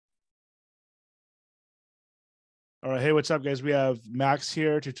All right. Hey, what's up, guys? We have Max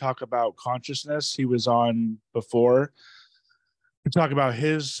here to talk about consciousness. He was on before to talk about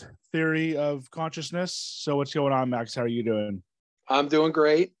his theory of consciousness. So, what's going on, Max? How are you doing? I'm doing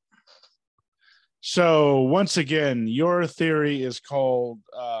great. So, once again, your theory is called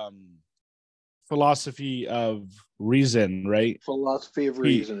philosophy of reason, right? Philosophy of P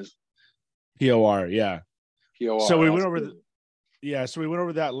reason is POR, yeah. So POR. we went That's over good. so we went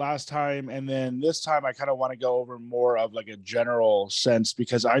over that last time, and then this time I kind of want to go over more of like a general sense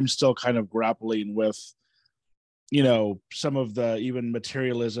because I'm still kind of grappling with some of the even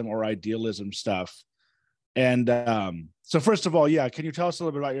materialism or idealism stuff. And so first of all, yeah, can you tell us a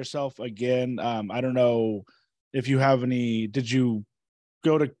little bit about yourself again? I don't know if you have any, did you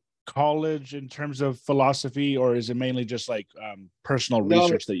go to college in terms of philosophy, or is it mainly just like personal No,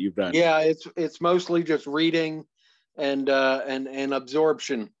 research that you've done? yeah, it's mostly just reading and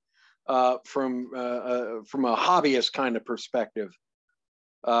absorption from a hobbyist kind of perspective.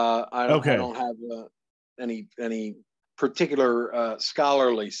 I Okay. don't have any particular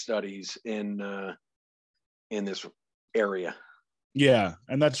scholarly studies in this area. Yeah,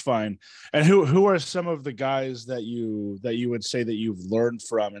 and that's fine. And who are some of the guys that you would say that you've learned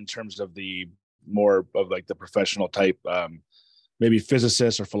from in terms of the more of like the professional type, maybe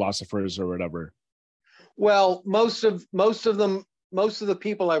physicists or philosophers or whatever? Well, most of the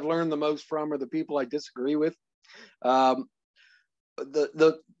people I've learned the most from are the people I disagree with. Um,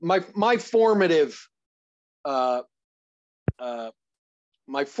 the my formative uh, uh,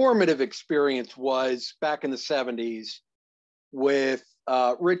 my formative experience was back in the 70s with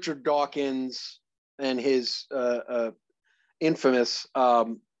Richard Dawkins and his infamous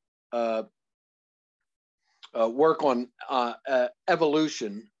uh, work on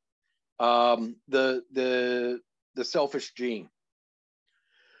evolution, the selfish gene.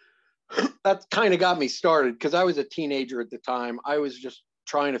 That kind of got me started because I was a teenager at the time. I was just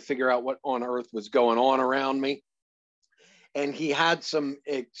trying to figure out what on earth was going on around me. And he had some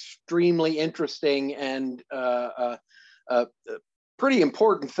extremely interesting and pretty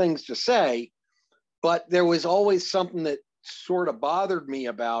important things to say, but there was always something that sort of bothered me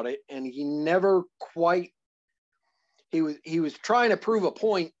about it, and he never quite. He was trying to prove a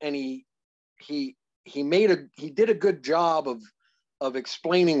point, and he he did a good job of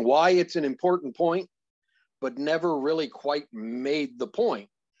explaining why it's an important point, but never really quite made the point.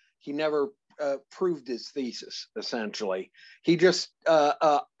 He never proved his thesis. Essentially, he just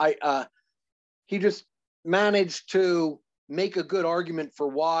he just managed to make a good argument for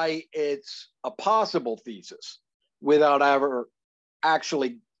why it's a possible thesis without ever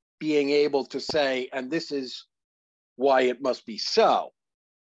actually being able to say, and this is why it must be so.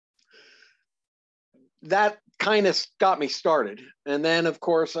 That kind of got me started. And then, of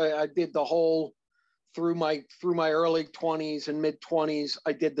course, I did the whole through my early 20s and mid 20s.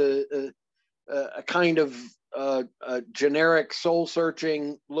 I did the a kind of generic soul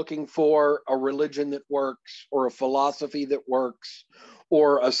searching, looking for a religion that works, or a philosophy that works,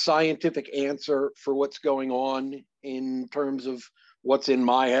 or a scientific answer for what's going on in terms of what's in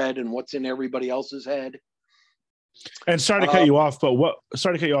my head and what's in everybody else's head. And sorry to cut you off, but what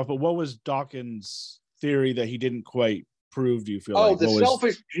was Dawkins' theory that he didn't quite prove, do you feel Oh, like? the What was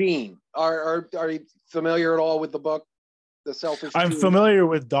selfish gene. Are you familiar at all with the book, The Selfish I'm Gene? familiar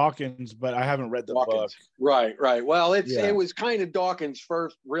with Dawkins, but I haven't read the book. Dawkins. Right. Well, it Yeah. was kind of Dawkins'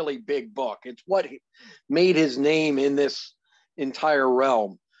 first really big book. It's what made his name in this entire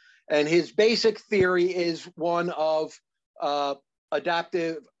realm. And his basic theory is one of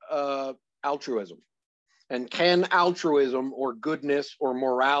adaptive altruism. And can altruism or goodness or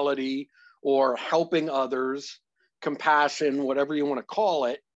morality or helping others, compassion, whatever you want to call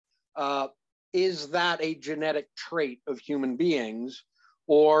it, is that a genetic trait of human beings,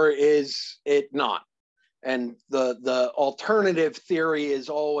 or is it not? And the alternative theory is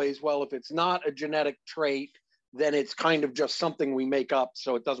always, well, if it's not a genetic trait, then it's kind of just something we make up,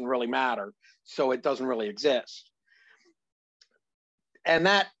 so it doesn't really matter, so it doesn't really exist. And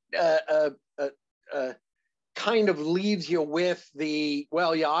that kind of leaves you with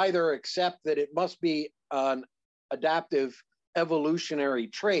well, you either accept that it must be an adaptive evolutionary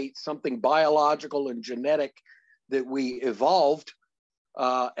trait, something biological and genetic that we evolved,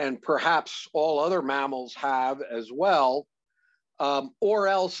 and perhaps all other mammals have as well, or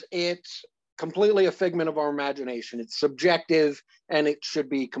else it's completely a figment of our imagination. It's subjective, and it should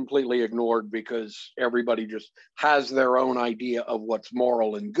be completely ignored because everybody just has their own idea of what's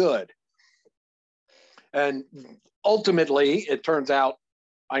moral and good. And ultimately, it turns out,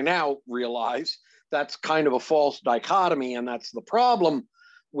 I now realize that's kind of a false dichotomy, and that's the problem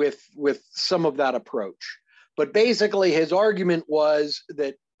with some of that approach. But basically, his argument was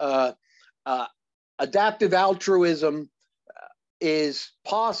that adaptive altruism is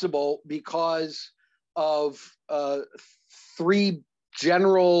possible because of three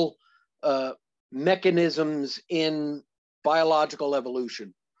general mechanisms in biological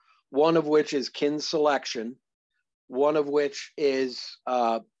evolution, one of which is kin selection, one of which is,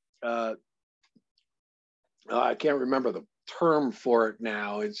 I can't remember the term for it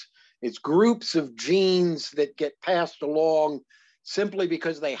now, it's groups of genes that get passed along simply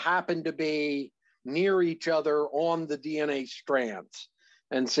because they happen to be near each other on the DNA strands.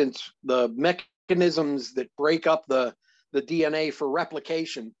 And since the mechanisms that break up the DNA for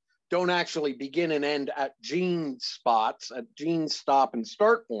replication don't actually begin and end at gene spots, at gene stop and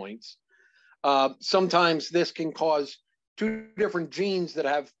start points, sometimes this can cause two different genes that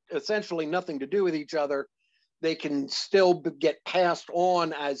have essentially nothing to do with each other. They can still get passed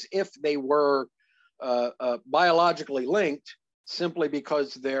on as if they were biologically linked, simply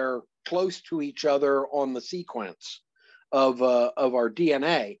because they're close to each other on the sequence of our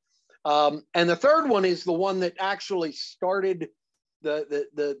DNA. And the third one is the one that actually started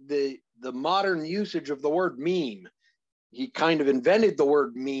the modern usage of the word meme. He kind of invented the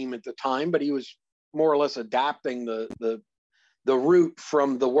word meme at the time, but he was more or less adapting the root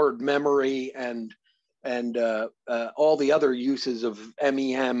from the word memory and all the other uses of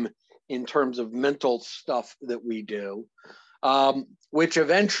MEM in terms of mental stuff that we do, which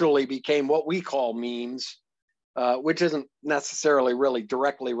eventually became what we call memes, which isn't necessarily really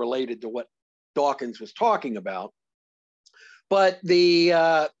directly related to what Dawkins was talking about. But did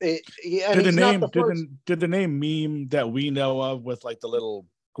the name meme that we know of with like the little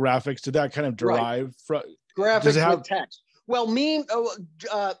graphics, did that kind of derive from graphics with text? Well, meme.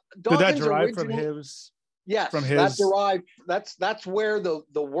 Did that derive from his? Yes, from his... that derived. That's where the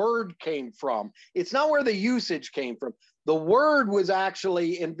word came from. It's not where the usage came from. The word was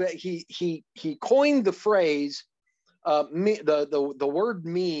actually he coined the phrase, the word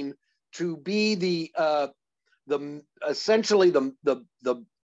meme, to be the essentially the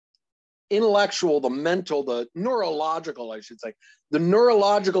intellectual, the mental, the neurological, I should say, the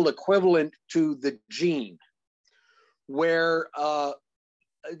neurological equivalent to the gene. Where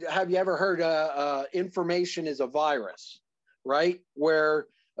have you ever heard information is a virus, right? Where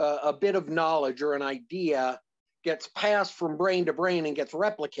a bit of knowledge or an idea gets passed from brain to brain and gets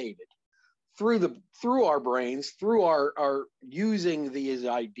replicated through our brains, through our using these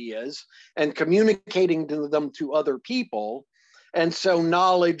ideas and communicating them to other people. And so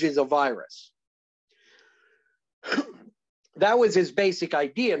knowledge is a virus. That was his basic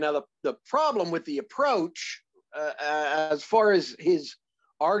idea. Now, the problem with the approach, as far as his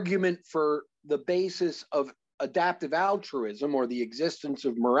argument for the basis of adaptive altruism, or the existence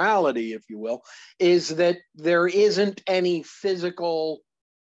of morality, if you will, is that there isn't any physical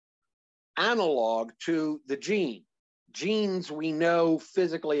analog to the gene. Genes we know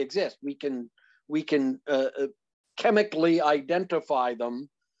physically exist. We can chemically identify them.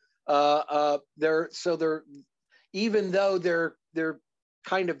 They're even though they're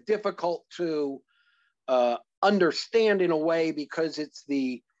kind of difficult to understand in a way, because it's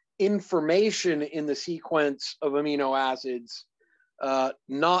the information in the sequence of amino acids,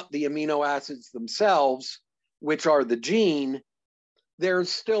 not the amino acids themselves, which are the gene.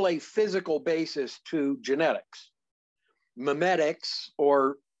 There's still a physical basis to genetics. Memetics,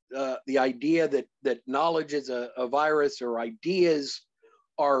 or the idea that knowledge is a virus, or ideas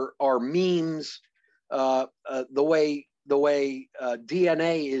are memes, the way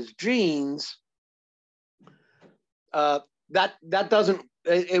DNA is genes. That doesn't.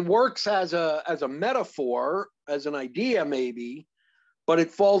 It works as a metaphor, as an idea maybe, but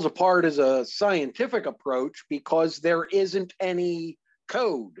it falls apart as a scientific approach because there isn't any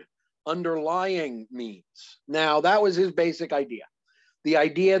code underlying memes. Now, that was his basic idea. The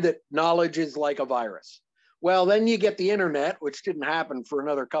idea that knowledge is like a virus. Well, then you get the internet, which didn't happen for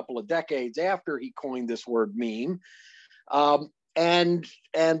another couple of decades after he coined this word meme, and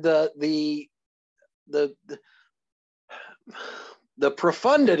the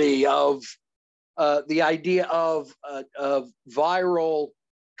profundity of the idea of viral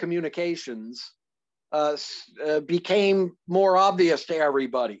communications became more obvious to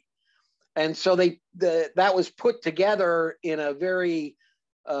everybody. And so that was put together in a very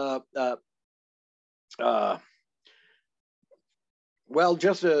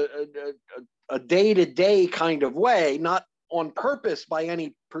just a day-to-day kind of way, not on purpose by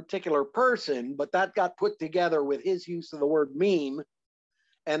any particular person, but that got put together with his use of the word meme.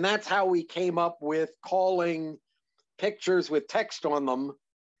 And that's how we came up with calling pictures with text on them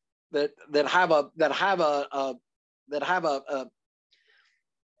that have a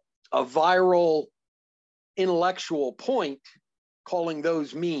viral intellectual point, calling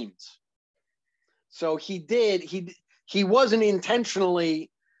those memes. So he wasn't intentionally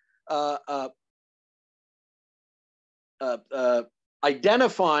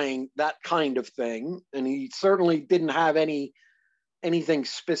identifying that kind of thing, and he certainly didn't have anything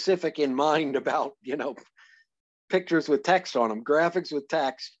specific in mind about, pictures with text on them, graphics with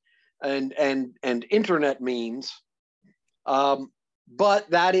text, and internet memes. But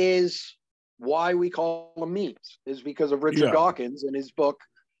that is why we call them memes, is because of Richard Dawkins and his book,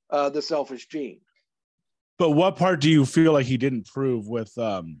 The Selfish Gene. But what part do you feel like he didn't prove with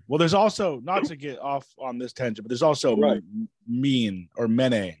well, there's also, not to get off on this tangent, but there's also Mene,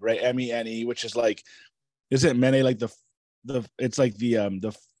 right? MENE, which is like, isn't Mene like the it's like the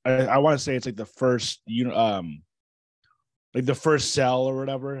I want to say it's like the first like the first cell or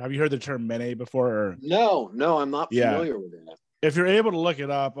whatever. Have you heard the term Mene before? Or? No, I'm not familiar with that. If you're able to look it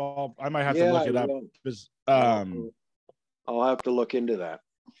up, I might have to look it up. Because, I'll have to look into that.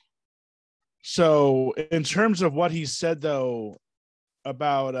 So in terms of what he said, though,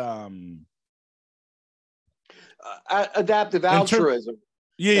 about adaptive altruism.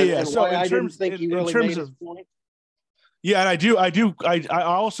 And so I didn't think he really made his point. Yeah, and I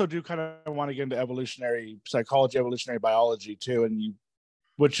also do kind of want to get into evolutionary psychology, evolutionary biology too. And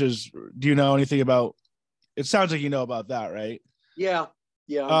do you know anything about? It sounds like you know about that, right? Yeah.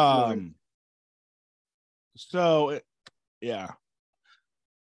 So, yeah.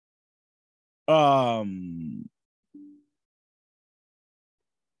 All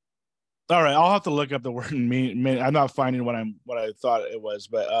right, I'll have to look up the word mean. I'm not finding what I thought it was,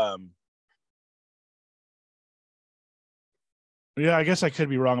 but yeah, I guess I could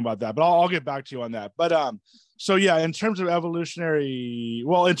be wrong about that, but I'll get back to you on that. But so yeah, in terms of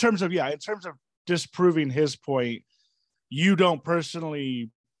in terms of disproving his point, you don't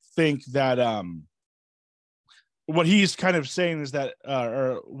personally think that what he's kind of saying is that,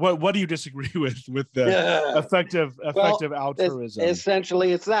 or what do you disagree with the effective altruism?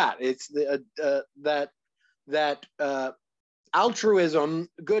 Essentially, it's that. It's that altruism,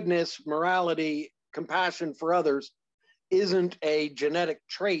 goodness, morality, compassion for others isn't a genetic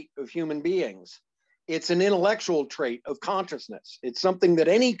trait of human beings. It's an intellectual trait of consciousness. It's something that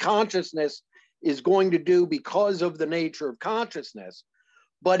any consciousness is going to do because of the nature of consciousness,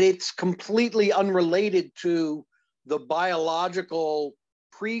 but it's completely unrelated to the biological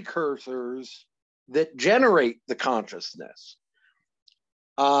precursors that generate the consciousness.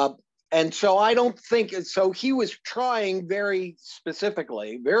 And so I don't think, so he was trying very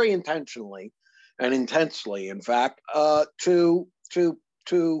specifically, very intentionally, and intensely, in fact, to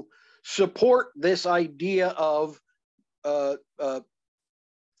support this idea of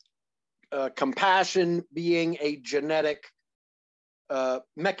compassion being a genetic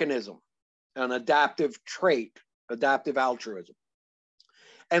mechanism, an adaptive trait, adaptive altruism.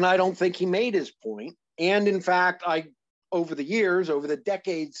 And I don't think he made his point. And in fact, over the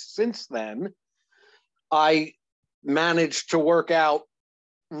decades since then, I managed to work out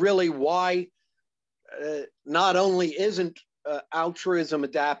really why not only isn't altruism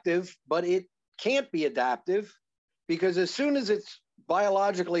adaptive, but it can't be adaptive, because as soon as it's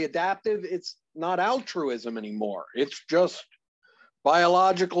biologically adaptive, it's not altruism anymore. It's just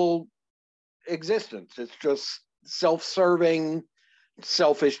biological existence. It's just self-serving,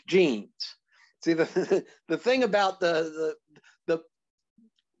 selfish genes. See, the thing about the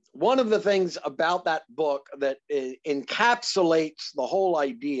one of the things about that book that encapsulates the whole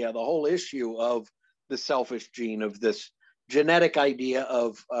idea, the whole issue of the selfish gene, of this genetic idea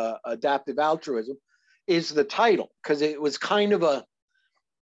of adaptive altruism, is the title, because it's kind of a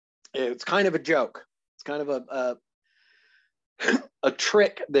joke. It's kind of a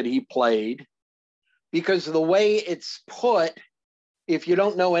trick that he played, because the way it's put, if you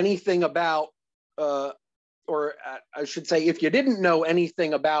don't know anything about, or I should say, if you didn't know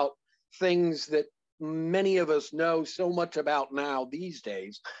anything about things that many of us know so much about now these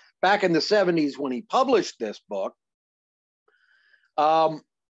days, back in the 70s when he published this book, a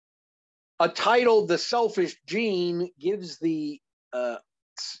title, The Selfish Gene, gives the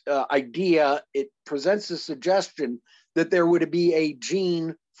idea, it presents a suggestion that there would be a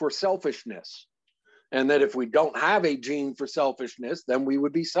gene for selfishness. And that if we don't have a gene for selfishness, then we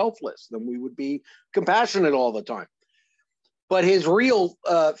would be selfless, then we would be compassionate all the time. But his real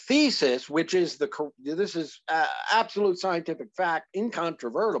thesis, which is this is absolute scientific fact,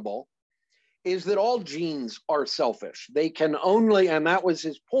 incontrovertible, is that all genes are selfish. They can only, and that was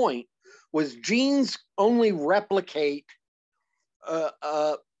his point, was genes only replicate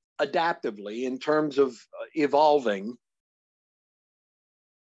a adaptively in terms of evolving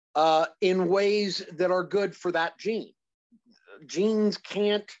in ways that are good for that gene. Genes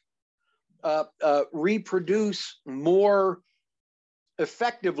can't reproduce more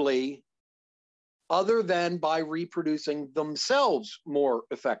effectively other than by reproducing themselves more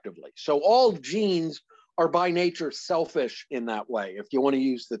effectively. So all genes are by nature selfish in that way, if you want to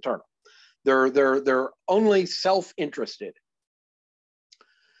use the term. They're only self-interested.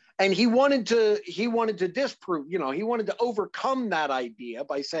 And he wanted to disprove, he wanted to overcome that idea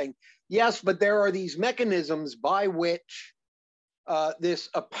by saying, yes, but there are these mechanisms by which this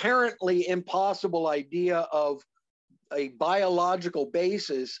apparently impossible idea of a biological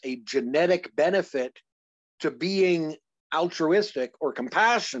basis, a genetic benefit to being altruistic or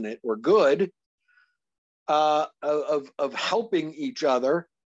compassionate or good, of helping each other,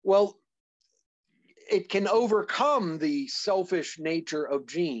 well, it can overcome the selfish nature of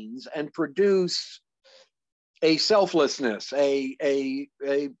genes and produce a selflessness, an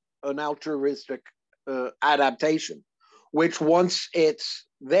altruistic adaptation, which once it's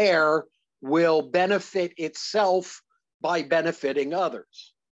there will benefit itself by benefiting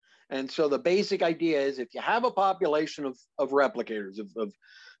others. And so the basic idea is if you have a population of replicators, of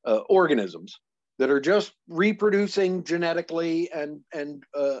organisms that are just reproducing genetically and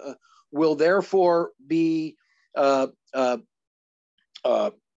will therefore be, the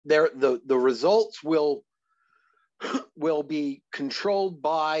results will be controlled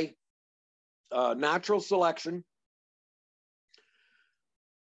by natural selection,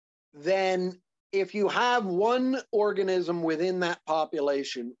 then if you have one organism within that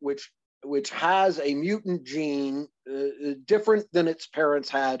population which has a mutant gene different than its parents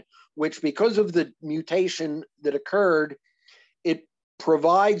had, which because of the mutation that occurred, it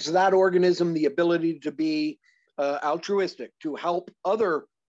provides that organism the ability to be altruistic, to help other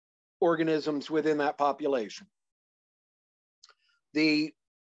organisms within that population. The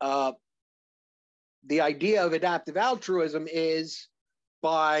idea of adaptive altruism is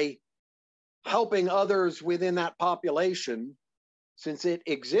by helping others within that population, since it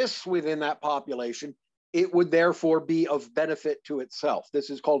exists within that population, it would therefore be of benefit to itself. This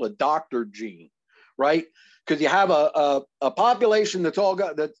is called a doctor gene, right? Because you have a population that's all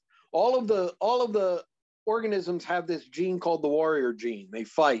got that. All of the organisms have this gene called the warrior gene. They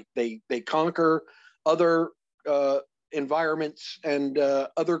fight. They conquer other environments and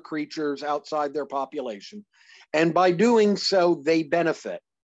other creatures outside their population, and by doing so, they benefit.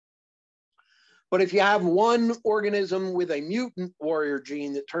 But if you have one organism with a mutant warrior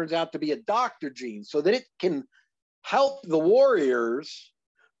gene that turns out to be a doctor gene so that it can help the warriors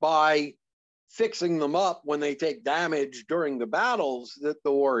by fixing them up when they take damage during the battles that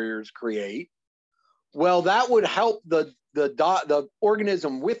the warriors create, well, that would help the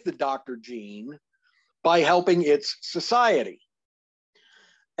organism with the doctor gene by helping its society.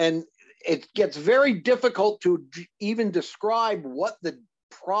 And it gets very difficult to even describe what the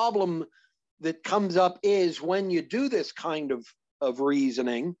problem that comes up is when you do this kind of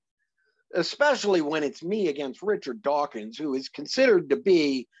reasoning, especially when it's me against Richard Dawkins, who is considered to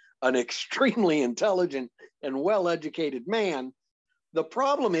be an extremely intelligent and well-educated man. The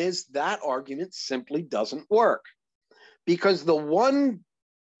problem is that argument simply doesn't work because the one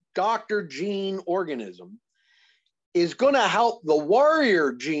doctor gene organism is going to help the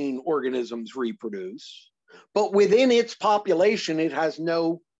warrior gene organisms reproduce, but within its population, it has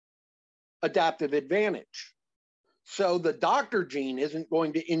no adaptive advantage. So the doctor gene isn't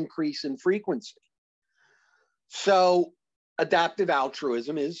going to increase in frequency. So adaptive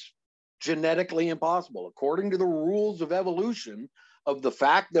altruism is genetically impossible. According to the rules of evolution, of the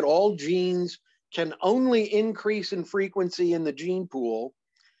fact that all genes can only increase in frequency in the gene pool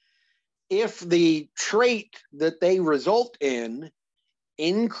if the trait that they result in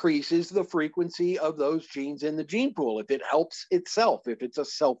increases the frequency of those genes in the gene pool, if it helps itself, if it's a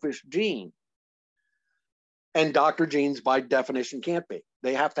selfish gene. And doctor genes, by definition, can't be.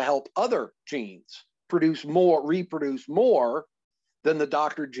 They have to help other genes reproduce more than the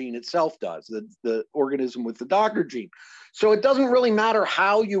doctor gene itself does, the organism with the doctor gene. So it doesn't really matter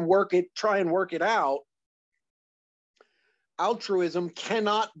how you try and work it out. Altruism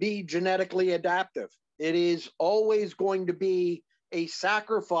cannot be genetically adaptive. It is always going to be a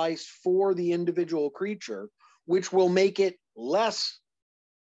sacrifice for the individual creature, which will make it less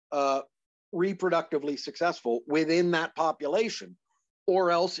reproductively successful within that population, or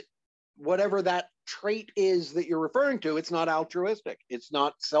else whatever that trait is that you're referring to, it's not altruistic. It's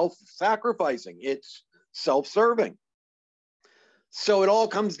not self-sacrificing. It's self-serving. So it all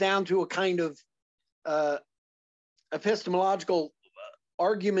comes down to a kind of epistemological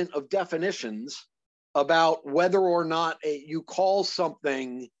argument of definitions about whether or not you call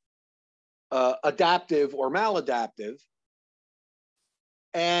something adaptive or maladaptive.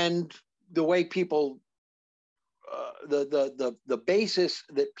 And the way people, the basis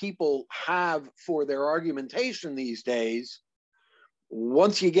that people have for their argumentation these days,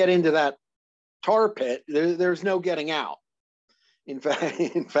 once you get into that tar pit, there's no getting out. In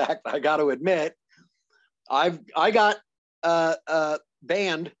fact, I got to admit, I got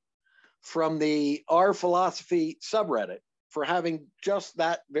banned from the R Philosophy subreddit for having just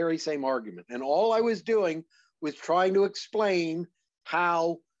that very same argument. And all I was doing was trying to explain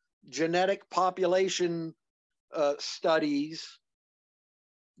how genetic population studies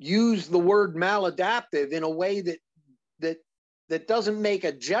use the word maladaptive in a way that doesn't make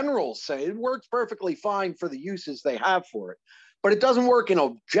a general sense. It works perfectly fine for the uses they have for it, but it doesn't work in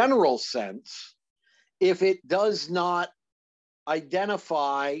a general sense if it does not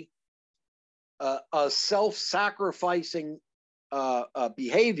identify a self-sacrificing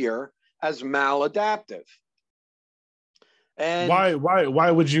behavior as maladaptive. And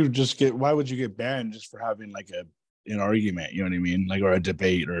why would you get banned just for having like an argument? You know what I mean? Like, or a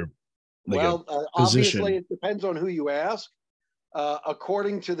debate, or like obviously it depends on who you ask.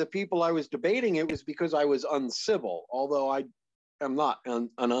 According to the people I was debating, it was because I was uncivil, although I am not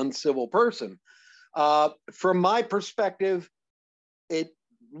an uncivil person. From my perspective, it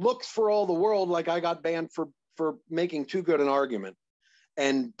looks for all the world like I got banned for making too good an argument,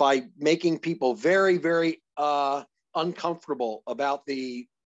 and by making people very, very uncomfortable about the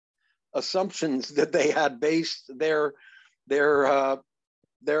assumptions that they had based their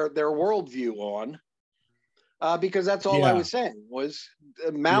worldview on, because that's all I was saying was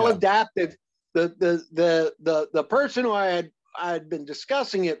maladaptive. The person who I had been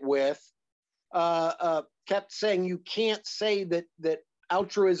discussing it with kept saying you can't say that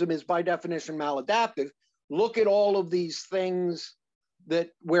altruism is by definition maladaptive. Look at all of these things that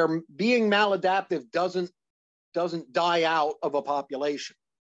where being maladaptive doesn't die out of a population.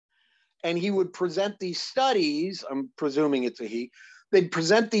 And he would present these studies, I'm presuming it's a he, they'd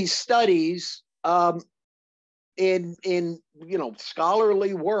present these studies in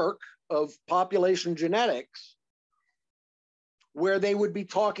scholarly work of population genetics, where they would be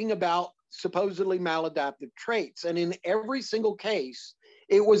talking about supposedly maladaptive traits. And in every single case,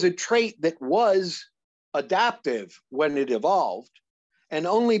 it was a trait that was adaptive when it evolved and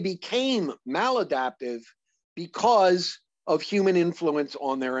only became maladaptive because of human influence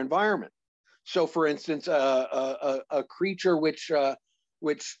on their environment. So, for instance, a creature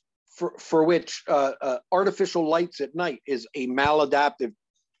for which artificial lights at night is a maladaptive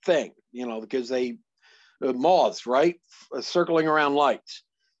thing, because moths, right, circling around lights,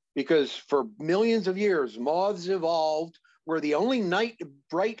 because for millions of years, moths evolved where the only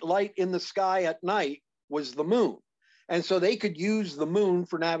bright light in the sky at night was the moon. And so they could use the moon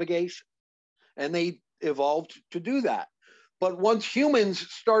for navigation. And they evolved to do that. But once humans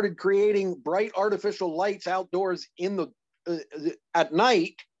started creating bright artificial lights outdoors at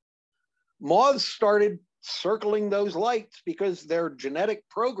night, moths started circling those lights because their genetic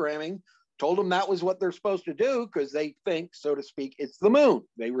programming told them that was what they're supposed to do, because they think, so to speak, it's the moon.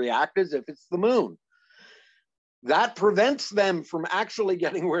 They react as if it's the moon. That prevents them from actually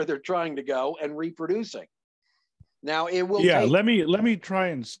getting where they're trying to go and reproducing. Now it will. Yeah, let me try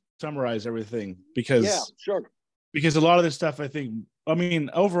and summarize everything, because because a lot of this stuff,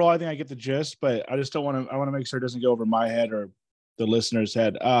 overall, I think I get the gist, but I just don't want to. I want to make sure it doesn't go over my head or the listener's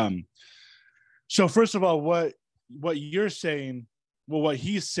head. So first of all, what you're saying, well, what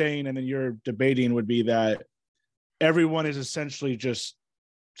he's saying, and then you're debating would be that everyone is essentially just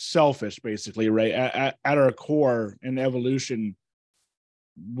selfish, basically, right? At our core in evolution,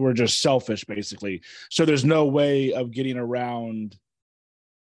 we're just selfish, basically. So there's no way of getting around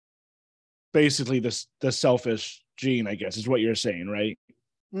basically the selfish gene, I guess, is what you're saying, right?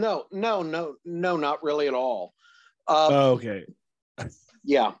 No, not really at all. Okay.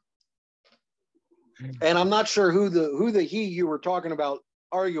 Yeah. And I'm not sure who the he you were talking about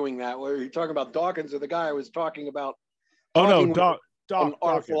arguing that, whether you're talking about Dawkins or the guy I was talking about. Oh no, on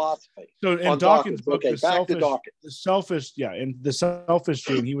our philosophy. So in Dawkins' book, okay, back to Dawkins. The selfish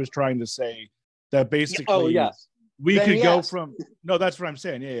gene, he was trying to say that basically we could go from, no, that's what I'm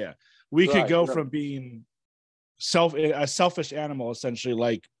saying. Yeah. We could go from being a selfish animal, essentially,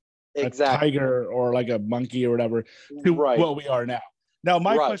 like a tiger or like a monkey or whatever, to what we are now. Now,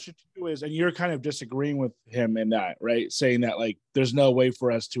 my question to you is, and you're kind of disagreeing with him in that, right? Saying that like there's no way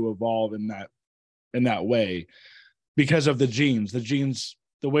for us to evolve in that way because of the genes.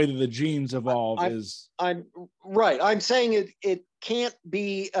 The way that the genes evolve I'm saying can't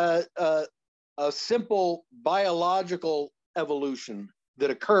be a simple biological evolution that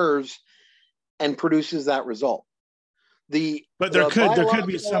occurs and produces that result. But there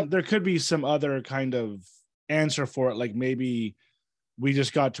could be some other kind of answer for it. Like maybe we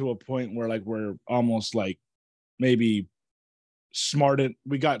just got to a point where like we're almost like maybe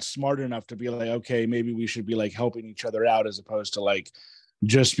we got smart enough to be like, okay, maybe we should be like helping each other out as opposed to like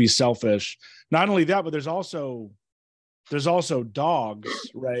just be selfish. Not only that, but there's also dogs,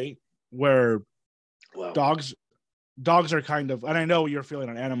 right? Where dogs are kind of, and I know you're feeling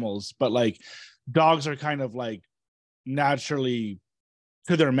on animals, but like dogs are kind of like naturally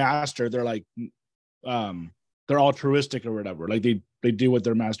to their master. They're like, they're altruistic or whatever. Like they do what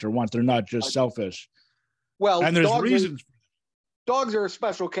their master wants. They're not just selfish. Well, and there's reasons. Dogs are a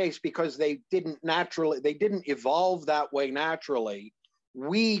special case because they didn't evolve that way naturally.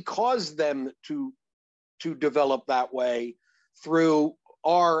 We caused them to develop that way through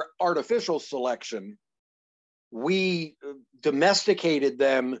our artificial selection. We domesticated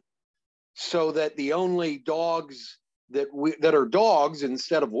them so that the only dogs that are dogs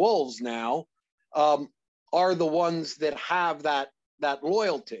instead of wolves now are the ones that have that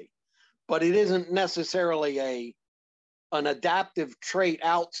loyalty. But it isn't necessarily an adaptive trait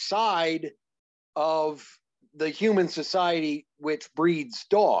outside of the human society which breeds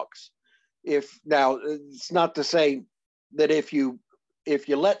dogs. Now it's not to say that if you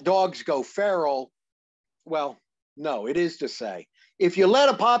let dogs go feral, well, no, it is to say if you let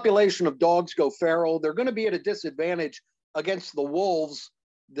a population of dogs go feral, they're going to be at a disadvantage against the wolves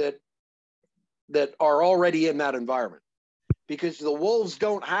that are already in that environment, because the wolves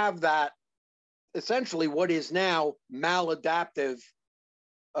don't have that, essentially what is now maladaptive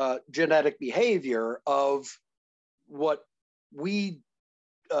genetic behavior of what we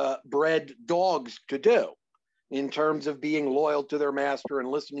bred dogs to do in terms of being loyal to their master and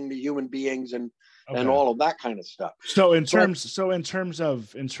listening to human beings and all of that kind of stuff. So in terms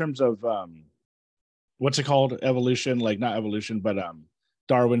of what's it called? Evolution, like not evolution, but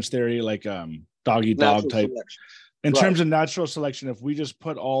Darwin's theory, like dog eat dog type. Selection. In terms of natural selection, if we just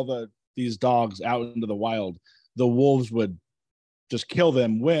put all these dogs out into the wild, the wolves would just kill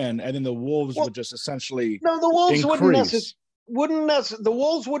them, win, and then the wolves would just essentially the wolves increase. the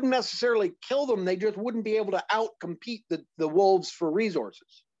wolves wouldn't necessarily kill them. They just wouldn't be able to outcompete the wolves for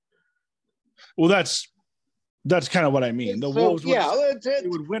resources. Well, that's kind of what I mean. The wolves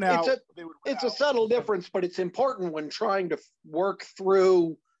would win out. It's a subtle difference, but it's important when trying to work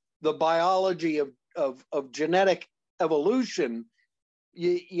through the biology of genetic evolution.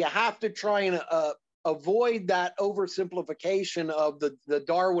 You have to try and avoid that oversimplification of the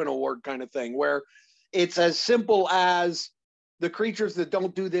Darwin Award kind of thing, where it's as simple as the creatures that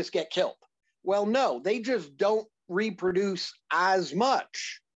don't do this get killed. Well, no, they just don't reproduce as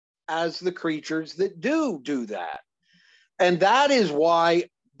much as the creatures that do that. And that is why,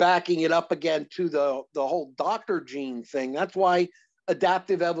 backing it up again to the whole Dr. Gene thing, that's why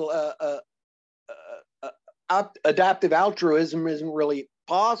adaptive altruism isn't really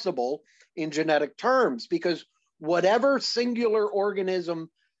possible in genetic terms, because whatever singular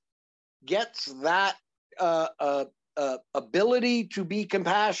organism gets that ability to be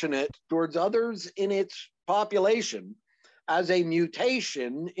compassionate towards others in its population as a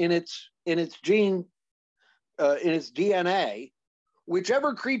mutation in its gene, in its DNA,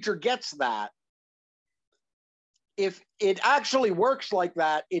 whichever creature gets that, if it actually works like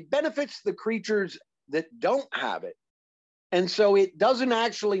that, it benefits the creatures that don't have it. And so it doesn't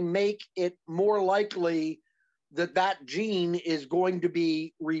actually make it more likely that gene is going to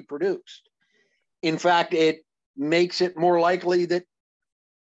be reproduced. In fact, it makes it more likely that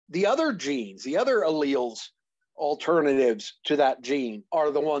the other genes, the other alleles, alternatives to that gene,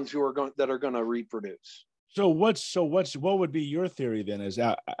 are the ones who are going to reproduce. So what would be your theory then,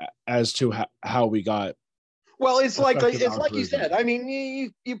 as to how we got? Well, it's like you said. I mean,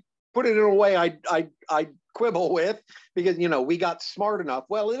 you put it in a way I quibble with, because we got smart enough.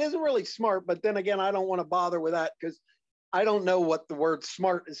 Well, it isn't really smart, but then again, I don't want to bother with that, because I don't know what the word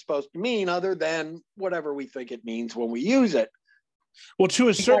smart is supposed to mean other than whatever we think it means when we use it. Well, to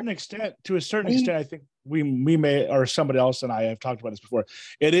a certain extent, I think we may, or somebody else and I have talked about this before.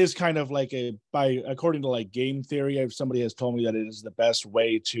 It is kind of like according to like game theory, somebody has told me that it is the best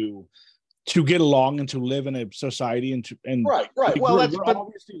way to get along and to live in a society and right. Like, well, we're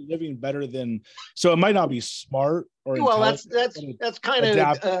obviously living better than, so it might not be smart or that's kind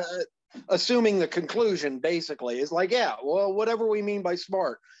of assuming the conclusion. Basically, is like, yeah, well, whatever we mean by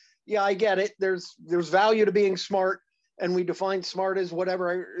smart, yeah, I get it. There's value to being smart, and we define smart as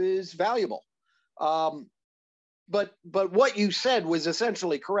whatever is valuable. but what you said was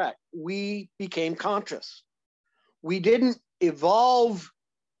essentially correct. We became conscious. We didn't evolve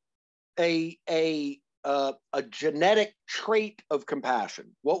a genetic trait of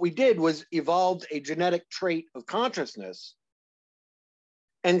compassion. What we did was evolved a genetic trait of consciousness,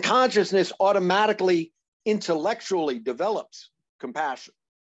 and consciousness automatically intellectually develops compassion.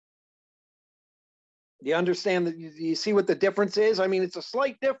 Do you understand that? You see what the difference is? I mean, it's a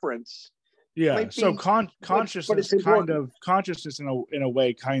slight difference. Yeah. So consciousness consciousness in a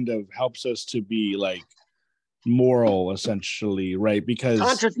way kind of helps us to be like moral, essentially, right? Because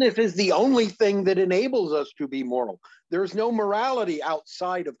consciousness is the only thing that enables us to be moral. There's no morality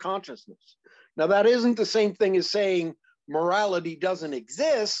outside of consciousness. Now, that isn't the same thing as saying morality doesn't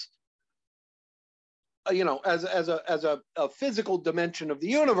exist, as a physical dimension of the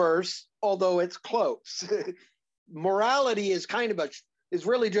universe, although it's close. Morality is is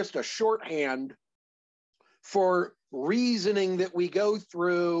really just a shorthand for reasoning that we go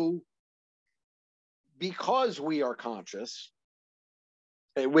through because we are conscious,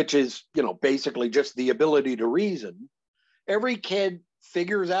 which is, basically just the ability to reason. Every kid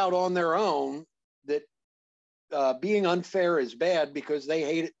figures out on their own that being unfair is bad because they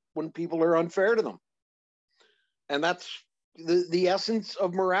hate it when people are unfair to them. And that's the essence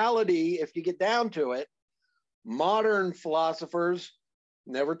of morality, if you get down to it. Modern philosophers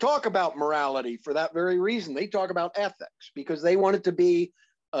never talk about morality for that very reason. They talk about ethics because they want it to be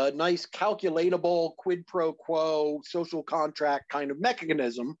a nice calculatable quid pro quo social contract kind of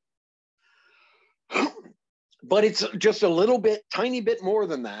mechanism. But it's just a tiny bit more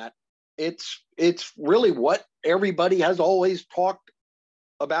than that. It's really what everybody has always talked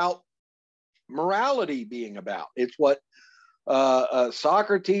about morality being about. It's what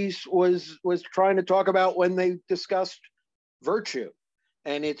Socrates was trying to talk about when they discussed virtue.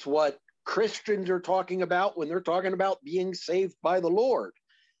 And it's what Christians are talking about when they're talking about being saved by the Lord.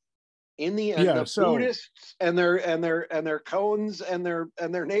 In the end, Buddhists and their koans and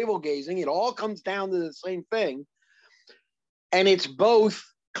their navel gazing, it all comes down to the same thing. And it's both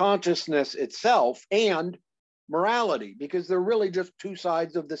consciousness itself and morality, because they're really just two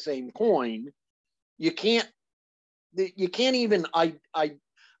sides of the same coin. You can't even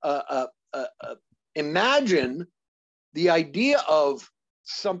imagine the idea of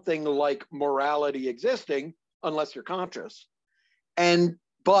something like morality existing unless you're conscious.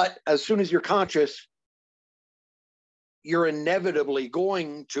 But as soon as you're conscious, you're inevitably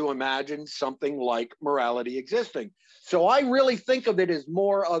going to imagine something like morality existing. So I really think of it as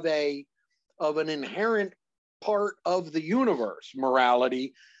more of an inherent part of the universe,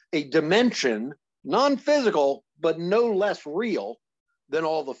 morality, a dimension, non-physical, but no less real than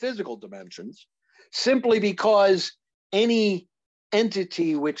all the physical dimensions, simply because any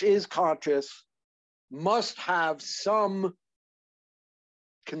entity which is conscious must have some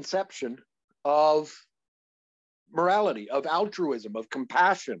conception of morality, of altruism, of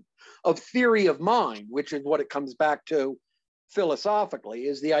compassion, of theory of mind, which is what it comes back to philosophically,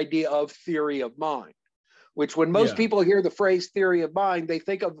 is the idea of theory of mind, which when most people hear the phrase theory of mind, they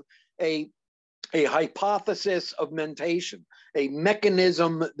think of a hypothesis of mentation, a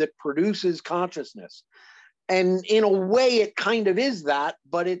mechanism that produces consciousness. And in a way, it kind of is that,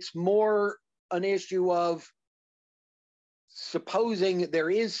 but it's more an issue of supposing there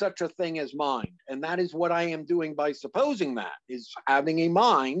is such a thing as mind. And that is what I am doing by supposing that, is having a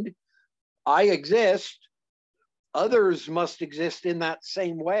mind. I exist. Others must exist in that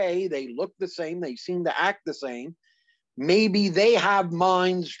same way. They look the same. They seem to act the same. Maybe they have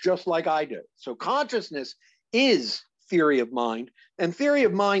minds just like I do. So consciousness is theory of mind, and theory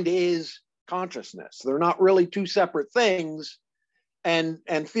of mind is consciousness. They're not really two separate things. And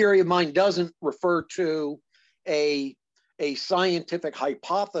theory of mind doesn't refer to a scientific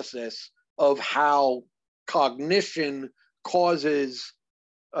hypothesis of how cognition causes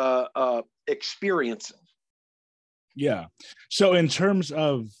experiences. Yeah. So in terms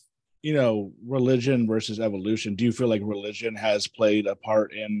of, religion versus evolution, do you feel like religion has played a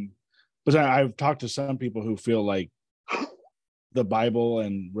part in, because I've talked to some people who feel like the Bible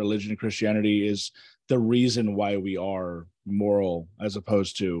and religion and Christianity is the reason why we are moral as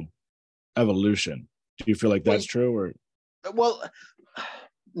opposed to evolution. Do you feel like that's true, or? Well,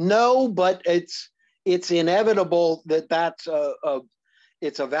 no, but it's inevitable that's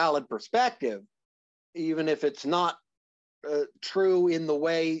it's a valid perspective, even if it's not true in the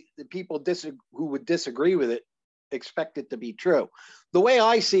way that people who would disagree with it expect it to be true. The way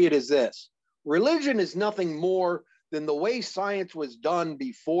I see it is this: religion is nothing more than the way science was done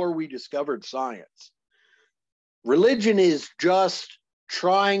before we discovered science. Religion is just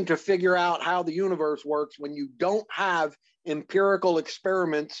trying to figure out how the universe works when you don't have empirical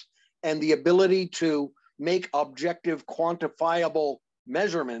experiments and the ability to make objective, quantifiable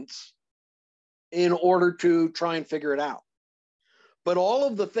measurements in order to try and figure it out. But all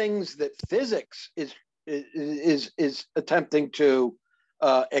of the things that physics is attempting to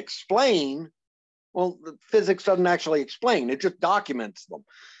explain, well, physics doesn't actually explain, it just documents them.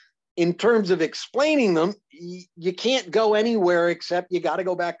 In terms of explaining them, you can't go anywhere except you got to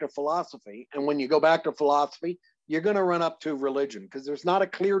go back to philosophy. And when you go back to philosophy, you're going to run up to religion, because there's not a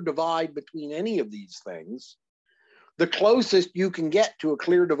clear divide between any of these things. The closest you can get to a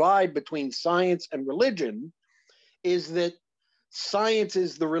clear divide between science and religion is that science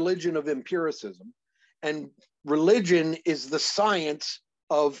is the religion of empiricism, and religion is the science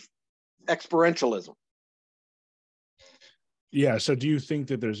of experientialism. Yeah. So do you think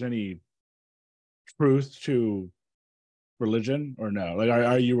that there's any truth to religion or no? Like,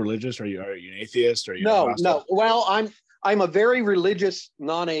 are you religious? Are you an atheist? Are you no? Well, I'm a very religious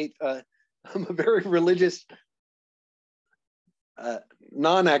I'm a very religious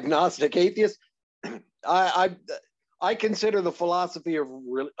non-agnostic atheist. I consider the philosophy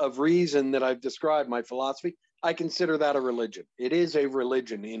of reason that I've described, my philosophy, I consider that a religion. It is a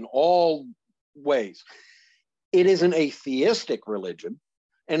religion in all ways. It is an atheistic religion.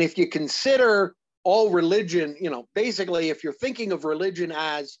 And if you consider all religion, basically, if you're thinking of religion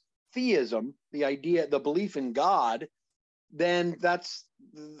as theism, the idea, the belief in God, then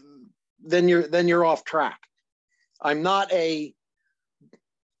you're off track. I'm not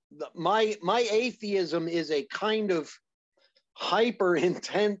my atheism is a kind of hyper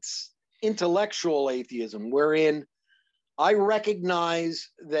intense intellectual atheism, wherein I recognize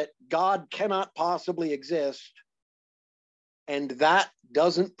that God cannot possibly exist, and that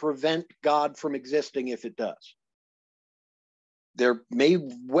doesn't prevent God from existing if it does. There may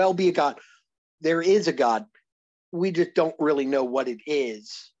well be a God. There is a God. We just don't really know what it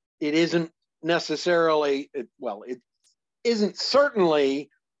is. It isn't necessarily, it isn't certainly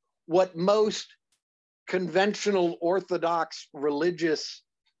what most conventional Orthodox religious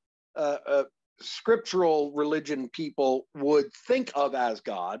scriptural religion people would think of as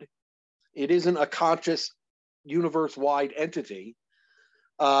God. It isn't a conscious universe-wide entity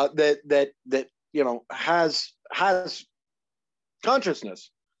that has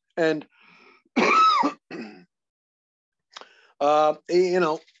consciousness, and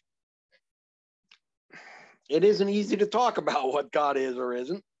it isn't easy to talk about what God is or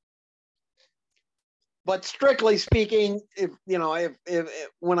isn't. But strictly speaking, if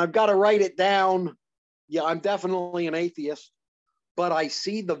when I've got to write it down, yeah, I'm definitely an atheist, but I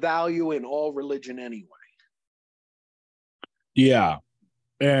see the value in all religion anyway. Yeah.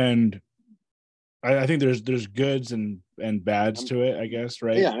 And I think there's goods and bads to it, I guess,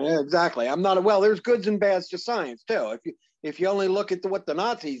 right? Yeah, exactly. There's goods and bads to science too. If you only look at what the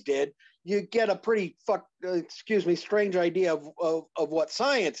Nazis did, you get a pretty strange idea of what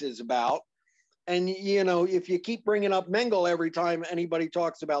science is about. And, if you keep bringing up Mengele every time anybody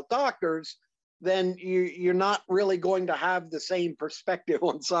talks about doctors, then you're not really going to have the same perspective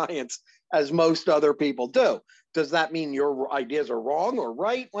on science as most other people do. Does that mean your ideas are wrong or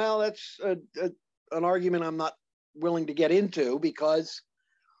right? Well, that's an argument I'm not willing to get into, because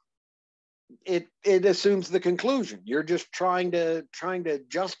it assumes the conclusion. You're just trying to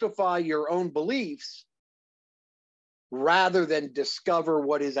justify your own beliefs rather than discover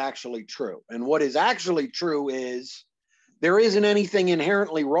what is actually true. And what is actually true is there isn't anything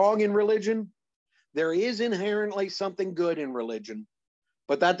inherently wrong in religion. There is inherently something good in religion,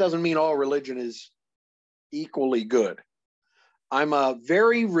 but that doesn't mean all religion is equally good. I'm a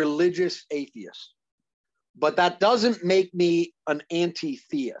very religious atheist, but that doesn't make me an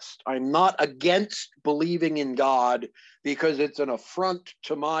anti-theist. I'm not against believing in God because it's an affront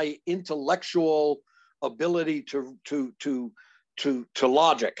to my intellectual ability to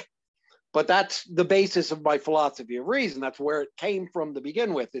logic. But that's the basis of my philosophy of reason. That's where it came from to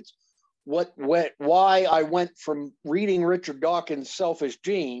begin with. It's why I went from reading Richard Dawkins' Selfish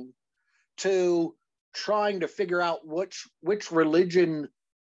Gene to trying to figure out which religion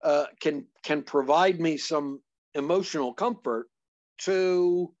can provide me some emotional comfort,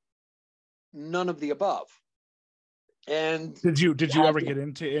 to none of the above. And did you ever get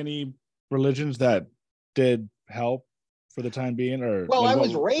into any religions that did help for the time being? Or I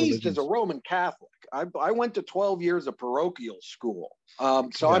was raised as a Roman Catholic. I went to 12 years of parochial school.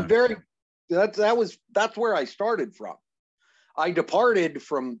 I'm very, that's where I started from. I departed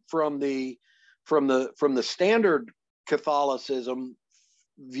from the standard Catholicism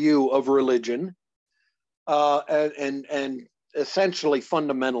view of religion, and essentially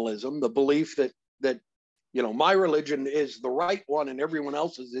fundamentalism, the belief that my religion is the right one and everyone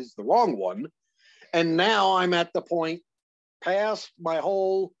else's is the wrong one. And now I'm at the point past my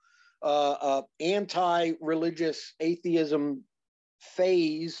whole anti-religious atheism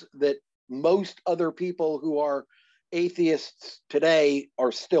phase that most other people who are atheists today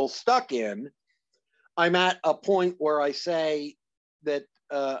are still stuck in. I'm at a point where I say that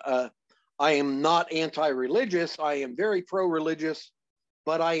I am not anti-religious. I am very pro-religious,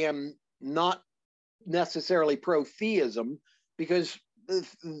 but I am not necessarily pro-theism, because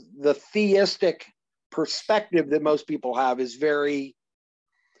the theistic perspective that most people have is very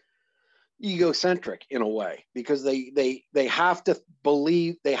egocentric in a way, because they have to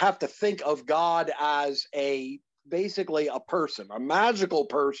believe, they have to think of God as basically a person, a magical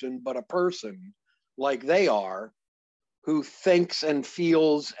person, but a person like they are, who thinks and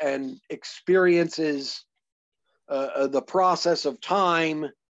feels and experiences the process of time,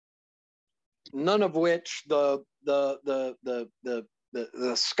 none of which the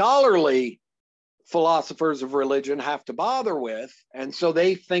scholarly philosophers of religion have to bother with. And so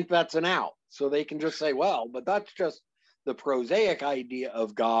they think that's an out. So they can just say, well, but that's just the prosaic idea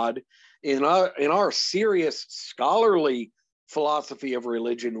of God. In our serious scholarly philosophy of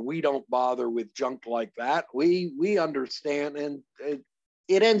religion, we don't bother with junk like that. We understand, and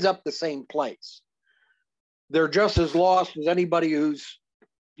it ends up the same place. They're just as lost as anybody who's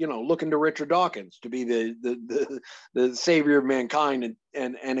looking to Richard Dawkins to be the savior of mankind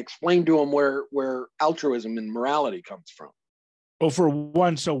and explain to them where altruism and morality comes from. Well, for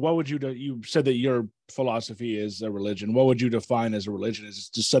one, so what would you said that your philosophy is a religion. What would you define as a religion? Is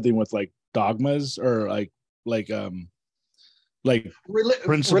it just something with like dogmas or like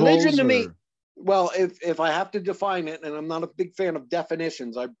principles? Religion to me, well, if I have to define it, and I'm not a big fan of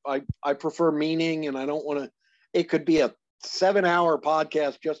definitions, I prefer meaning, and I don't want to. It could be a 7-hour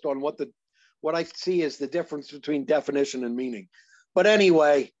podcast just on what I see as the difference between definition and meaning. But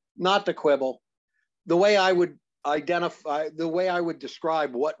anyway, not to quibble, the way I would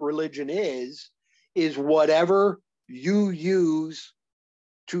describe what religion is whatever you use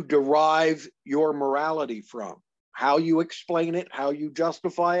to derive your morality from, how you explain it, how you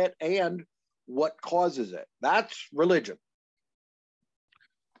justify it, and what causes it. That's religion.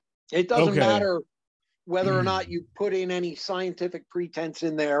 It doesn't matter whether or not you put in any scientific pretense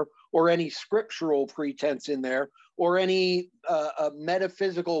in there, or any scriptural pretense in there, or any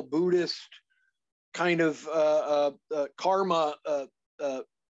metaphysical Buddhist kind of karma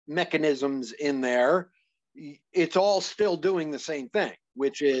mechanisms in there. It's all still doing the same thing,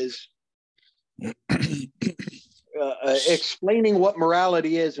 which is explaining what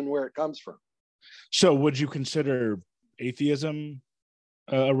morality is and where it comes from. So would you consider atheism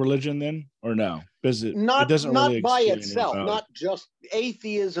a religion then, or no? Because it doesn't really by itself, not just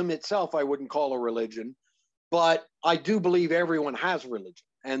atheism itself, I wouldn't call a religion, but I do believe everyone has religion.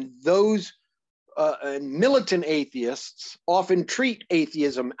 And those militant atheists often treat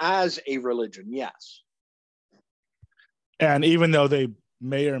atheism as a religion, yes. And even though they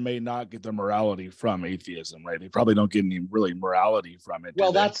may or may not get their morality from atheism, right? They probably don't get any really morality from it.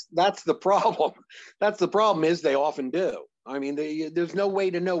 Well, that's the problem. That's the problem, is they often do. I mean, there's no way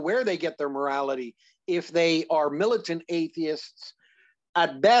to know where they get their morality if they are militant atheists.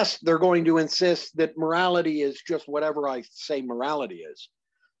 At best, they're going to insist that morality is just whatever I say morality is,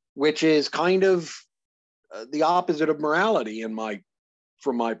 which is kind of the opposite of morality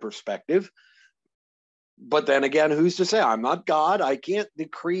from my perspective. But then again, who's to say? I'm not God. I can't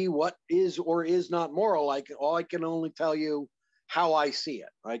decree what is or is not moral. I can only tell you how I see it.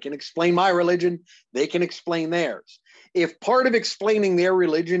 I can explain my religion. They can explain theirs. If part of explaining their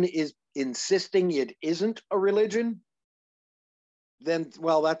religion is insisting it isn't a religion, then,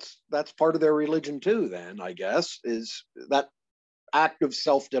 well, that's part of their religion too, then, I guess, is that act of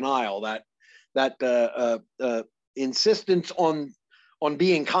self-denial, that insistence on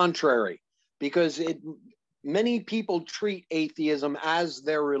being contrary, because many people treat atheism as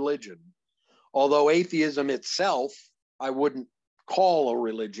their religion, although atheism itself I wouldn't call a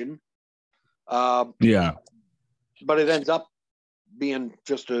religion. Yeah, but it ends up being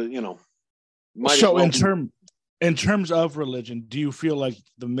just a So in terms of religion, do you feel like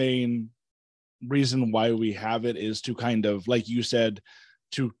the main reason why we have it is to kind of, like you said,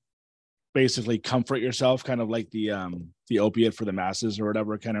 to basically comfort yourself, kind of like the opiate for the masses or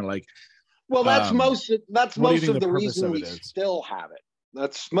whatever, kind of like? Well, that's most of the reason we still have it.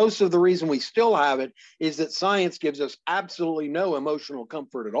 That's most of the reason we still have it, is that science gives us absolutely no emotional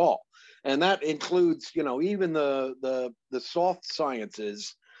comfort at all. And that includes, even the soft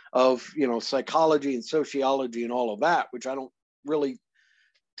sciences of, psychology and sociology and all of that, which I don't really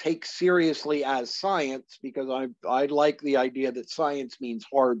take seriously as science, because I like the idea that science means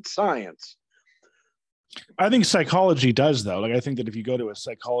hard science. I think psychology does, though. Like, I think that if you go to a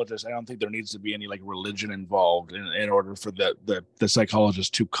psychologist, I don't think there needs to be any like religion involved in order for the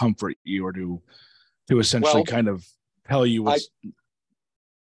psychologist to comfort you or to essentially kind of tell you what's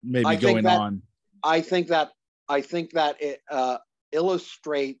maybe going on. I think that it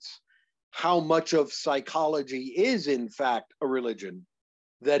illustrates how much of psychology is in fact a religion,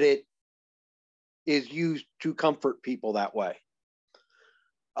 that it is used to comfort people that way.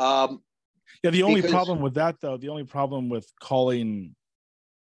 Yeah, the only problem with that, though, the only problem with calling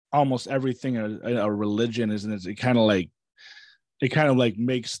almost everything a religion is it kind of like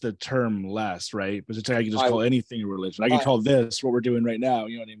makes the term less, right? Because it's like I can just call anything a religion. I can call this what we're doing right now.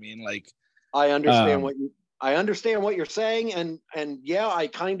 You know what I mean? Like, I understand what you're saying, and yeah, I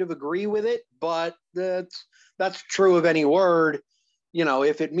kind of agree with it. But that's true of any word. You know,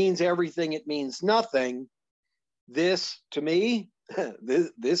 if it means everything, it means nothing. This, to me,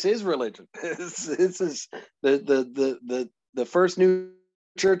 this is religion. This is the first new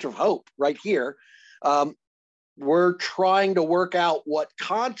Church of Hope right here. We're trying to work out what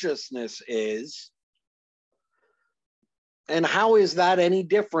consciousness is, and how is that any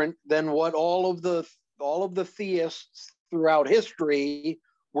different than what all of the theists throughout history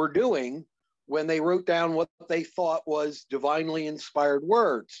were doing when they wrote down what they thought was divinely inspired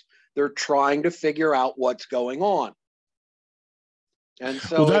words. They're trying to figure out what's going on. And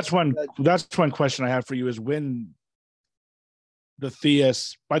so that's one question I have for you is, when the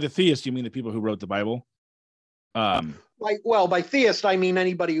theists, by the theists, you mean the people who wrote the Bible? By theist, I mean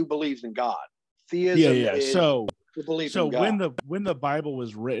anybody who believes in God. Theism is so to believe in God. when the Bible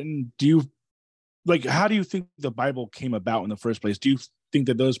was written, how do you think the Bible came about in the first place? Do you think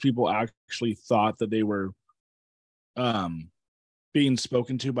that those people actually thought that they were being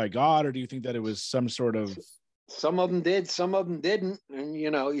spoken to by God, or do you think that it was some sort of... Some of them did, some of them didn't, and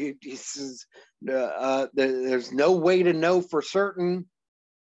there's no way to know for certain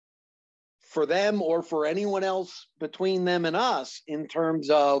for them or for anyone else between them and us in terms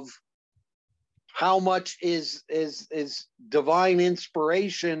of how much is divine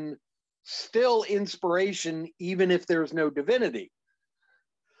inspiration still inspiration, even if there's no divinity.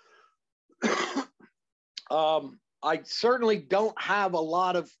 I certainly don't have a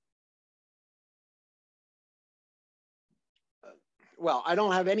lot of I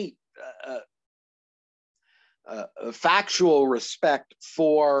don't have any factual respect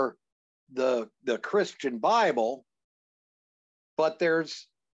for the Christian Bible, but there's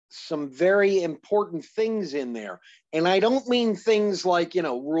some very important things in there. And I don't mean things like,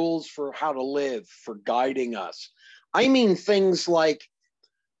 rules for how to live, for guiding us. I mean things like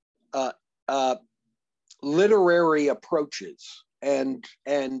literary approaches and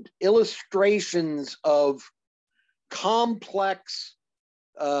illustrations of complex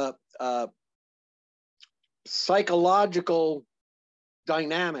psychological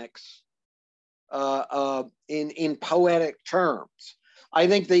dynamics in poetic terms. I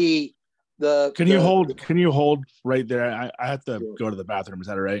think Can you hold right there? I have to go to the bathroom. Is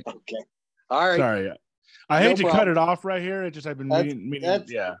that all right? Okay. All right. Sorry. I hate to cut it off right here. It just, I've been meaning.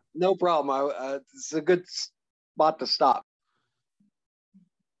 Yeah. No problem. It's a good spot to stop.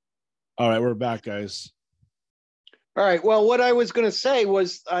 All right, we're back, guys. All right. Well, what I was going to say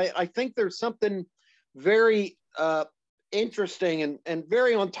was I think there's something very interesting and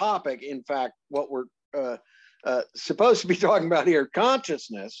very on topic. In fact, what we're supposed to be talking about here,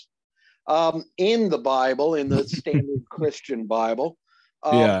 consciousness, in the Bible, in the standard Christian Bible,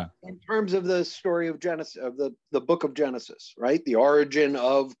 in terms of the story of Genesis, of the book of Genesis, right? The origin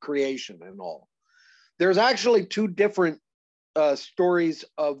of creation and all. There's actually two different stories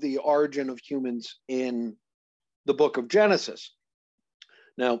of the origin of humans in the book of Genesis.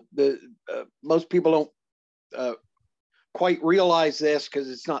 Now, most people don't quite realize this because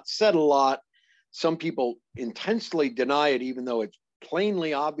it's not said a lot. Some people intensely deny it, even though it's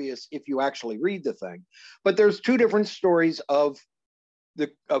plainly obvious if you actually read the thing. But there's two different stories of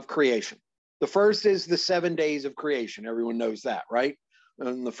creation. The first is the 7 days of creation. Everyone knows that, right?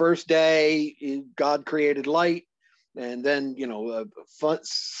 On the first day, God created light, and then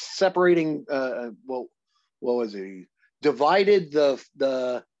separating. What was it? He divided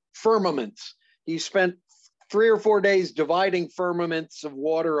the firmaments. He spent 3 or 4 days dividing firmaments of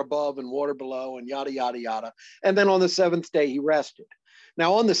water above and water below, and yada yada yada. And then on the 7th day, he rested.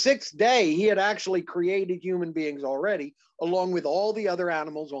 Now, on the 6th day, he had actually created human beings already, along with all the other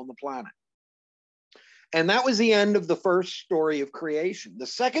animals on the planet. And that was the end of the first story of creation. The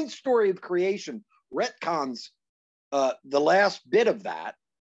second story of creation retcons the last bit of that,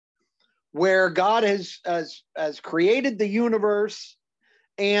 where God has created the universe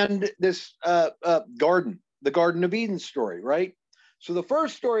and this garden, the Garden of Eden story, right? So the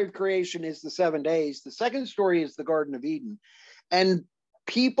first story of creation is the 7 days. The second story is the Garden of Eden. And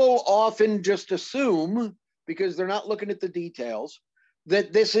people often just assume, because they're not looking at the details,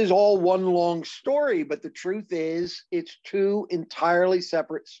 that this is all one long story. But the truth is, it's two entirely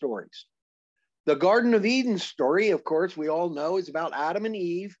separate stories. The Garden of Eden story, of course, we all know, is about Adam and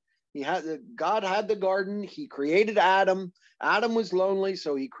Eve. God had the garden. He created Adam. Adam was lonely,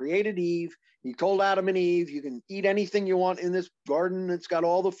 so he created Eve. He told Adam and Eve, you can eat anything you want in this garden. It's got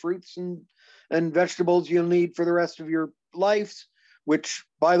all the fruits and vegetables you'll need for the rest of your lives, which,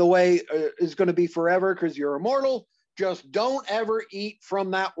 by the way, is going to be forever because you're immortal. Just don't ever eat from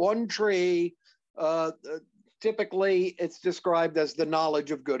that one tree. Typically, it's described as the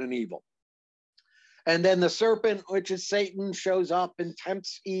knowledge of good and evil. And then the serpent, which is Satan, shows up and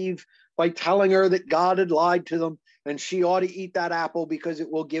tempts Eve by telling her that God had lied to them and she ought to eat that apple because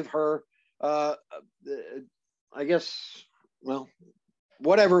it will give her, I guess, well,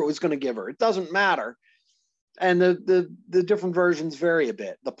 whatever it was going to give her. It doesn't matter. And the different versions vary a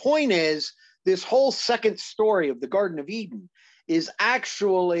bit. The point is, this whole second story of the Garden of Eden is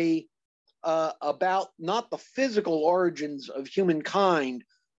actually about not the physical origins of humankind,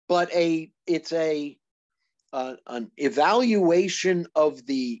 but it's an evaluation of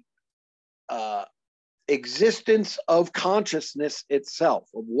the existence of consciousness itself,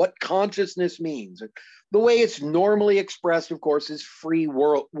 of what consciousness means. The way it's normally expressed, of course, is free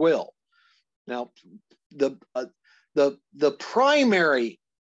will. Now, the primary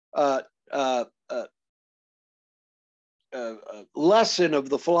lesson of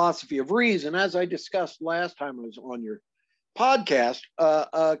the philosophy of reason, as I discussed last time I was on your podcast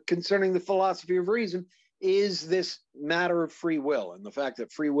concerning the philosophy of reason, is this matter of free will and the fact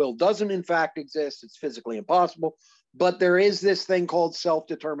that free will doesn't in fact exist. It's physically impossible, but there is this thing called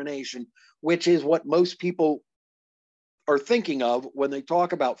self-determination, which is what most people are thinking of when they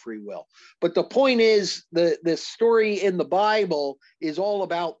talk about free will. But the point is, this story in the Bible is all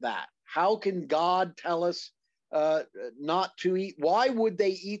about that. How can God tell us not to eat? Why would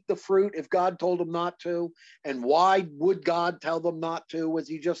they eat the fruit if God told them not to? And why would God tell them not to? Was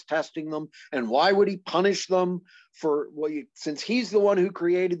he just testing them? And why would he punish them for, well, since he's the one who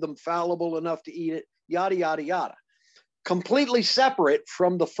created them fallible enough to eat it? Yada, yada, yada. Completely separate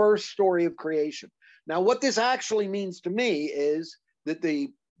from the first story of creation. Now, what this actually means to me is that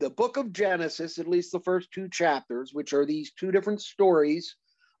the book of Genesis, at least the first two chapters, which are these two different stories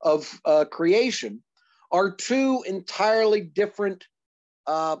of creation, are two entirely different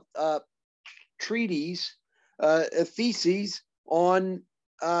treatises, theses on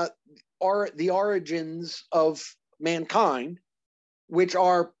the origins of mankind, which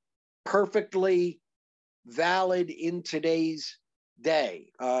are perfectly valid in today's day.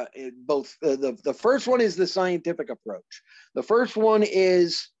 Both the first one is the scientific approach. The first one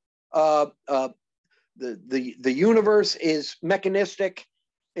is the universe is mechanistic.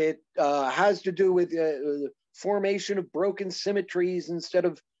 It has to do with the formation of broken symmetries instead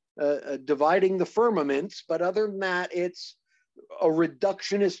of dividing the firmaments. But other than that, it's a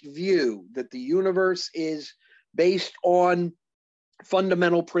reductionist view that the universe is based on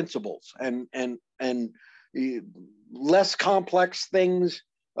fundamental principles, and less complex things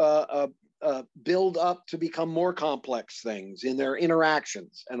build up to become more complex things in their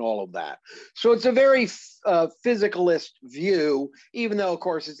interactions and all of that. So it's a very physicalist view, even though, of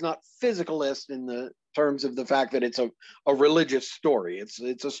course, it's not physicalist in the terms of the fact that it's a religious story. It's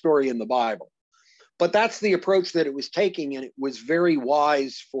a story in the Bible. But that's the approach that it was taking, and it was very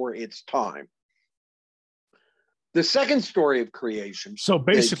wise for its time. The second story of creation. So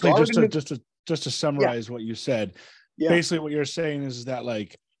basically, just to summarize what you said, basically what you're saying is that,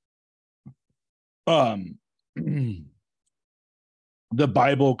 like, the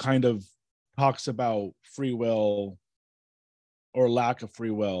Bible kind of talks about free will or lack of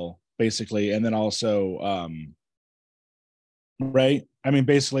free will, basically, and then also right? I mean,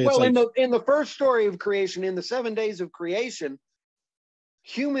 basically, it's in the first story of creation, in the 7 days of creation,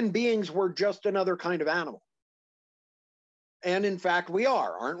 human beings were just another kind of animal. And in fact, we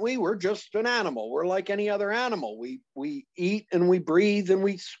are, aren't we? We're just an animal. We're like any other animal. We eat and we breathe and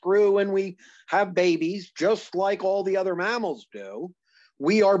we screw and we have babies, just like all the other mammals do.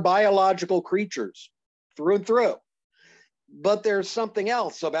 We are biological creatures through and through. But there's something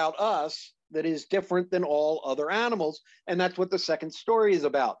else about us that is different than all other animals. And that's what the second story is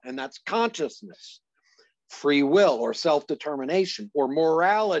about. And that's consciousness, free will, or self-determination, or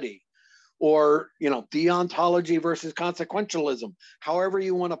morality, or deontology versus consequentialism, however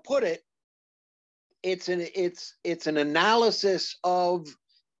you want to put it. It's an analysis of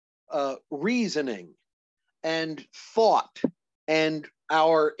reasoning and thought and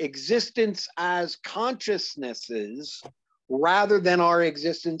our existence as consciousnesses rather than our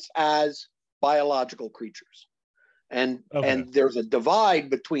existence as biological creatures. And there's a divide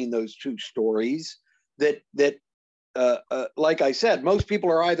between those two stories that like I said, most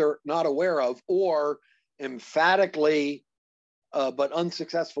people are either not aware of or emphatically but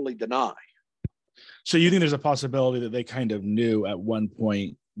unsuccessfully deny. So you think there's a possibility that they kind of knew at one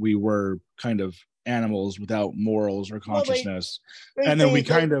point we were kind of animals without morals or consciousness, and then we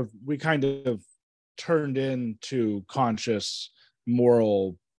kind of turned into conscious,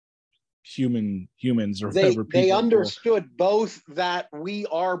 moral humans or whatever. They understood both that we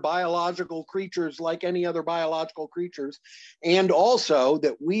are biological creatures like any other biological creatures, and also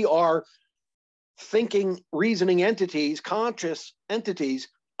that we are thinking, reasoning entities, conscious entities,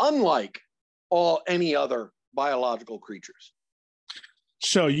 unlike any other biological creatures.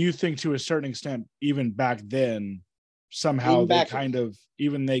 So you think to a certain extent, even back then, somehow they kind of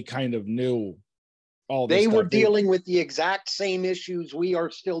knew all this. They were dealing with the exact same issues we are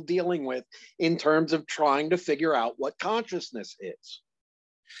still dealing with in terms of trying to figure out what consciousness is.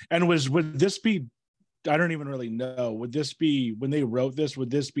 And would this be, I don't even really know, would this be, when they wrote this, would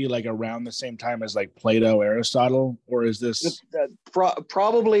this be like around the same time as like Plato, Aristotle, or is this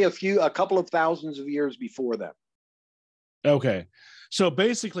probably a couple of thousands of years before that? Okay. So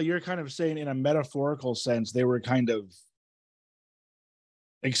basically you're kind of saying in a metaphorical sense, they were kind of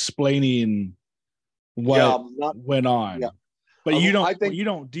explaining what went on. Yeah. But you don't,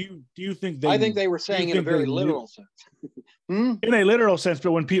 do you think they, I think they were saying in a very literal sense. In a literal sense,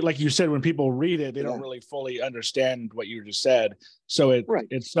 but when people, like you said, when people read it, they don't really fully understand what you just said. So it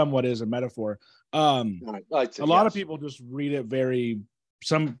somewhat is a metaphor. A lot of people just read it very,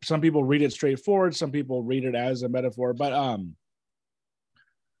 some people read it straightforward. Some people read it as a metaphor, but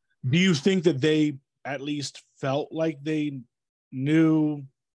do you think that they at least felt like they knew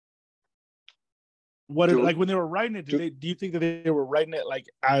what it, like when they were writing it? Do you think that they were writing it like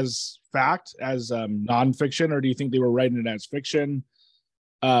as fact, as nonfiction, or do you think they were writing it as fiction?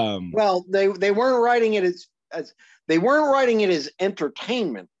 Well, they weren't writing it as they weren't writing it as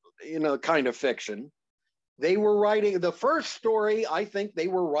entertainment, kind of fiction. They were writing the first story. I think they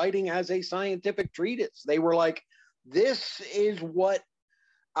were writing as a scientific treatise. They were like, this is what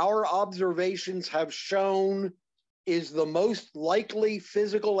our observations have shown is the most likely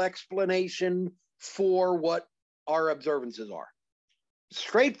physical explanation for what our observances are.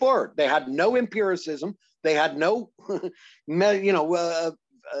 Straightforward. They had no empiricism. They had no,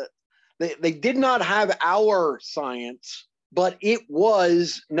 they did not have our science, but it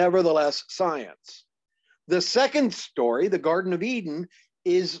was nevertheless science. The second story, the Garden of Eden,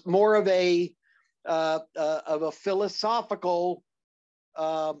 is more of a philosophical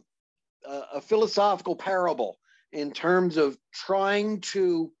parable in terms of trying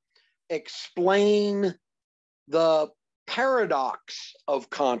to explain the paradox of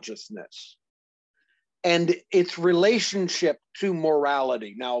consciousness and its relationship to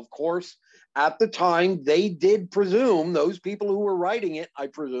morality. Now, of course, at the time, they did presume, those people who were writing it, I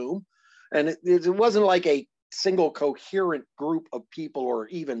presume, and it wasn't like a single coherent group of people or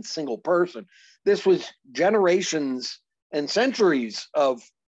even single person. This was generations and centuries of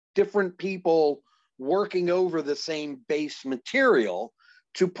different people working over the same base material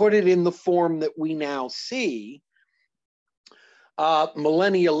to put it in the form that we now see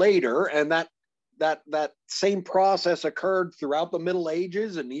millennia later. And that same process occurred throughout the Middle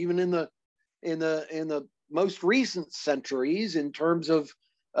Ages and even in the most recent centuries in terms of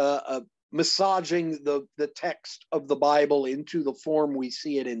massaging the text of the Bible into the form we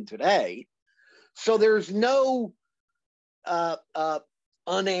see it in today. So there's no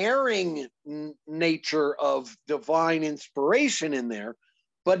unerring nature of divine inspiration in there,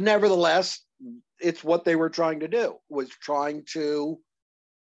 but nevertheless, it's what they were trying to do, was trying to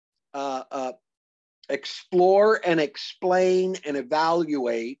explore and explain and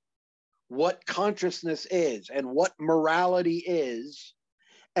evaluate what consciousness is and what morality is.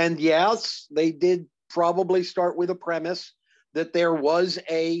 And yes, they did probably start with a premise that there was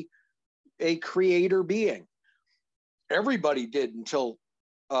a creator being. Everybody did until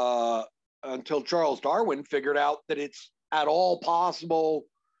Charles Darwin figured out that it's at all possible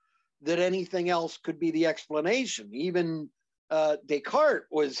that anything else could be the explanation. Even Descartes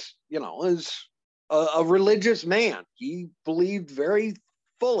was a religious man. He believed very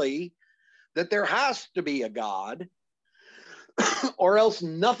fully that there has to be a God. or else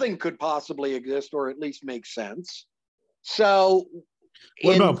nothing could possibly exist, or at least make sense. So,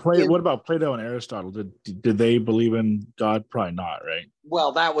 what about Plato and Aristotle? Did they believe in God? Probably not, right?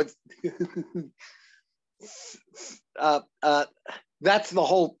 Well, that would that's the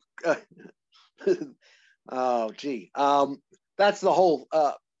whole. Oh, gee, that's the whole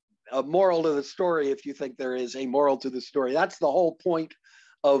moral to the story. If you think there is a moral to the story, that's the whole point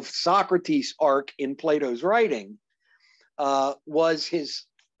of Socrates' arc in Plato's writing. Was his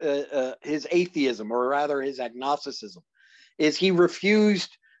atheism, or rather his agnosticism, is he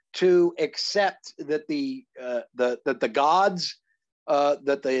refused to accept that the gods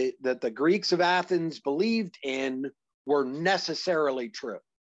that the Greeks of Athens believed in were necessarily true.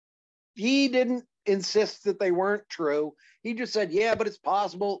 He didn't insist that they weren't true. He just said, yeah, but it's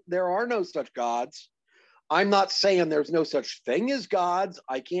possible there are no such gods. I'm not saying there's no such thing as gods.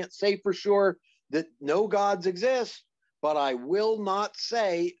 I can't say for sure that no gods exist, but I will not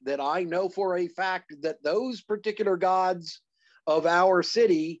say that I know for a fact that those particular gods of our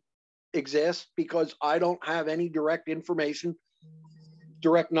city exist, because I don't have any direct information,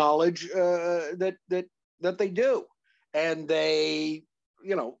 direct knowledge that they do. And they,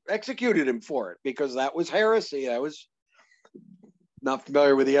 executed him for it, because that was heresy. I was not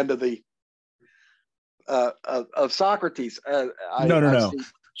familiar with the end of the of Socrates. No.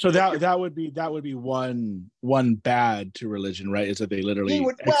 So that would be one bad to religion, right? Is that they literally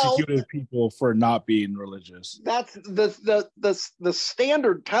executed people for not being religious. That's the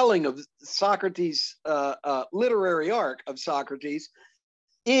standard telling of Socrates' literary arc of Socrates,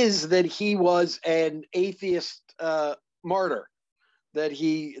 is that he was an atheist martyr, that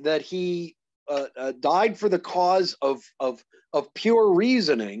he died for the cause of pure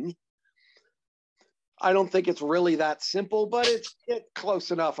reasoning. I don't think it's really that simple, but it's close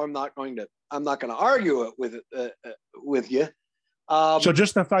enough. I'm not going to argue it with you. So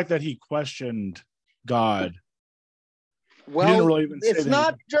just the fact that he questioned God. Well, it's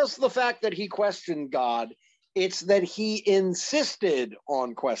not just the fact that he questioned God. It's that he insisted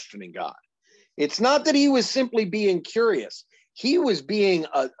on questioning God. It's not that he was simply being curious. He was being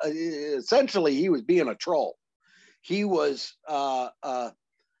essentially he was being a troll. He was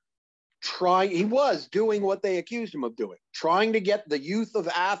he was doing what they accused him of doing, trying to get the youth of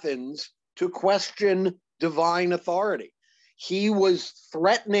Athens to question divine authority. He was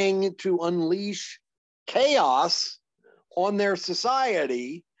threatening to unleash chaos on their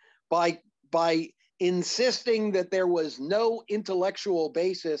society by insisting that there was no intellectual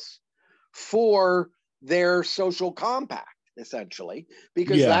basis for their social compact, essentially,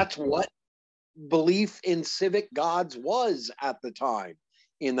 because that's what belief in civic gods was at the time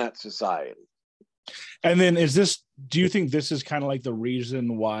in that society. And then do you think this is kind of like the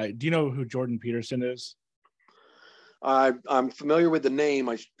reason why? Do you know who Jordan Peterson is? I'm familiar with the name.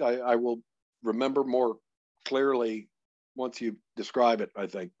 I will remember more clearly once you describe it, I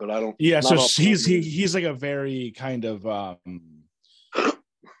think, but I don't. Yeah, so he's like a very kind of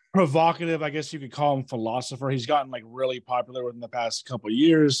provocative, I guess you could call him, philosopher. He's gotten like really popular within the past couple of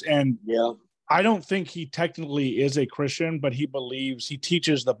years, and I don't think he technically is a Christian, but he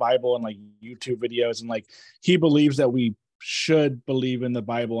teaches the Bible in like YouTube videos, and like he believes that we should believe in the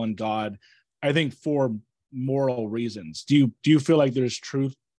Bible and God, I think, for moral reasons. Do you feel like there's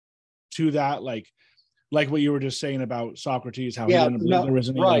truth to that? Like what you were just saying about Socrates, how he didn't believe there was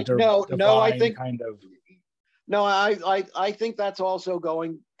any right. I think kind of. No, I think that's also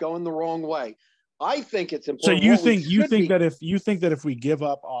going the wrong way. I think it's important. So you think that if we give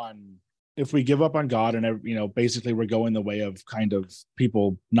up on God and basically we're going the way of kind of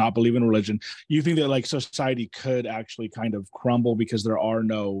people not believing in religion, you think that like society could actually kind of crumble because there are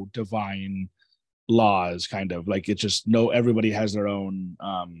no divine laws, kind of like it's just everybody has their own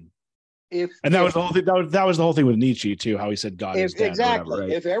that was the whole thing with Nietzsche too, how he said God is dead. Exactly. Whatever,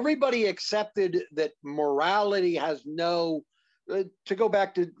 right? If everybody accepted that morality has no, to go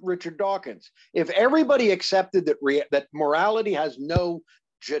back to Richard Dawkins, if everybody accepted that morality has no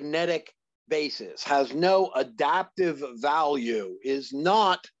genetic basis, has no adaptive value, is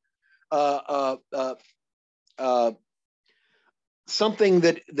not something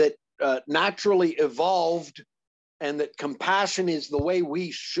that naturally evolved, and that compassion is the way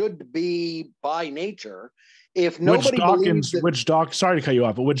we should be by nature. If nobody sorry to cut you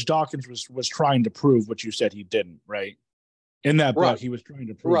off, but which Dawkins was trying to prove what you said he didn't, right? In that book, he was trying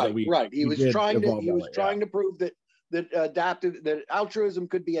to prove that he was trying to prove that altruism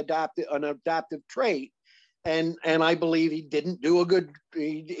could be an adaptive trait. And I believe he didn't do a good.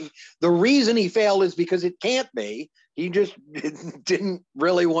 The reason he failed is because it can't be. He just didn't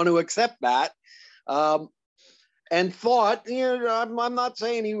really want to accept that. and thought, I'm not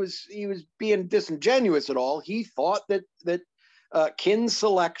saying he was being disingenuous at all. He thought that kin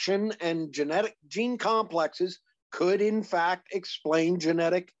selection and genetic gene complexes could in fact explain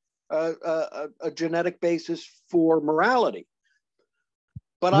a genetic basis for morality.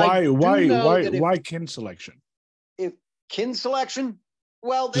 But why kin selection? If kin selection,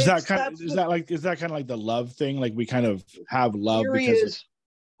 well, is that kind of like the love thing? Like we kind of have love because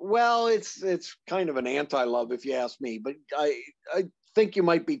well, it's kind of an anti-love if you ask me, but I think you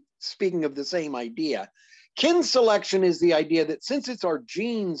might be speaking of the same idea. Kin selection is the idea that since it's our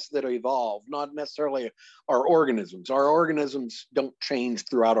genes that evolve, not necessarily our organisms don't change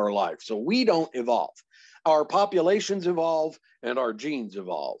throughout our life. So we don't evolve. Our populations evolve and our genes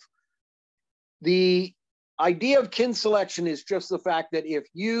evolve. The idea of kin selection is just the fact that if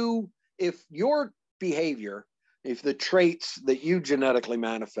your behavior, if the traits that you genetically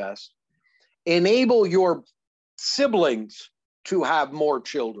manifest enable your siblings to have more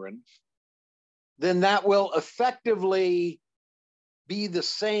children, then that will effectively be the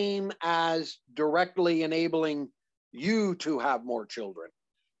same as directly enabling you to have more children,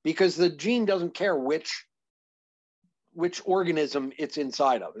 because the gene doesn't care which organism it's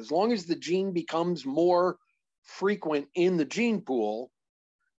inside of. As long as the gene becomes more frequent in the gene pool,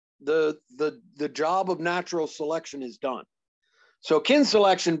 the job of natural selection is done. So kin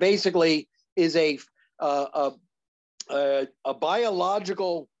selection basically is a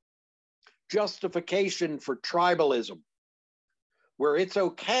biological justification for tribalism, where it's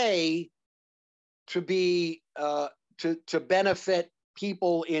okay to be to benefit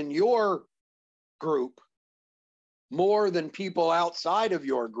people in your group more than people outside of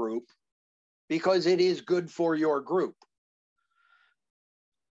your group, because it is good for your group.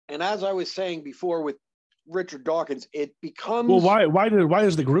 And as I was saying before with Richard Dawkins, it becomes why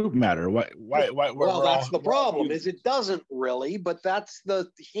does the group matter? Why well, that's the problem, is it doesn't really, but that's the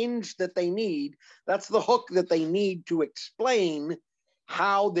hinge that they need. That's the hook that they need to explain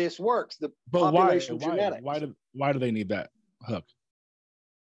how this works. The population genetics. Why do they need that hook?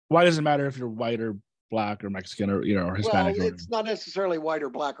 Why does it matter if you're white or black or Mexican or or Hispanic? Well, it's not necessarily white or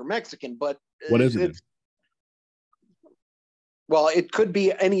black or Mexican, but what is it? Well, it could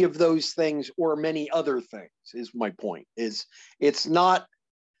be any of those things or many other things, is my point. It's not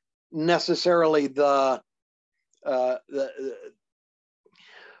necessarily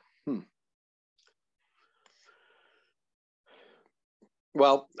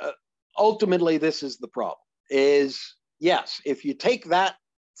ultimately, this is the problem, is yes, if you take that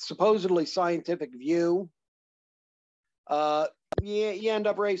supposedly scientific view, you end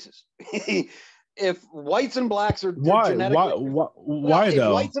up racist. If whites and blacks are genetically if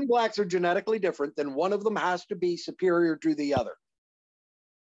whites and blacks are genetically different, then one of them has to be superior to the other.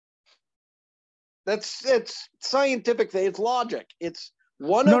 It's scientific thing. It's logic. It's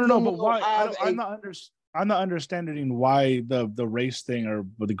one of them. But why? I'm not understanding why the race thing or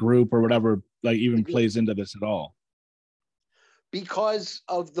the group or whatever even plays into this at all. Because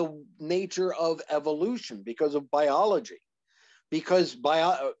of the nature of evolution, because of biology. Because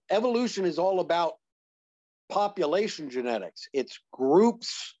evolution is all about population genetics. It's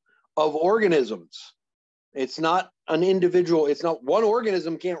groups of organisms. It's not an individual. It's not one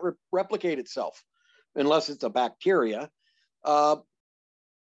organism can't replicate itself unless it's a bacteria.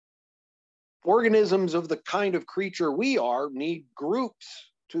 Organisms of the kind of creature we are need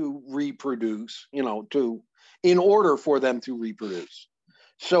groups to reproduce, in order for them to reproduce.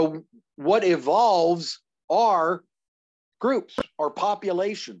 So what evolves are groups or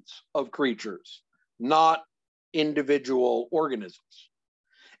populations of creatures, not individual organisms.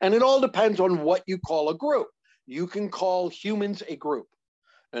 And it all depends on what you call a group. You can call humans a group,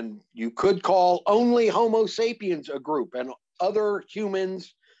 and you could call only Homo sapiens a group, and other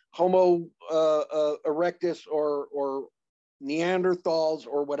humans, Homo erectus or Neanderthals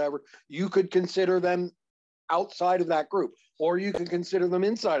or whatever, you could consider them outside of that group, or you can consider them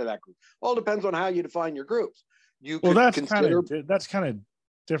inside of that group. All depends on how you define your groups. That's kind of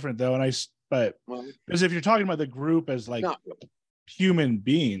different though, because if you're talking about the group as human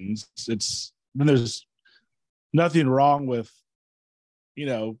beings, then there's nothing wrong with,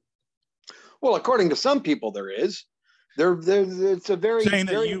 Well, according to some people, there is. It's a very saying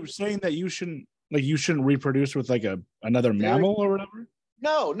that you shouldn't reproduce with another mammal or whatever.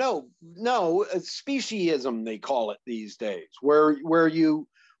 No, speciesism they call it these days, where you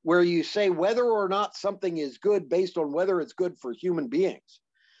say whether or not something is good based on whether it's good for human beings.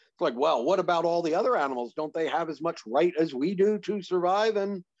 It's like, well, what about all the other animals? Don't they have as much right as we do to survive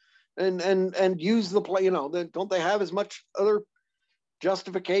and use the play? Don't they have as much other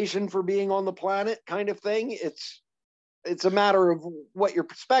justification for being on the planet kind of thing. It's a matter of what your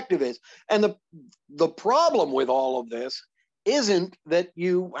perspective is. And the problem with all of this isn't that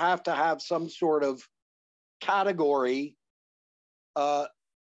you have to have some sort of category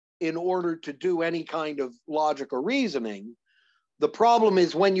in order to do any kind of logic or reasoning. The problem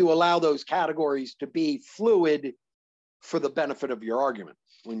is when you allow those categories to be fluid for the benefit of your argument.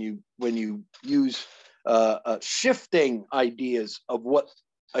 When you use shifting ideas of what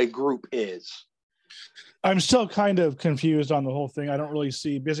a group is. I'm still kind of confused on the whole thing. I don't really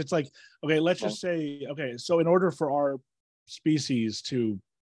see, because it's like, okay, let's just say, okay, so in order for our species to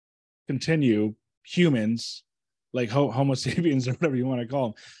continue, humans, like Homo sapiens or whatever you want to call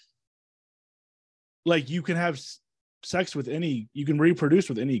them, like you can have sex with you can reproduce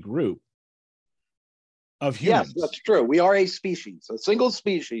with any group of humans. Yes, that's true. We are a species, a single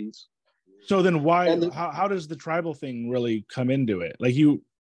species. So then how does the tribal thing really come into it? Like you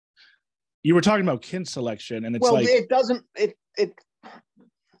were talking about kin selection, and it's it doesn't,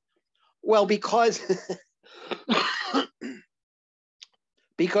 because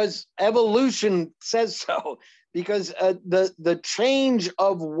because evolution says so, because the change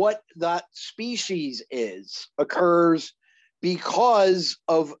of what that species occurs because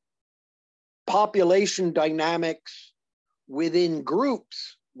of population dynamics within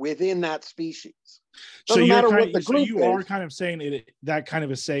groups within that species. Doesn't matter what the group is. Are kind of saying that kind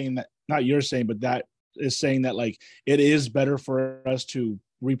of is saying that, not you're saying, but that is saying that like it is better for us to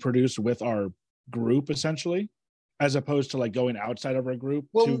reproduce with our group essentially, as opposed to like going outside of our group.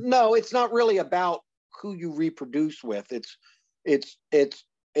 No, it's not really about who you reproduce with. It's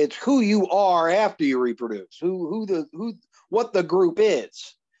who you are after you reproduce. What the group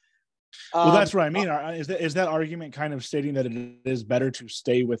is. Well, that's what I mean. Is that argument kind of stating that it is better to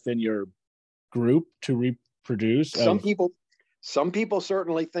stay within your group to reproduce? Some people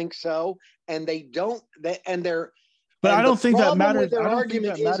certainly think so, and they don't. But I don't think that matters. I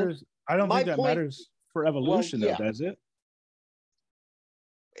don't think that matters for evolution, though, does it?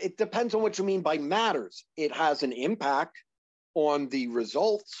 It depends on what you mean by matters. It has an impact on the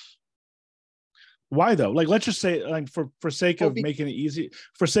results. Why though? Like, let's just say, like, for sake of making it easy,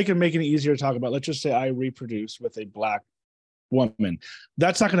 easier to talk about, let's just say I reproduce with a black woman.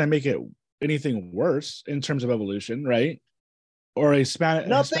 That's not going to make it anything worse in terms of evolution, right? Or a Hispanic.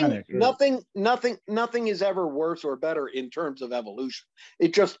 Nothing is ever worse or better in terms of evolution.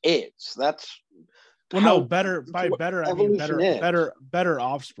 It just is. That's better. By better, I mean better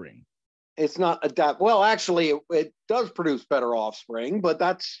offspring. It's not adapt. Well, actually, it does produce better offspring, but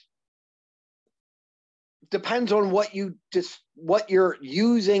that's depends on what you're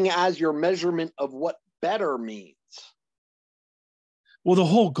using as your measurement of what better means. Well, the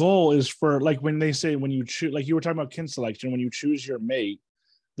whole goal is for, like, when they say, when you choose, like you were talking about kin selection, when you choose your mate,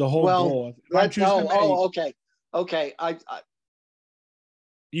 the whole goal. Okay.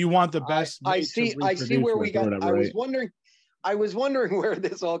 You want the best. I see where we got. Whatever, I was wondering where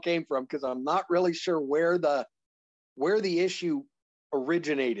this all came from, because I'm not really sure where the issue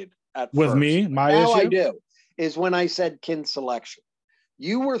originated at with first. Me. My now issue? I do is when I said kin selection.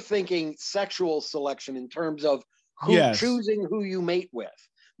 You were thinking sexual selection in terms of choosing who you mate with.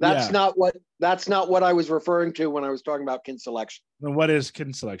 That's not what I was referring to when I was talking about kin selection. Then what is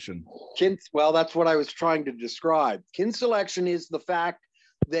kin selection? Well, that's what I was trying to describe. Kin selection is the fact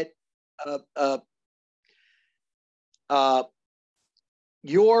that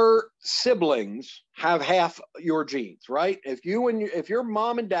your siblings have half your genes, right? If your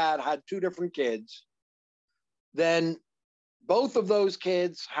mom and dad had two different kids, then both of those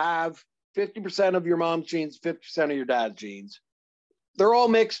kids have 50% of your mom's genes, 50% of your dad's genes. They're all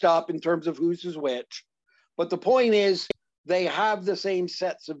mixed up in terms of whose is which. But the point is, they have the same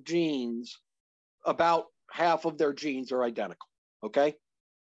sets of genes. About half of their genes are identical, okay?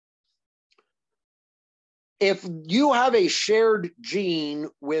 If you have a shared gene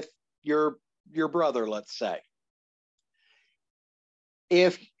with your brother, let's say,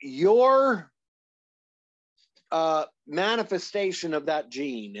 if your manifestation of that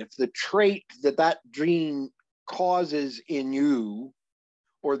gene, if the trait that gene causes in you,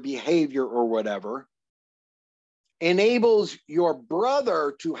 or behavior or whatever, enables your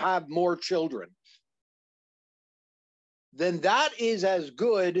brother to have more children, then that is as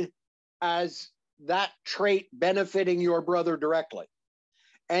good as that trait benefiting your brother directly.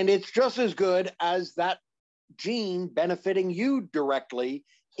 And it's just as good as that gene benefiting you directly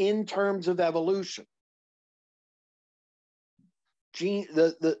in terms of evolution.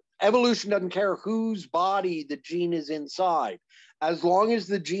 The evolution doesn't care whose body the gene is inside, as long as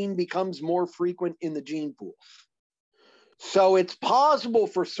the gene becomes more frequent in the gene pool. So it's possible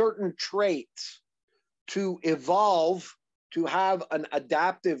for certain traits to evolve to have an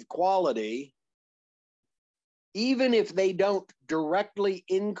adaptive quality, even if they don't directly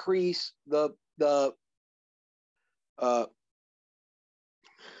increase the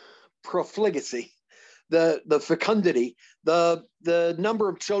profligacy, the fecundity, the number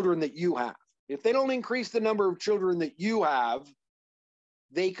of children that you have. If they don't increase the number of children that you have,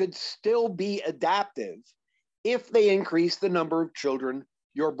 they could still be adaptive if they increase the number of children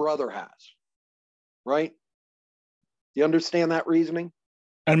your brother has. Right? You understand that reasoning?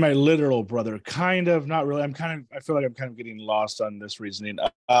 And my literal brother, kind of, not really. I feel like I'm kind of getting lost on this reasoning.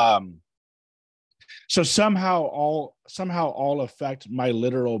 So somehow all affect my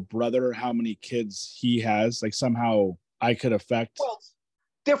literal brother, how many kids he has. Like somehow I could affect. Well,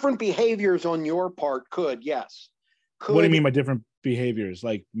 different behaviors on your part could, yes. What do you mean by different behaviors?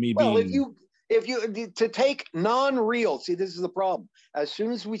 Like me well, being. if you to take non-real, see, this is the problem. As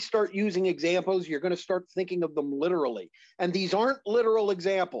soon as we start using examples, you're going to start thinking of them literally. And these aren't literal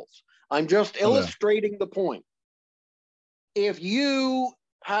examples. I'm just illustrating the point. If you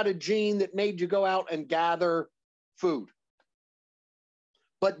had a gene that made you go out and gather food,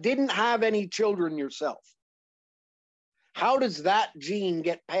 but didn't have any children yourself, how does that gene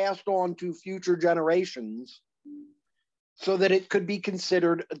get passed on to future generations so that it could be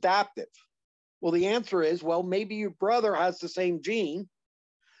considered adaptive? Well, the answer is, well, maybe your brother has the same gene,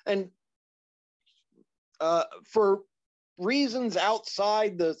 and for reasons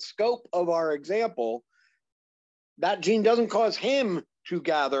outside the scope of our example, that gene doesn't cause him to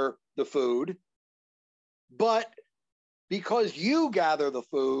gather the food, but because you gather the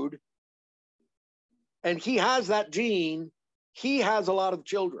food and he has that gene, he has a lot of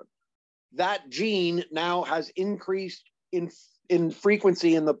children. That gene now has increased in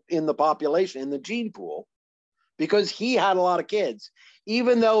frequency in the population, in the gene pool, because he had a lot of kids,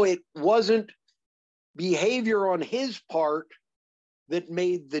 even though it wasn't behavior on his part that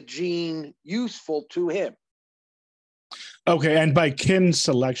made the gene useful to him. Okay, and by kin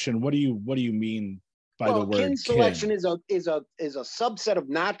selection, what do you mean by the word kin selection is a subset of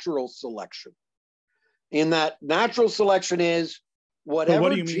natural selection. In that natural selection is whatever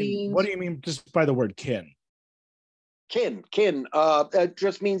what do you genes. Mean? What do you mean just by the word kin? Kin. It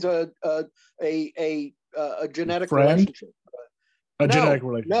just means a genetic friend? Relationship. Genetic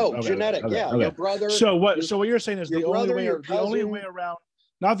relationship. No, okay, genetic. Okay, yeah, okay. Your brother. So what you're saying is the only way around.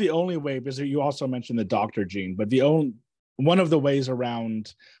 Not the only way, because you also mentioned the doctor gene, but one of the ways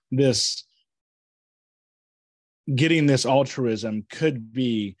around this getting this altruism could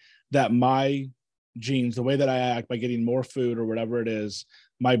be that my genes, the way that I act by getting more food or whatever it is,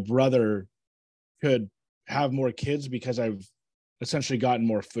 my brother could have more kids because I've essentially gotten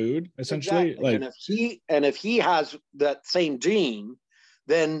more food. Essentially, exactly. And if he has that same gene,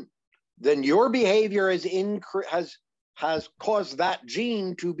 then your behavior has caused that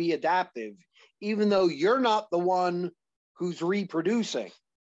gene to be adaptive, even though you're not the one who's reproducing.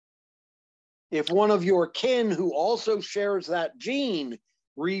 If one of your kin who also shares that gene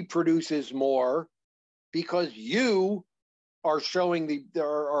reproduces more because you are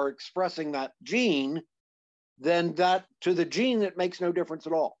are expressing that gene, then that to the gene, it makes no difference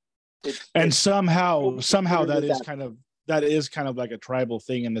at all. Somehow that is kind of like a tribal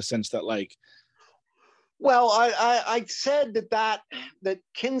thing in the sense that, like, well, I said that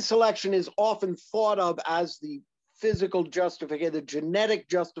kin selection is often thought of as the physical justification, the genetic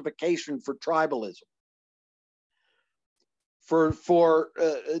justification for tribalism.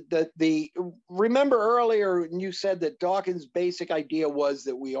 Remember earlier you said that Dawkins' basic idea was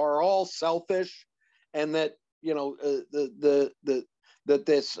that we are all selfish, and that that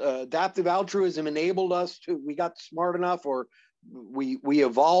this adaptive altruism enabled us we got smart enough, or we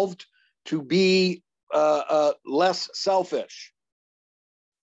evolved to be less selfish.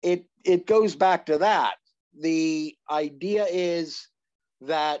 It goes back to that. The idea is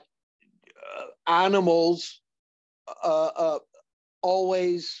that animals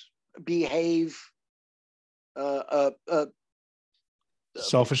always behave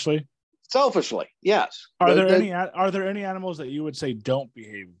selfishly. Selfishly, yes. Are there any animals that you would say don't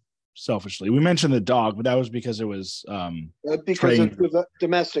behave selfishly? We mentioned the dog, but that was because it was because of the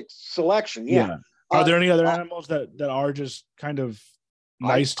domestic selection. Yeah. Are there any other animals that are just kind of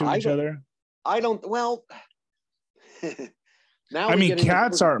nice to each other? I don't. Well, now I mean,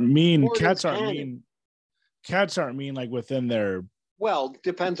 cats aren't mean. Cats aren't mean. Cats aren't mean, like, within their. Well,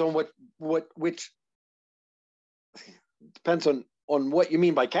 depends on which. Depends on what you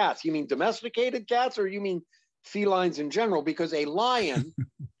mean by cats. You mean domesticated cats, or you mean felines in general, because a lion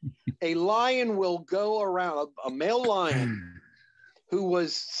will go around, a male lion who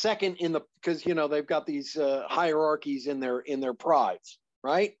was second in the, because they've got these hierarchies in their prides,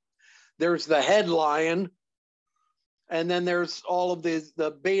 right? There's the head lion, and then there's all of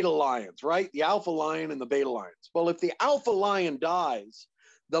the beta lions, right? The alpha lion and the beta lions. Well, if the alpha lion dies,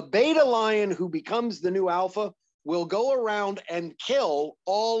 the beta lion who becomes the new alpha will go around and kill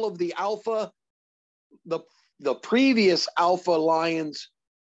all of the alpha, the previous alpha lion's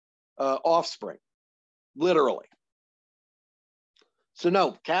offspring, literally. So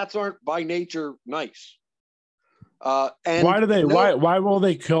no, cats aren't by nature nice. And why do they? Why will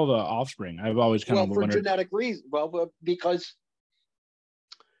they kill the offspring? I've always kind of wondered. For genetic reasons. Well, because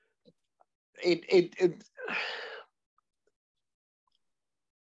it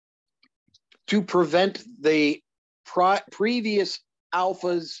to prevent the previous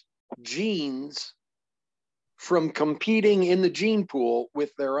alpha's genes from competing in the gene pool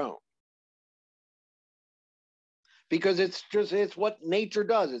with their own. Because it's what nature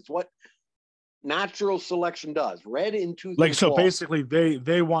does. It's what natural selection does. Red in tooth. Like, so basically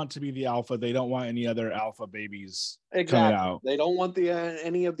they want to be the alpha. They don't want any other alpha babies coming out. They don't want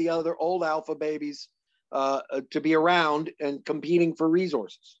any of the other old alpha babies to be around and competing for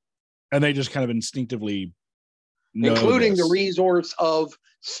resources. And they just kind of instinctively know including this. The resource of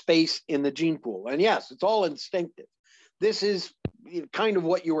space in the gene pool. And yes, it's all instinctive. This is kind of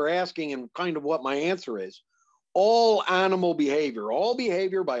what you were asking and kind of what my answer is. All animal behavior, all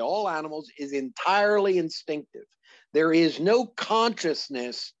behavior by all animals is entirely instinctive. There is no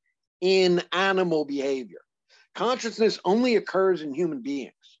consciousness in animal behavior. Consciousness only occurs in human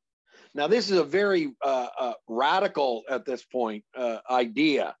beings. Now, this is a very radical at this point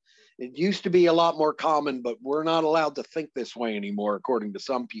idea. It used to be a lot more common, but we're not allowed to think this way anymore, according to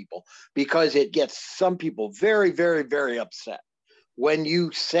some people, because it gets some people very, very, very upset when you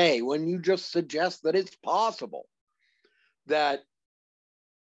just suggest that it's possible that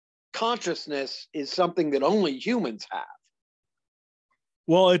consciousness is something that only humans have.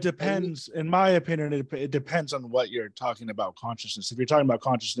 Well, it depends. In my opinion, it depends on what you're talking about consciousness. If you're talking about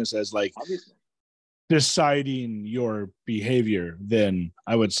consciousness as like obviously deciding your behavior, then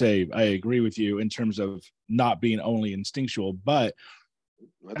I would say I agree with you in terms of not being only instinctual. But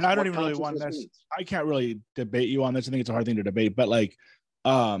and I don't even really want this. I can't really debate you on this. I think it's a hard thing to debate. But like,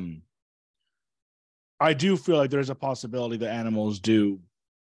 I do feel like there's a possibility that animals do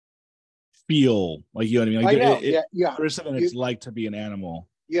feel like, you know what I mean? Like there's something it's like to be an animal.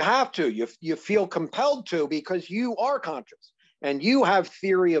 You have to. You feel compelled to because you are conscious. And you have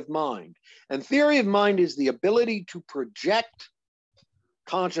theory of mind. And theory of mind is the ability to project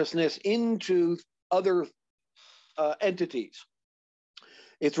consciousness into other entities.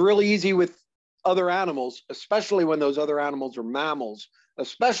 It's really easy with other animals, especially when those other animals are mammals,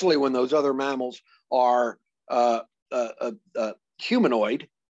 especially when those other mammals are humanoid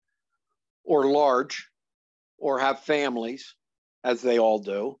or large or have families, as they all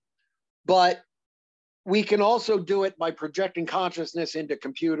do. But we can also do it by projecting consciousness into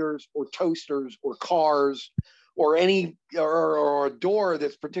computers or toasters or cars or or a door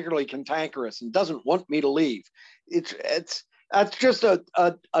that's particularly cantankerous and doesn't want me to leave. That's just a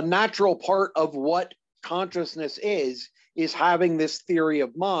natural part of what consciousness is having this theory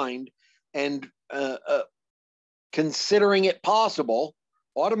of mind and considering it possible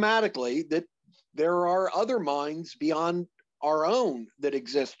automatically that there are other minds beyond our own that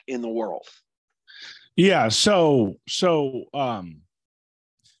exist in the world. Yeah. So,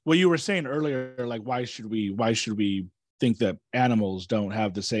 what you were saying earlier, like, why should we think that animals don't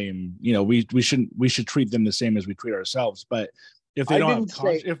have the same, we should treat them the same as we treat ourselves. But if they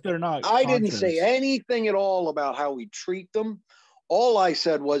if they're not, I didn't say anything at all about how we treat them. All I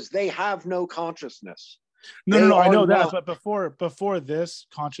said was they have no consciousness. No, I know that. But before this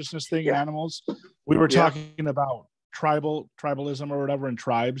consciousness thing in animals, we were talking about tribalism or whatever in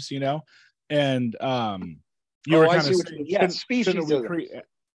tribes, and you were kind of saying,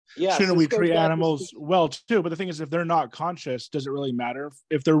 shouldn't we treat animals well too? But the thing is, if they're not conscious, does it really matter?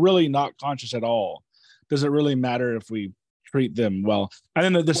 If they're really not conscious at all, does it really matter if we treat them well?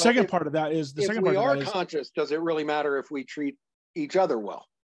 And then the second part of that is if we are conscious, does it really matter if we treat each other well?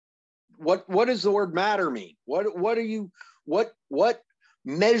 What does the word matter mean? What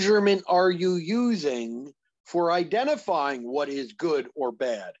measurement are you using for identifying what is good or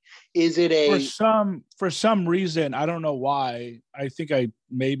bad? Is it for some reason, I don't know why, I think I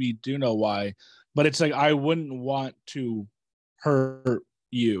maybe do know why, but it's like I wouldn't want to hurt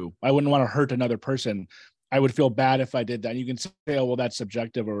you. I wouldn't want to hurt another person. I would feel bad if I did that. You can say, oh, well, that's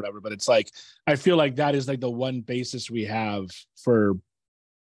subjective or whatever, but it's like, I feel like that is like the one basis we have for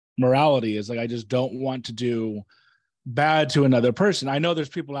morality is like, I just don't want to do bad to another person. I know there's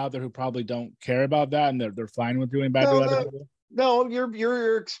people out there who probably don't care about that and they're fine with doing bad to other people. No,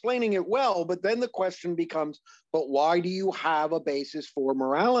 you're explaining it well, but then the question becomes, but why do you have a basis for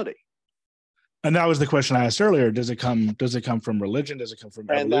morality? And that was the question I asked earlier. Does it come from religion? Does it come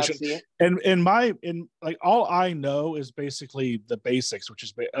from evolution? And in like all I know is basically the basics, which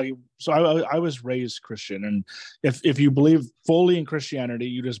is so I was raised Christian, and if you believe fully in Christianity,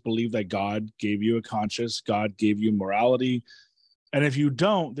 you just believe that God gave you a conscience, God gave you morality. And if you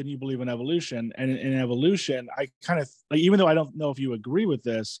don't, then you believe in evolution. And in evolution, I kind of like, even though I don't know if you agree with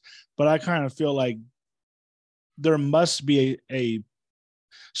this, but I kind of feel like there must be a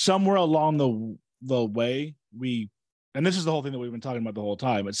somewhere along the way and this is the whole thing that we've been talking about the whole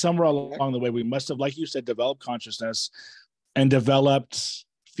time, but somewhere along the way we must have, like you said, developed consciousness and developed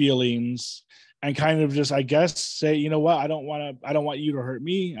feelings and kind of just, I guess, say, you know what, I don't want you to hurt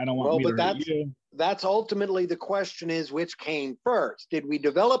me. I don't want me to hurt you. That's ultimately the question is, which came first? Did we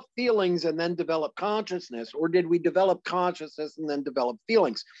develop feelings and then develop consciousness, or did we develop consciousness and then develop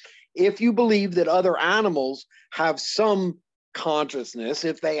feelings? If you believe that other animals have some consciousness,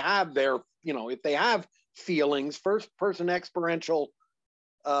 if they have if they have feelings, first person experiential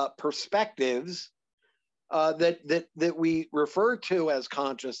perspectives that we refer to as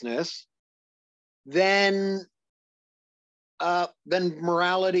consciousness, then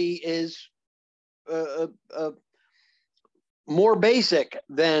morality is more basic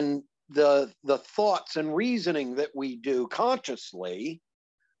than the thoughts and reasoning that we do consciously.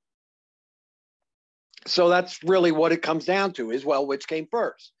 So that's really what it comes down to is, well, which came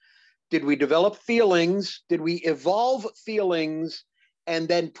first? Did we develop feelings? Did we evolve feelings and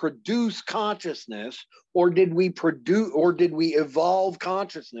then produce consciousness? Or did we evolve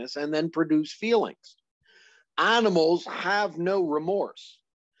consciousness and then produce feelings? Animals have no remorse.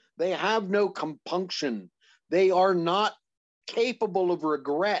 They have no compunction. They are not capable of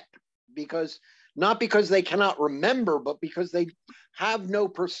regret not because they cannot remember, but because they have no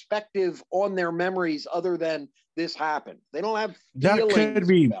perspective on their memories other than this happened. They don't have feelings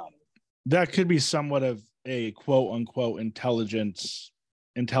about it. That could be somewhat of a quote unquote intelligence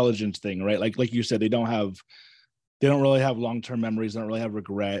thing, right? Like you said, they don't really have long-term memories, they don't really have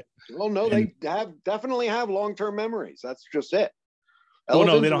regret. Well, no, they definitely have long-term memories. That's just it.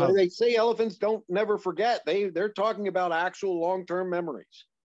 Elephants, no, they don't have. They say elephants don't never forget. They're talking about actual long-term memories.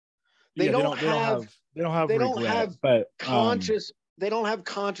 They don't have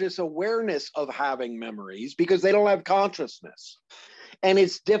conscious awareness of having memories because they don't have consciousness. And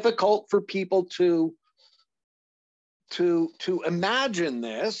it's difficult for people to imagine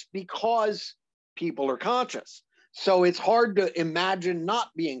this because people are conscious. So it's hard to imagine not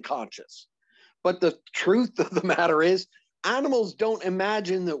being conscious. But the truth of the matter is, animals don't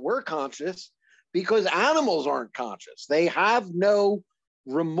imagine that we're conscious because animals aren't conscious. They have no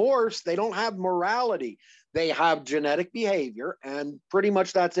remorse. They don't have morality. They have genetic behavior, and pretty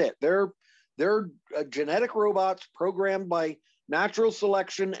much that's it. They're genetic robots programmed by natural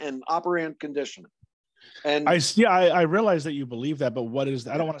selection and operant conditioning. And I realize that you believe that, but what is,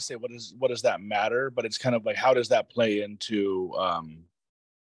 I don't want to say what does that matter, but it's kind of like, how does that play into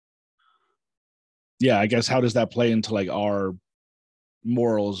I guess how does that play into like our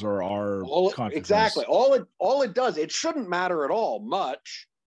morals or our consciousness? Exactly. All it does, it shouldn't matter at all much.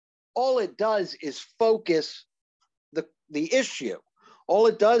 All it does is focus the issue. All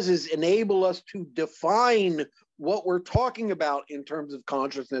it does is enable us to define what we're talking about in terms of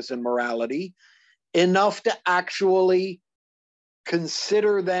consciousness and morality enough to actually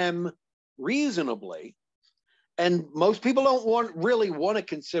consider them reasonably. And most people don't really want to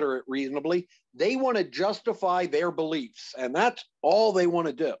consider it reasonably. They want to justify their beliefs, and that's all they want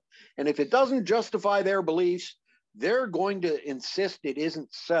to do. And if it doesn't justify their beliefs, they're going to insist it isn't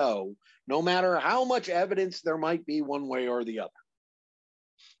so, no matter how much evidence there might be one way or the other.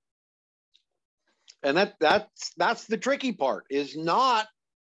 And that's the tricky part, is not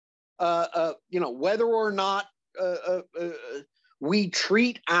whether or not we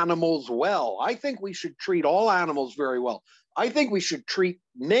treat animals well. I think we should treat all animals very well. I think we should treat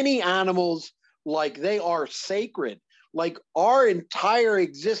many animals like they are sacred, like our entire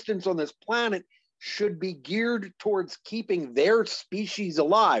existence on this planet should be geared towards keeping their species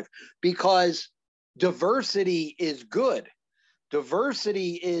alive, because diversity is good.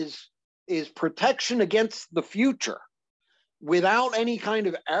 Diversity is protection against the future. Without any kind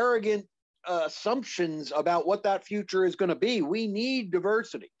of arrogant assumptions about what that future is going to be. We need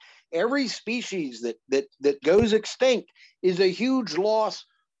diversity. Every species that goes extinct is a huge loss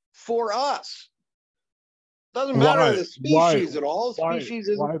for us. Doesn't matter the species at all. Species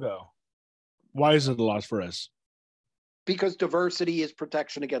is why though? Why is it a loss for us? Because diversity is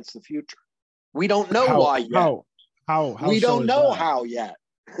protection against the future. We don't know why yet. How we don't know that? how yet.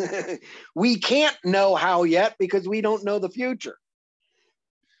 We can't know how yet because we don't know the future.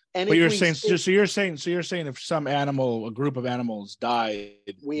 And but you're saying you're saying if some animal, a group of animals died,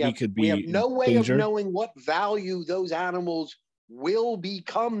 we have no way of knowing what value those animals will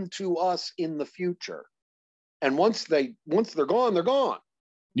become to us in the future. And once they're gone, they're gone.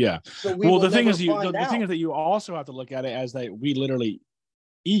 Yeah. So the thing is that you also have to look at it as that we literally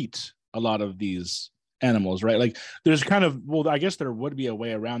eat a lot of these animals, right? Like there's kind of, I guess there would be a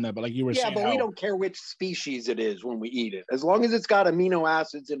way around that, but like you were saying, but we don't care which species it is when we eat it. As long as it's got amino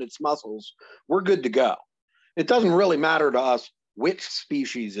acids in its muscles, we're good to go. It doesn't really matter to us which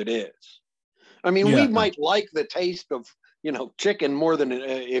species it is. I mean, we might like the taste of, chicken more than an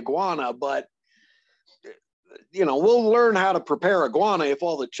iguana, but we'll learn how to prepare iguana if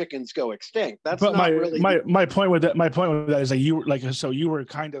all the chickens go extinct. That's not really my point with that. My point with that is that you were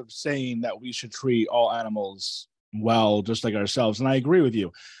kind of saying that we should treat all animals well, just like ourselves, and I agree with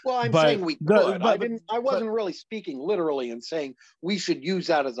you. Well, I'm saying we could. I wasn't really speaking literally and saying we should use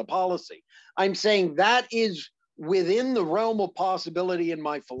that as a policy. I'm saying that is within the realm of possibility in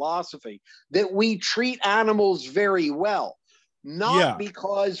my philosophy, that we treat animals very well, not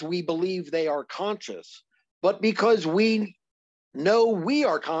because we believe they are conscious, but because we know we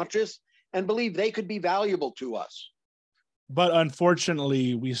are conscious and believe they could be valuable to us. But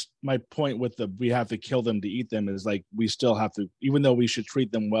unfortunately, my point with we have to kill them to eat them is like we still have to, even though we should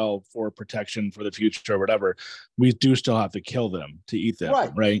treat them well for protection for the future or whatever, we do still have to kill them to eat them,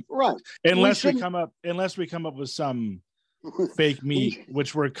 right? Right. Unless we come up with some fake meat,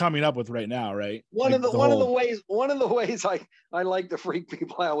 which we're coming up with right now, right? One of the ways I like to freak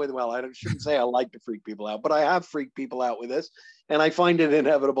people out with. Well, I shouldn't say I like to freak people out, but I have freaked people out with this, and I find it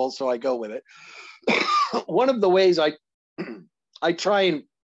inevitable, so I go with it. One of the ways I try and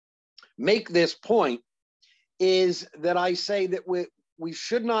make this point is that I say that we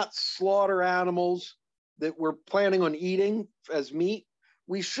should not slaughter animals that we're planning on eating as meat.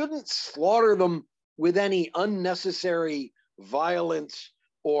 We shouldn't slaughter them with any unnecessary violence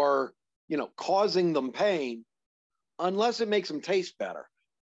or, causing them pain unless it makes them taste better.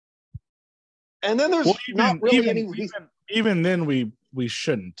 And then there's not really any reason. Even then we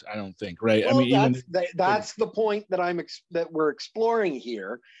shouldn't, I don't think, right? Well, I mean, that's the point that we're exploring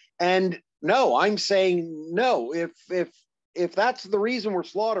here. And no, I'm saying no. If that's the reason we're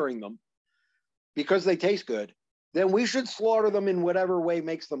slaughtering them, because they taste good, then we should slaughter them in whatever way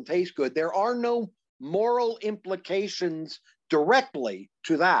makes them taste good. There are no moral implications directly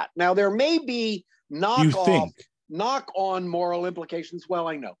to that. Now, there may be knock-on moral implications. Well,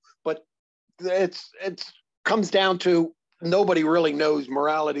 I know, but it comes down to nobody really knows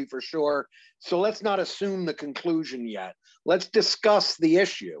morality for sure. So let's not assume the conclusion yet. Let's discuss the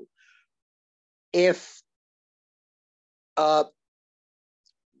issue. If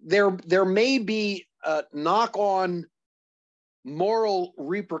there may be knock-on moral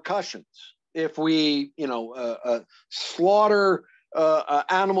repercussions if we, slaughter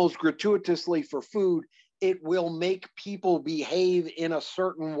animals gratuitously for food. It will make people behave in a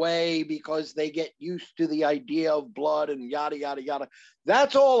certain way because they get used to the idea of blood and yada, yada, yada.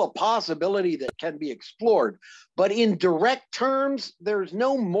 That's all a possibility that can be explored. But in direct terms, there's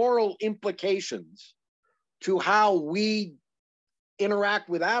no moral implications to how we interact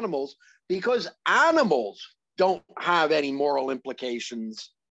with animals because animals don't have any moral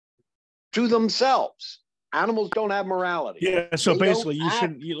implications to themselves. Animals don't have morality. Yeah, so basically,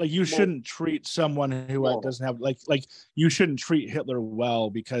 you shouldn't treat someone who doesn't have like you shouldn't treat Hitler well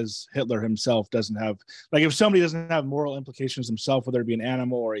because Hitler himself doesn't have if somebody doesn't have moral implications himself, whether it be an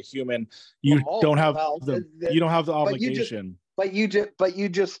animal or a human, you don't have the obligation. But you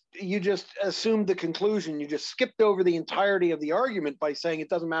just assumed the conclusion. You just skipped over the entirety of the argument by saying it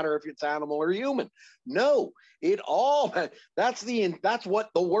doesn't matter if it's animal or human. No, that's what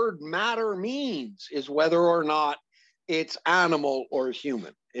the word matter means, is whether or not it's animal or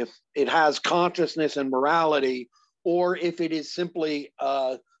human. If it has consciousness and morality, or if it is simply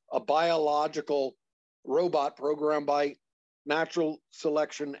a biological robot programmed by natural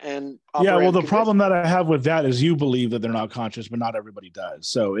selection and the problem that I have with that is you believe that they're not conscious, but not everybody does.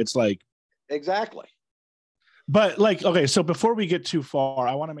 So it's like exactly. But okay, so before we get too far,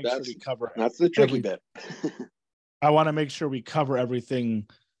 I want to make sure we cover. That's the tricky bit. I want to make sure we cover everything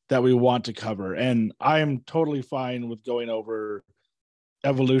that we want to cover. And I am totally fine with going over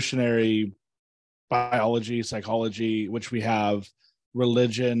evolutionary biology, psychology, which we have,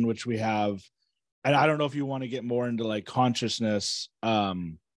 religion, which we have. And I don't know if you want to get more into like consciousness. What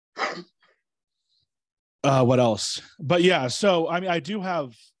else? But yeah, so I mean, I do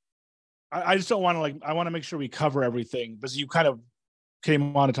have, I just don't want to like, I want to make sure we cover everything, because you kind of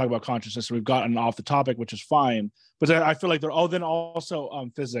came on to talk about consciousness. So we've gotten off the topic, which is fine. But I feel like then also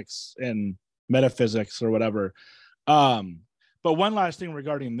physics and metaphysics or whatever. But one last thing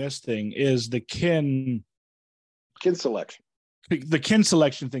regarding this thing is the kin selection. The kin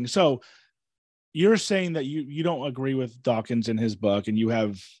selection thing. So you're saying that you don't agree with Dawkins in his book, and you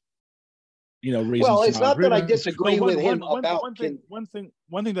have, you know, reasons. Well, it's not that I disagree with him about one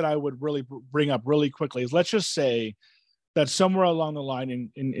thing that I would really bring up really quickly is, let's just say that somewhere along the line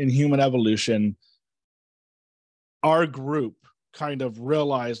in human evolution, our group kind of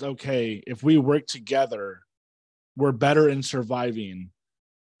realized, okay, if we work together, we're better in surviving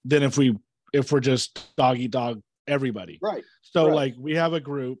than if we're just dog eat dog everybody. Right. So like we have a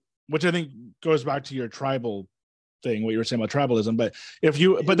group, which I think goes back to your tribal thing, what you were saying about tribalism, but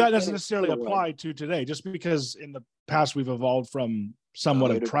that doesn't necessarily apply to today, just because in the past we've evolved from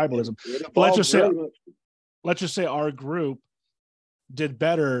somewhat of tribalism. But let's just say our group did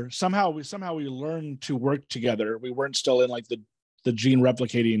better. Somehow we learned to work together. We weren't still in like the gene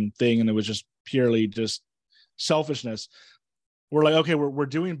replicating thing, and it was just purely just selfishness. We're like, okay, we're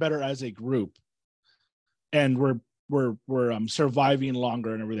doing better as a group, and we're surviving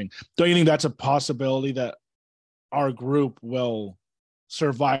longer and everything. Don't you think that's a possibility, that our group will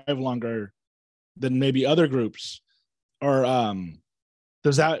survive longer than maybe other groups? Or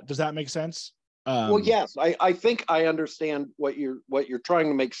does that make sense? Well, yes, I think I understand what you're trying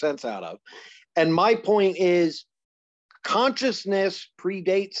to make sense out of. And my point is, consciousness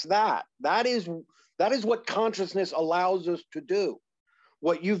predates that. That is what consciousness allows us to do.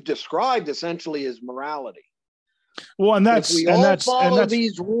 What you've described essentially is morality. Well, and that's, if we all follow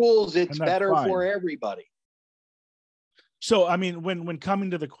these rules, it's better for everybody. So, I mean, when coming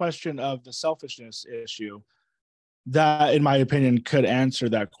to the question of the selfishness issue, that, in my opinion, could answer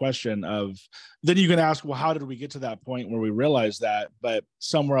that question of, then you can ask, well, how did we get to that point where we realized that? But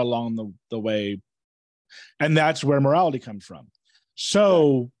somewhere along the way, and that's where morality comes from.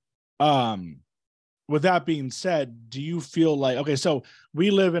 So, with that being said, do you feel like, okay, so we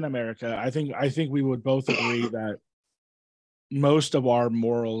live in America. I think we would both agree that most of our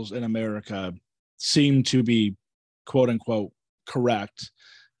morals in America seem to be quote unquote correct,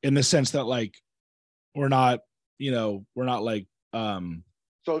 in the sense that like we're not like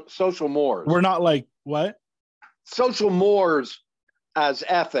so social mores. We're not like what? Social mores as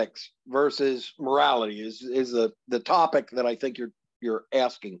ethics versus morality is the topic that I think you're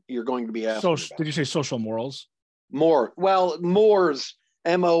going to be asking about. Did you say social morals? Mores, mores,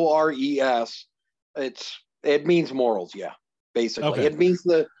 M-O-R-E-S. It means morals, yeah. Basically, okay. It means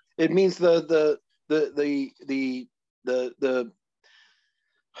the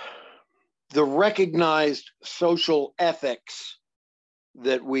recognized social ethics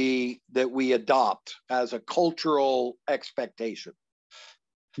that we adopt as a cultural expectation.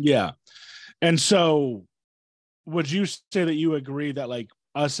 Yeah. And so would you say that you agree that like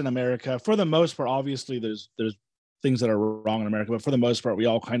us in America, for the most part, obviously there's things that are wrong in America, but for the most part, we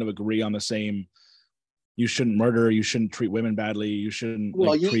all kind of agree on the same: you shouldn't murder, you shouldn't treat women badly, you shouldn't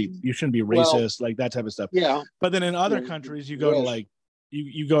you shouldn't be racist, like that type of stuff. Yeah. But then in other countries, you go to like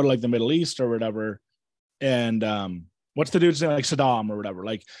you go to like the Middle East or whatever, and what's the dude's name, like Saddam or whatever?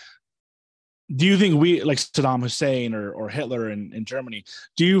 Like, do you think we, like Saddam Hussein or Hitler in Germany,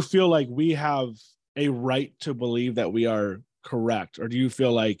 do you feel like we have a right to believe that we are correct, or do you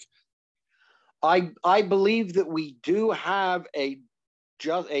feel like? I believe that we do have a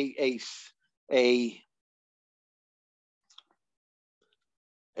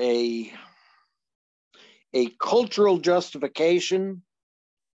cultural justification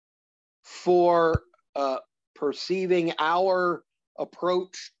for perceiving our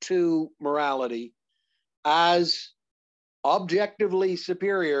approach to morality as objectively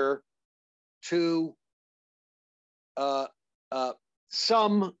superior to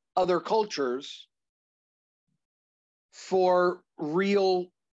some other cultures for real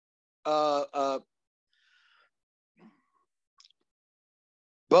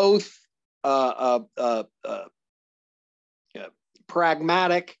both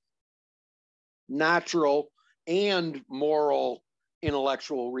pragmatic, natural, and moral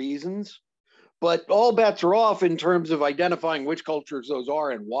intellectual reasons. But all bets are off in terms of identifying which cultures those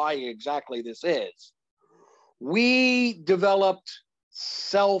are and why exactly this is. We developed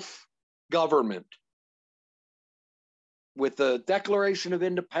self-government with the Declaration of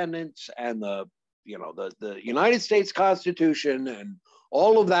Independence and the United States Constitution and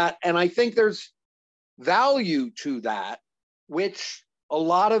all of that. And I think there's value to that, which a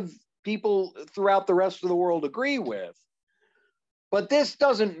lot of people throughout the rest of the world agree with. But this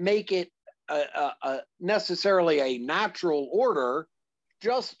doesn't make it necessarily a natural order,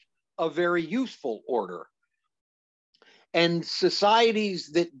 just a very useful order. And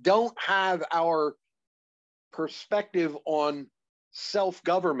societies that don't have our perspective on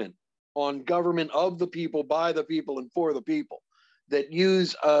self-government, on government of the people, by the people, and for the people, that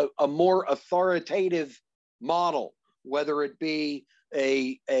use a more authoritative model, whether it be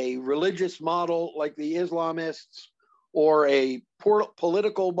a religious model like the Islamists or a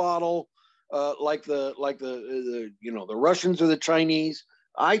political model like the Russians or the Chinese.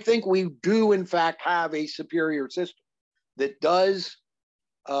 I think we do in fact have a superior system that does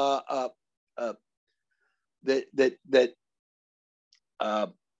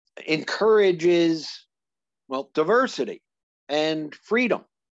encourages, well, diversity and freedom,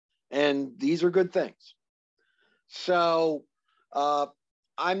 and these are good things. So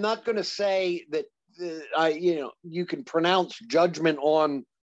I'm not going to say that you can pronounce judgment on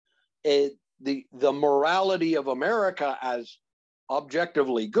the morality of America as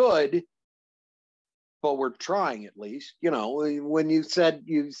objectively good, but we're trying at least. When you say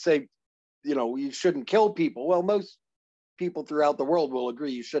you shouldn't kill people, well, most people throughout the world will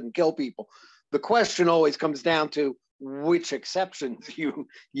agree you shouldn't kill people. The question always comes down to which exceptions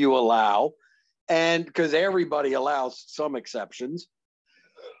you allow, and because everybody allows some exceptions,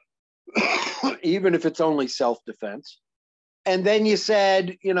 even if it's only self-defense. And then you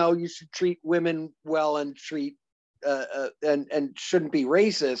said, you should treat women well and treat and shouldn't be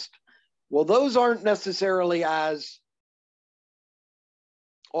racist. Well, those aren't necessarily as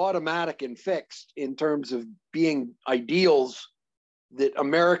automatic and fixed in terms of being ideals that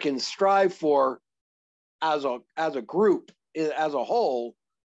Americans strive for as a group, as a whole.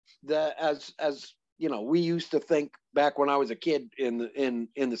 That as we used to think back when I was a kid in the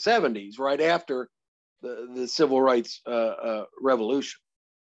 70s, right after the civil rights revolution.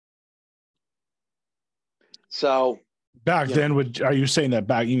 So back then, are you saying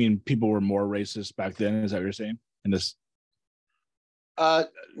that you mean people were more racist back then? Is that what you're saying in this?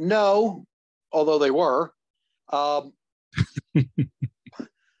 No, although they were, but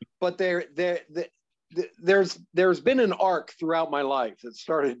there's been an arc throughout my life that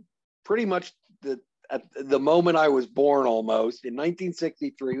started pretty much at the moment I was born, almost in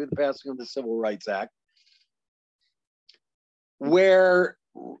 1963 with the passing of the Civil Rights Act, where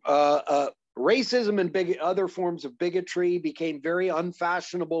racism and other forms of bigotry became very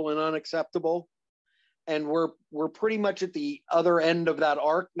unfashionable and unacceptable. And we're pretty much at the other end of that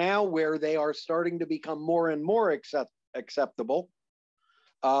arc now, where they are starting to become more and more acceptable.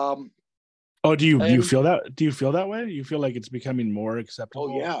 Do you feel that? Do you feel that way? You feel like it's becoming more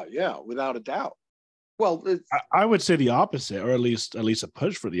acceptable? Oh yeah, without a doubt. Well, I would say the opposite, or at least a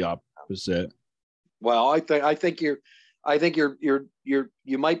push for the opposite. Well, I think you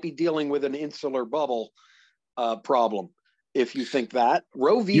might be dealing with an insular bubble problem if you think that.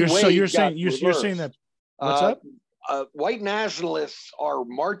 Roe v. Wade. So you're saying that. What's up? White nationalists are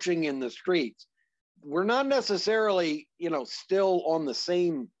marching in the streets. We're not necessarily, still on the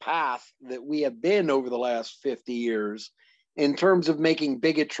same path that we have been over the last 50 years in terms of making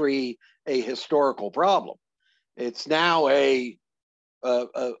bigotry a historical problem. It's now an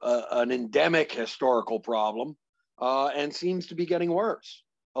endemic historical problem, and seems to be getting worse.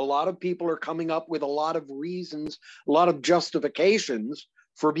 A lot of people are coming up with a lot of reasons, a lot of justifications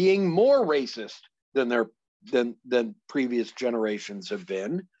for being more racist than previous generations have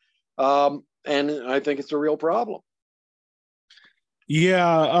been. And I think it's a real problem.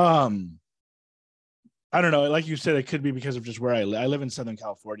 Yeah. I don't know. Like you said, it could be because of just where I live. I live in Southern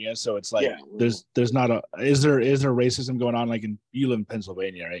California. So it's like, there's not is there racism going on? Like you live in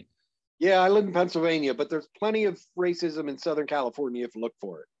Pennsylvania, right? Yeah, I live in Pennsylvania, but there's plenty of racism in Southern California if you look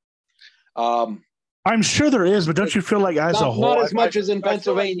for it. I'm sure there is, but don't you feel like as a whole? Not as much as in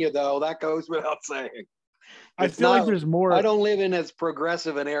Pennsylvania, though. That goes without saying. I feel like there's more. I don't live in as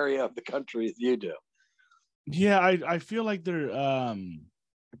progressive an area of the country as you do. Yeah, I feel like there.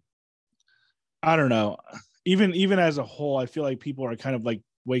 I don't know. Even as a whole, I feel like people are kind of like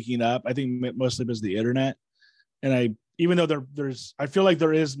waking up. I think mostly because of the internet, and even though there's, I feel like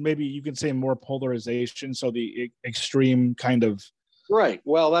there is, maybe you can say, more polarization. So the extreme kind of. Right.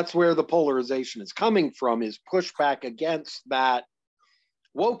 Well, that's where the polarization is coming from, is pushback against that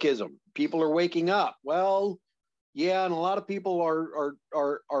wokeism. People are waking up. Well, Yeah, and a lot of people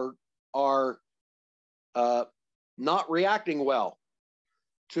are not reacting well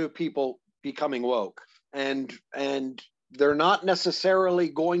to people becoming woke, and they're not necessarily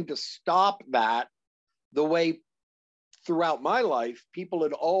going to stop that the way throughout my life people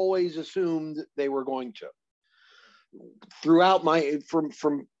had always assumed they were going to. Throughout my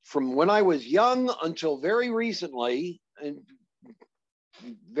from when I was young until very recently, and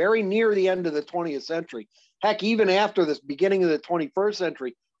very near the end of the 20th century, heck, even after this beginning of the 21st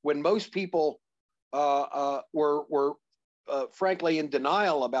century, when most people were frankly in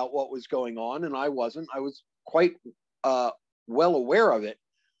denial about what was going on, and I wasn't. I was quite well aware of it.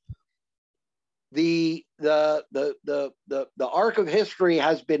 The arc of history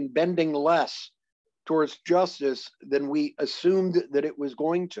has been bending less towards justice than we assumed that it was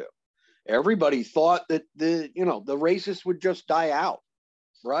going to. Everybody thought that the racists would just die out,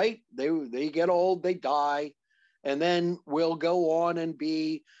 right? They get old, they die, and then we'll go on and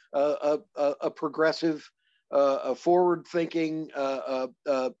be a progressive, a forward-thinking,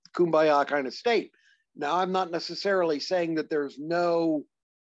 kumbaya kind of state. Now, I'm not necessarily saying that there's no.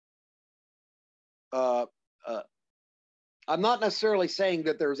 I'm not necessarily saying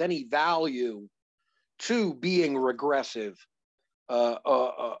that there's any value to being regressive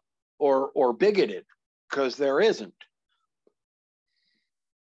or bigoted, because there isn't.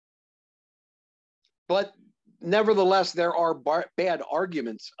 But nevertheless, there are bad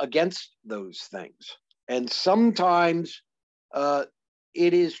arguments against those things. And sometimes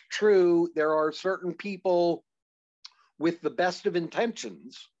it is true, there are certain people with the best of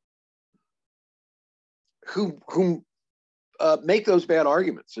intentions who make those bad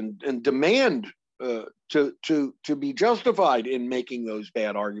arguments and demand to be justified in making those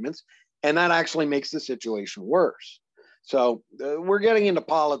bad arguments. And that actually makes the situation worse. So we're getting into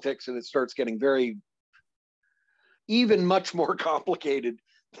politics, and it starts getting even much more complicated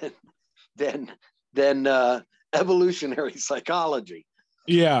than evolutionary psychology.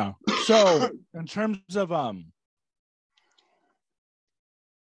 Yeah. So in terms of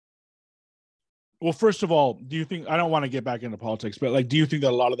well, first of all, do you think, I don't want to get back into politics, but like, do you think that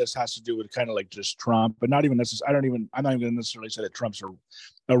a lot of this has to do with kind of like just Trump, but not even necessarily, I'm not even going to necessarily say that Trump's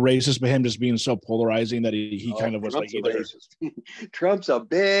a racist, but him just being so polarizing that he kind of was Trump's like either. Racist. Trump's a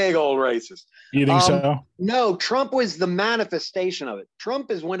big old racist. You think so? No, Trump was the manifestation of it.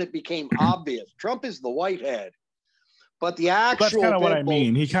 Trump is when it became obvious. Trump is the whitehead. But the actual that's kind of what I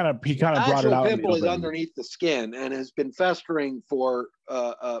mean. He kind of brought it out. The pimple is underneath the skin and has been festering for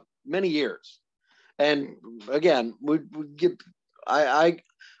many years. And again, I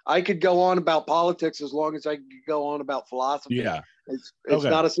could go on about politics as long as I could go on about philosophy. Yeah, it's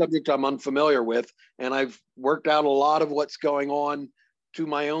not a subject I'm unfamiliar with, and I've worked out a lot of what's going on to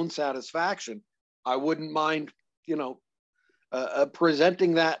my own satisfaction. I wouldn't mind,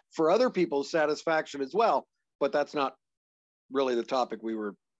 presenting that for other people's satisfaction as well, but that's not really the topic we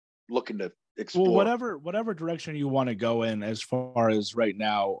were looking to explore. Well, whatever direction you want to go in, as far as right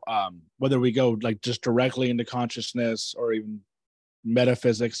now, whether we go like just directly into consciousness or even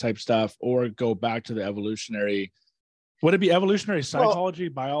metaphysics type stuff, or go back to the evolutionary. Would it be evolutionary psychology,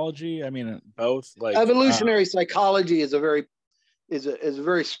 biology? I mean, both. Like evolutionary psychology is a very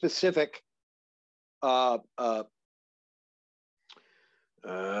specific. Well,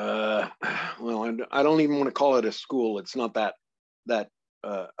 I don't even want to call it a school. It's not that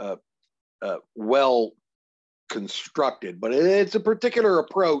well constructed, but it's a particular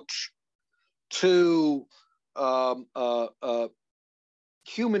approach to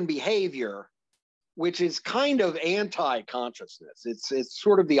human behavior, which is kind of anti-consciousness. It's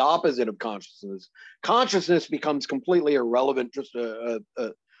sort of the opposite of consciousness. Consciousness becomes completely irrelevant, just a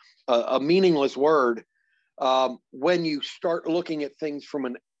meaningless word, when you start looking at things from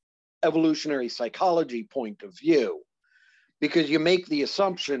an evolutionary psychology point of view, because you make the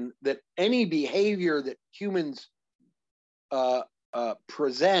assumption that any behavior that humans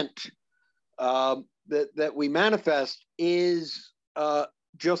present, that we manifest, is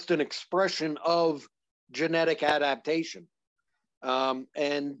just an expression of genetic adaptation,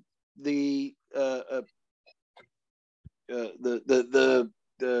 and the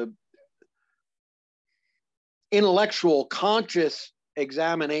intellectual, conscious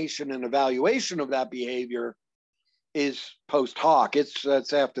examination and evaluation of that behavior is post hoc.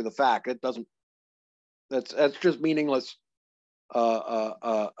 That's after the fact. It doesn't. That's just meaningless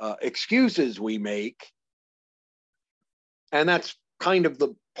excuses we make, and that's kind of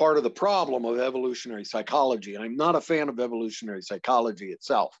the part of the problem of evolutionary psychology. I'm not a fan of evolutionary psychology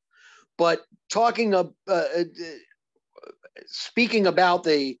itself, but speaking about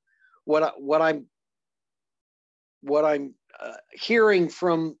what I'm what I'm hearing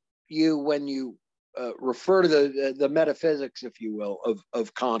from you when you refer to the metaphysics, if you will,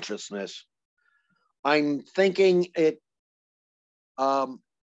 of consciousness, I'm thinking it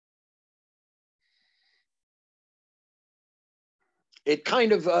it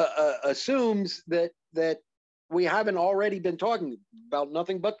kind of assumes that we haven't already been talking about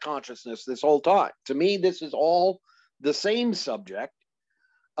nothing but consciousness this whole time. To me, this is all the same subject,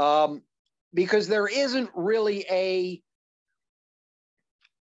 because there isn't really a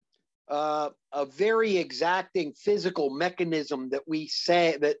very exacting physical mechanism that we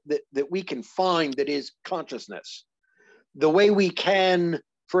say that we can find that is consciousness. The way we can,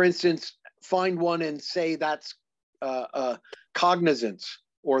 for instance, find one and say that's cognizance,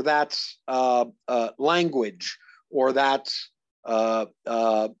 or that's language, or that's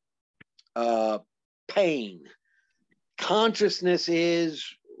pain. Consciousness is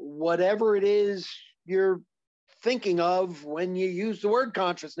whatever it is you're thinking of when you use the word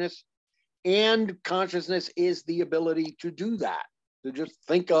consciousness, and consciousness is the ability to do that, to just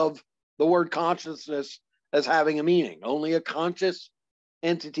think of the word consciousness as having a meaning. Only a conscious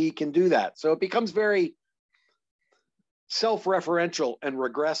entity can do that. So it becomes very self-referential and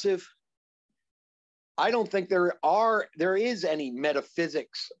regressive. I don't think there is any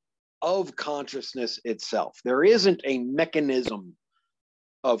metaphysics of consciousness itself. There isn't a mechanism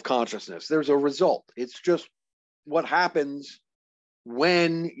of consciousness. There's a result. It's just what happens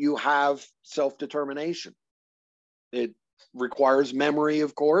when you have self-determination. It requires memory,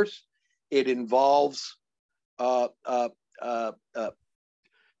 of course. It involves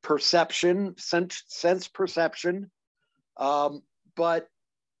perception, sense perception, but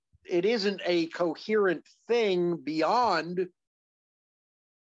it isn't a coherent thing beyond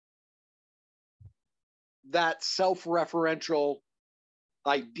that self-referential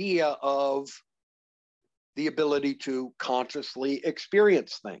idea of the ability to consciously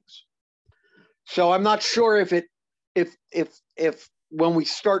experience things. So I'm not sure if when we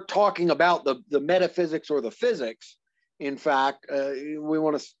start talking about the metaphysics or the physics, in fact, we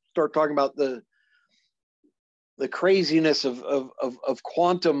want to start talking about the craziness of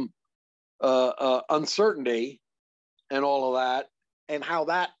quantum uncertainty and all of that, and how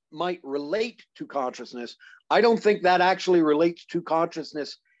that might relate to consciousness. I don't think that actually relates to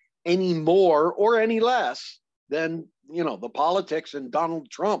consciousness any more or any less than, you know, the politics and Donald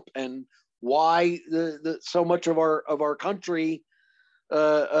Trump, and why the so much of our country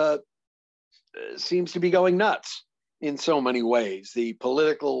seems to be going nuts in so many ways, the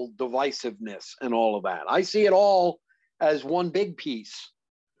political divisiveness and all of that. I see it all as one big piece.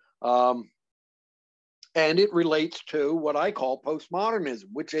 And it relates to what I call postmodernism,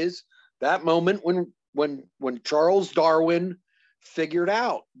 which is that moment when Charles Darwin figured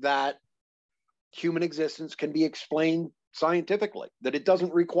out that human existence can be explained scientifically, that it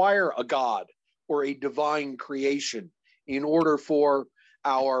doesn't require a God or a divine creation in order for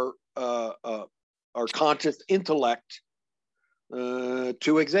our conscious intellect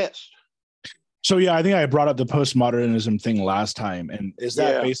to exist. So yeah, I think I brought up the postmodernism thing last time, and is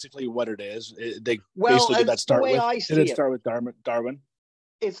that Yeah. basically what it is? They Well, basically did that it's the start way with? I Did see it it. start with Darwin?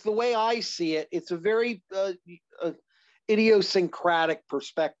 It's the way I see it. It's a very idiosyncratic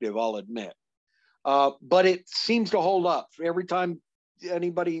perspective, I'll admit. But it seems to hold up. Every time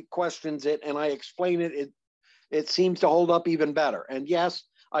anybody questions it and I explain it, it seems to hold up even better. And yes,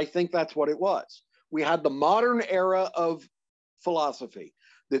 I think that's what it was. We had the modern era of philosophy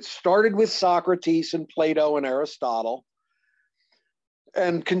that started with Socrates and Plato and Aristotle,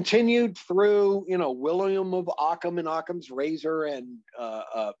 and continued through, you know, William of Ockham and Occam's Razor, and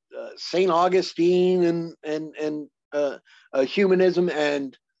St. Augustine, and humanism,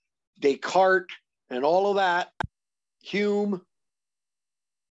 and Descartes, and all of that, Hume.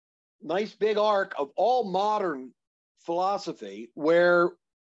 Nice big arc of all modern philosophy, where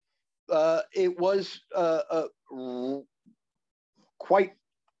it was quite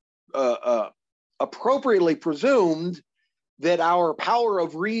appropriately presumed that our power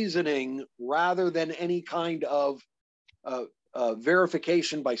of reasoning, rather than any kind of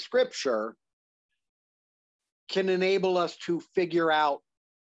verification by scripture, can enable us to figure out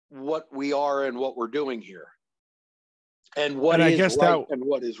what we are and what we're doing here, and what is right and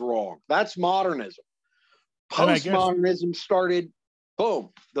what is wrong. That's modernism. Postmodernism started, boom,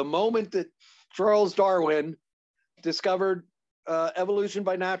 the moment that Charles Darwin discovered evolution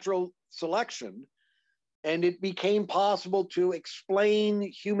by natural selection, and it became possible to explain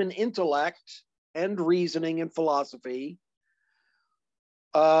human intellect and reasoning and philosophy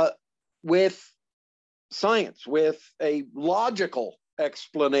with science, with a logical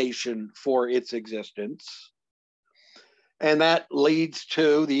explanation for its existence. And that leads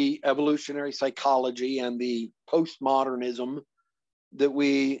to the evolutionary psychology and the postmodernism that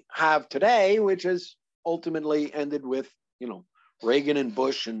we have today, which has ultimately ended with, Reagan and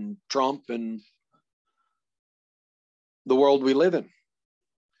Bush and Trump and the world we live in.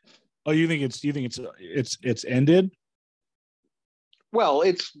 Oh, you think it's ended? Well,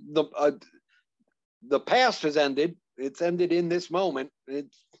 it's the past has ended. It's ended in this moment.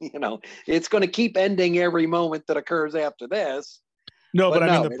 It's going to keep ending every moment that occurs after this. No, but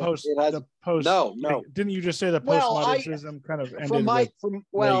I mean the post. No. Didn't you just say the postmodernism kind of ended?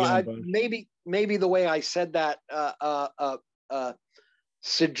 Maybe the way I said that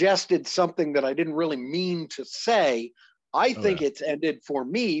suggested something that I didn't really mean to say. I think it's ended for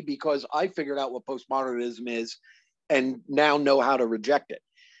me because I figured out what postmodernism is, and now know how to reject it,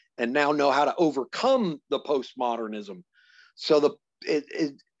 and now know how to overcome the postmodernism. So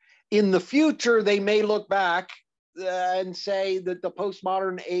in the future, they may look back and say that the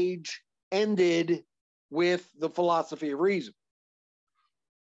postmodern age ended with the philosophy of reason.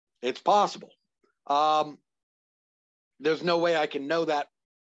 It's possible. There's no way I can know that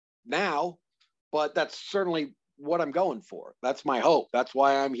now, but that's certainly what I'm going for. That's my hope. That's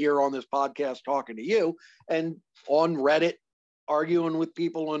why I'm here on this podcast talking to you, and on Reddit arguing with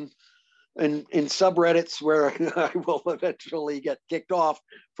people in subreddits where I will eventually get kicked off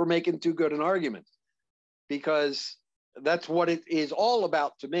for making too good an argument. Because that's what it is all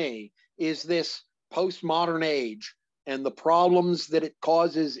about to me, is this postmodern age and the problems that it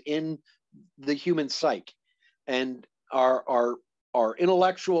causes in the human psyche, and our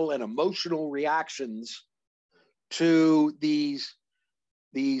intellectual and emotional reactions to these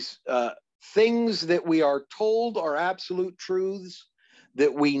things that we are told are absolute truths,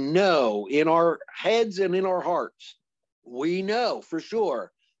 that we know in our heads and in our hearts. We know for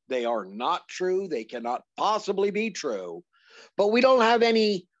sure they are not true. They cannot possibly be true, but we don't have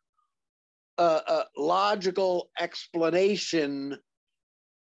any logical explanation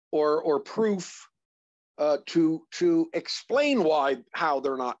or proof to explain how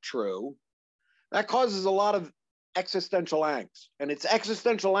they're not true. That causes a lot of existential angst, and it's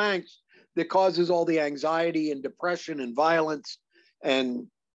existential angst that causes all the anxiety and depression and violence and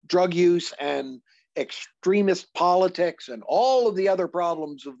drug use and extremist politics and all of the other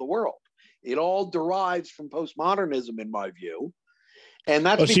problems of the world. It all derives from postmodernism, in my view. And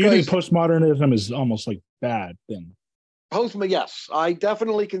that's because... So you think postmodernism is almost like bad then? Yes, I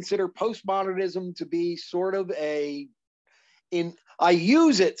definitely consider postmodernism to be sort of I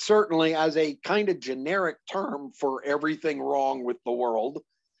use it certainly as a kind of generic term for everything wrong with the world.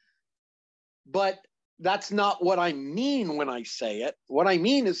 But that's not what I mean when I say it. What I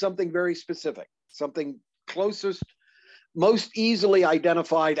mean is something very specific, something closest, most easily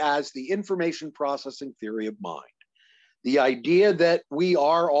identified as the information processing theory of mind. The idea that we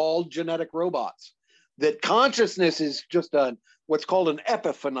are all genetic robots, that consciousness is just what's called an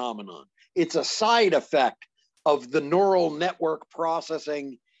epiphenomenon. It's a side effect of the neural network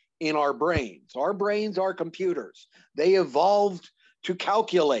processing in our brains. Our brains are computers. They evolved to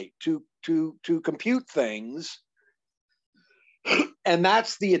calculate, to compute things. And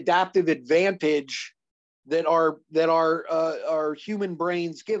that's the adaptive advantage that our human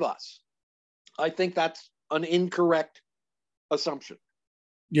brains give us. I think that's an incorrect assumption.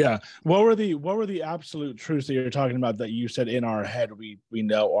 Yeah. What were the absolute truths that you're talking about that you said in our head we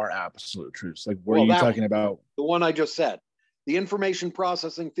know are absolute truths? Like, what are you talking about? The one I just said. The information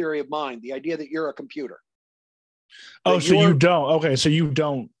processing theory of mind, the idea that you're a computer. Oh, so you don't. Okay, so you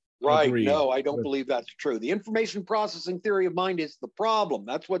don't. Right. Agree. No, I don't believe that's true. The information processing theory of mind is the problem.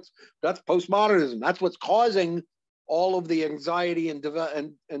 That's postmodernism. That's what's causing all of the anxiety and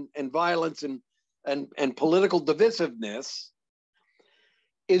violence and political divisiveness.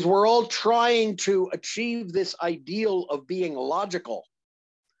 Is we're all trying to achieve this ideal of being logical.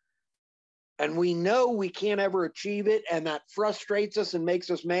 And we know we can't ever achieve it, and that frustrates us and makes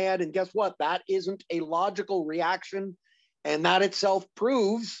us mad. And guess what? That isn't a logical reaction. And that itself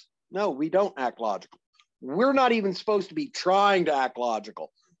proves, no, we don't act logical. We're not even supposed to be trying to act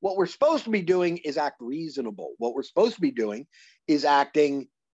logical. What we're supposed to be doing is act reasonable. What we're supposed to be doing is acting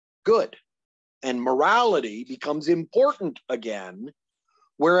good. And morality becomes important again.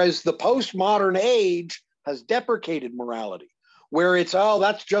 Whereas the postmodern age has deprecated morality, where it's,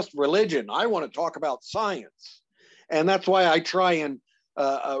 that's just religion. I want to talk about science. And that's why I try and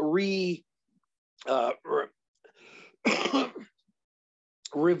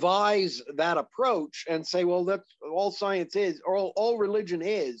revise that approach and say, well, that's all science is, or all religion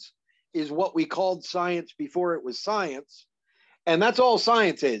is what we called science before it was science. And that's all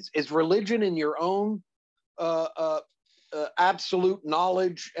science is religion in your own absolute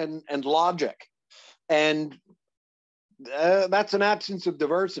knowledge and logic. And that's an absence of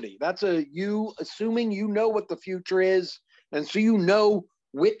diversity. That's you assuming you know what the future is, and so you know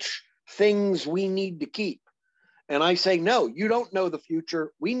which things we need to keep. And I say, no, you don't know the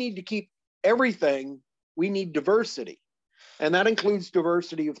future. We need to keep everything. We need diversity. And that includes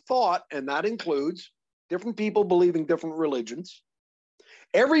diversity of thought, and that includes different people believing different religions.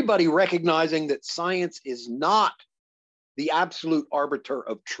 Everybody recognizing that science is not the absolute arbiter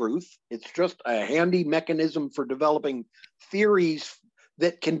of truth. It's just a handy mechanism for developing theories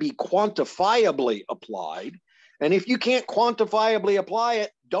that can be quantifiably applied. And if you can't quantifiably apply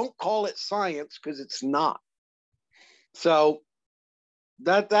it, don't call it science, because it's not. So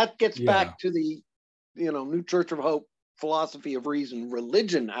that gets back to the New Church of Hope philosophy of reason,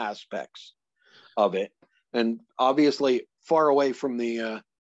 religion aspects of it, and obviously far away from the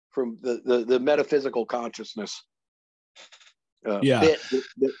metaphysical consciousness bit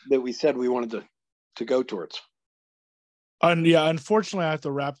that we said we wanted to go towards. Unfortunately, I have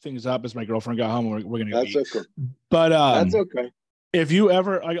to wrap things up as my girlfriend got home. We're gonna go eat. Okay. But that's okay. If you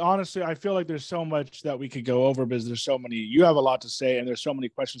ever, honestly, I feel like there's so much that we could go over because there's so many. You have a lot to say, and there's so many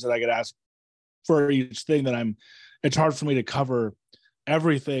questions that I could ask for each thing that it's hard for me to cover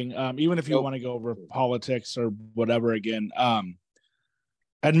everything. Even if you want to go over politics or whatever again.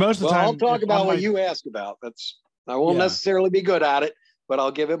 And most of the time, I'll talk about what you asked about. I won't necessarily be good at it, but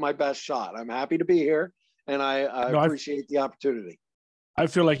I'll give it my best shot. I'm happy to be here, and I appreciate the opportunity. I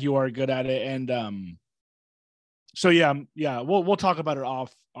feel like you are good at it, and so we'll talk about it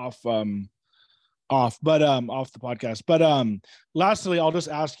off the podcast. But lastly, I'll just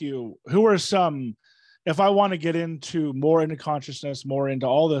ask you, who are some, if I want to get more into consciousness, more into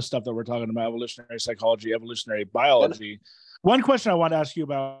all this stuff that we're talking about, evolutionary psychology, evolutionary biology. One question I want to ask you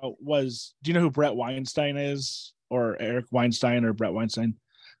about was, do you know who Brett Weinstein is, or Eric Weinstein or Brett Weinstein?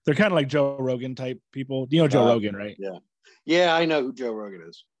 They're kind of like Joe Rogan type people. You know Joe Rogan, right? Yeah, I know who Joe Rogan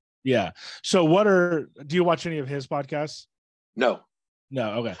is. Yeah. So do you watch any of his podcasts? No.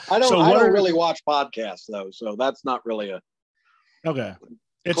 Okay. I don't really watch podcasts though. So that's not really okay.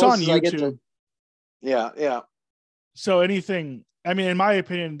 It's on YouTube. Yeah. So anything, I mean, in my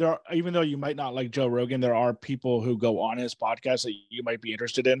opinion, even though you might not like Joe Rogan, there are people who go on his podcast that you might be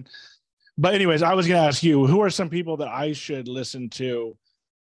interested in. But anyways, I was going to ask you, who are some people that I should listen to?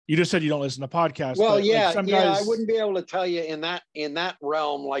 You just said you don't listen to podcasts. Well, but I wouldn't be able to tell you in that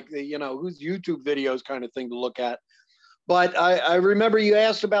realm, like who's YouTube videos kind of thing to look at. But I remember you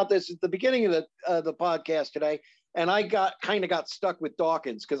asked about this at the beginning of the podcast today, and I got stuck with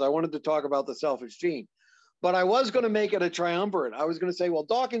Dawkins because I wanted to talk about the selfish gene. But I was going to make it a triumvirate. I was going to say, well,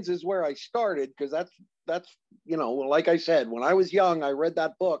 Dawkins is where I started, because that's like I said, when I was young, I read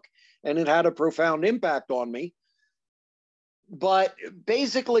that book and it had a profound impact on me. But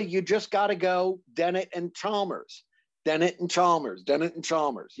basically, you just got to go Dennett and Chalmers. You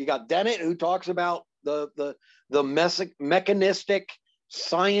got Dennett, who talks about the mechanistic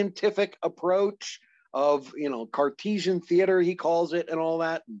scientific approach of Cartesian theater, he calls it, and all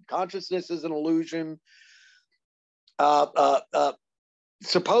that. And consciousness is an illusion.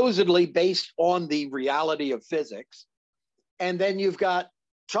 Supposedly based on the reality of physics. And then you've got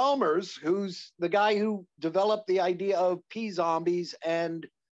Chalmers, who's the guy who developed the idea of p-zombies and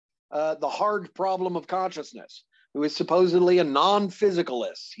the hard problem of consciousness, who is supposedly a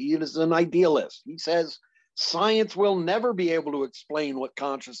non-physicalist. He is an idealist. He says science will never be able to explain what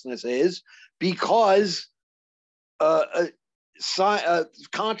consciousness is, because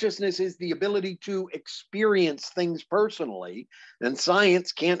consciousness is the ability to experience things personally, and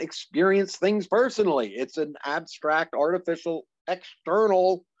science can't experience things personally. It's an abstract, artificial,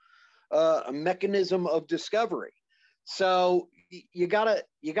 external mechanism of discovery. So you gotta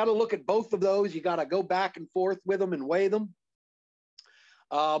look at both of those. You gotta go back and forth with them and weigh them.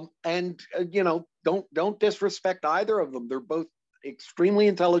 And don't disrespect either of them. They're both extremely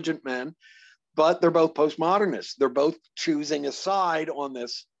intelligent men, but they're both postmodernists. They're both choosing a side on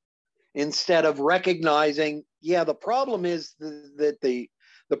this instead of recognizing, the problem is that the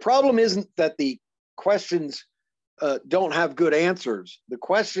problem isn't that the questions don't have good answers. The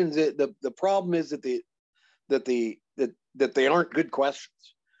problem is that they aren't good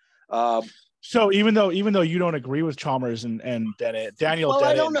questions. So even though you don't agree with Chalmers and Dennett, Daniel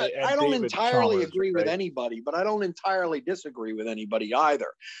Dennett, I don't entirely Chalmers, agree with anybody, but I don't entirely disagree with anybody either.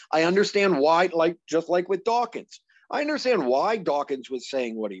 I understand why, just like with Dawkins, I understand why Dawkins was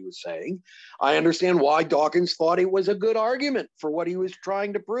saying what he was saying. I understand why Dawkins thought it was a good argument for what he was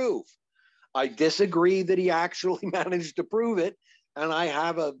trying to prove. I disagree that he actually managed to prove it, and I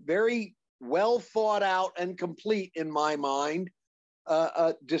have a very well thought out and complete, in my mind,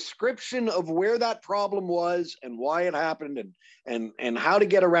 a description of where that problem was and why it happened, and how to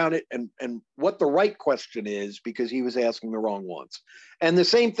get around it, and what the right question is, because he was asking the wrong ones. And the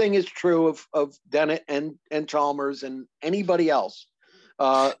same thing is true of Dennett and Chalmers and anybody else.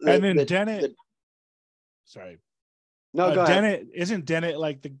 Dennett. Sorry. No, go ahead. Isn't Dennett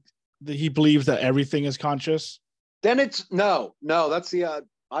like he believes that everything is conscious? Dennett's no, that's the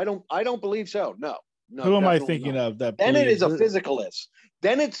I don't believe so. No. Who am I thinking of? That Dennett is a physicalist.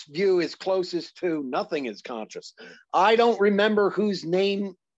 Dennett's view is closest to nothing is conscious. I don't remember whose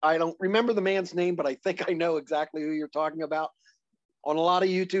name. I don't remember the man's name, but I think I know exactly who you're talking about. On a lot of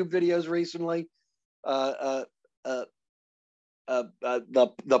YouTube videos recently, the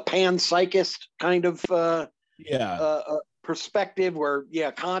panpsychist kind of perspective, where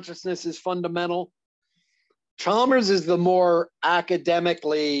consciousness is fundamental. Chalmers is the more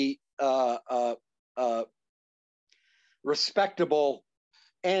academically respectable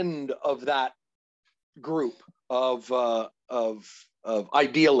end of that group of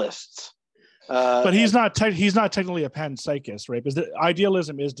idealists. But he's not technically a panpsychist, right? Because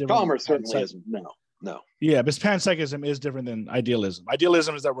idealism is different. Chalmers certainly isn't. No. Yeah, but panpsychism is different than idealism.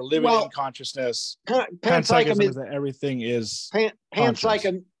 Idealism is that we're living in consciousness. Panpsychism is that everything is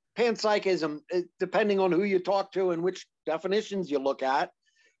panpsychism, depending on who you talk to and which definitions you look at,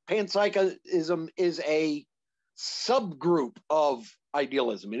 panpsychism is a subgroup of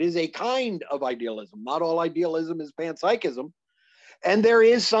idealism. It is a kind of idealism. Not all idealism is panpsychism. And there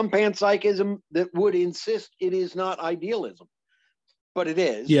is some panpsychism that would insist it is not idealism. But it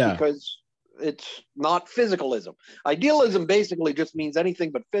is, because it's not physicalism. Idealism basically just means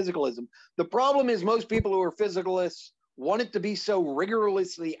anything but physicalism. The problem is most people who are physicalists want it to be so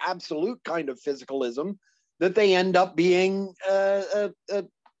rigorously absolute kind of physicalism that they end up being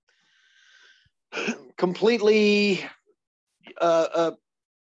completely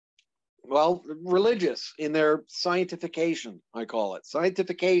religious in their scientification, I call it.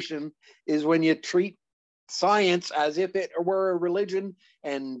 Scientification is when you treat science as if it were a religion,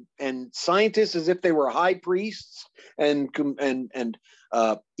 and scientists as if they were high priests, and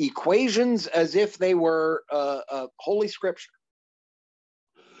equations as if they were holy scripture.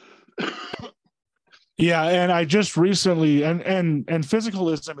 Yeah, and I just recently and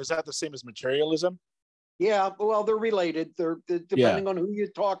physicalism, is that the same as materialism? Yeah, well, they're related. They're depending on who you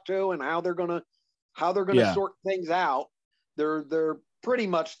talk to and how they're gonna sort things out. They're pretty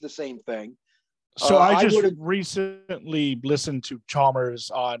much the same thing. So I just recently listened to Chalmers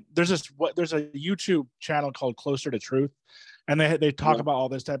on. There's a YouTube channel called Closer to Truth, and they talk about all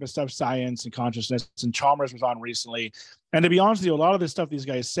this type of stuff, science and consciousness. And Chalmers was on recently, and to be honest with you, a lot of this stuff these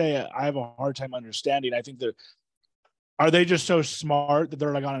guys say, I have a hard time understanding. I think that are they just so smart that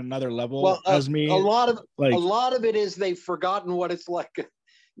they're like on another level as me? A lot of it is they've forgotten what it's like.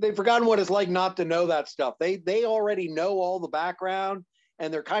 They've forgotten what it's like not to know that stuff. They already know all the background.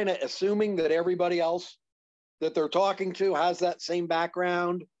 And they're kind of assuming that everybody else that they're talking to has that same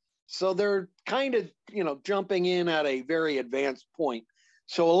background. So they're kind of, jumping in at a very advanced point.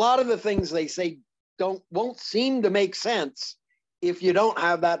 So a lot of the things they say won't seem to make sense if you don't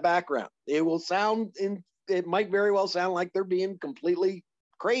have that background. It might very well sound like they're being completely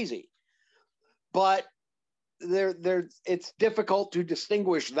crazy. But it's difficult to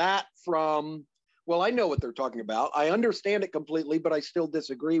distinguish that from, well, I know what they're talking about. I understand it completely, but I still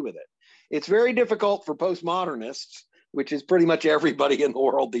disagree with it. It's very difficult for postmodernists, which is pretty much everybody in the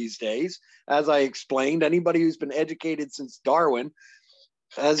world these days. As I explained, anybody who's been educated since Darwin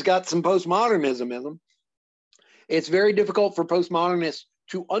has got some postmodernism in them. It's very difficult for postmodernists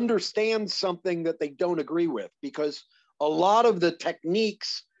to understand something that they don't agree with, because a lot of the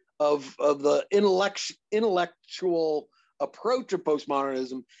techniques of the intellectual approach of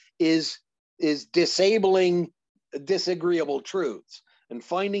postmodernism is disabling disagreeable truths and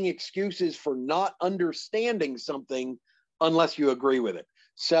finding excuses for not understanding something unless you agree with it.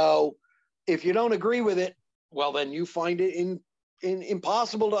 So if you don't agree with it, well, then you find it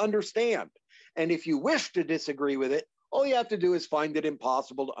impossible to understand. And if you wish to disagree with it, all you have to do is find it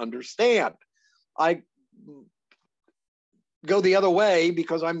impossible to understand. I go the other way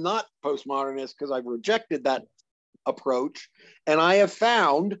because I'm not postmodernist, because I've rejected that approach. And I have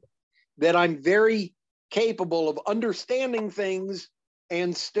found that I'm very capable of understanding things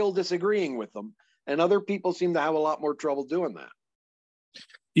and still disagreeing with them. And other people seem to have a lot more trouble doing that.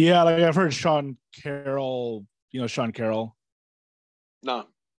 Yeah, like I've heard Sean Carroll, Sean Carroll. No.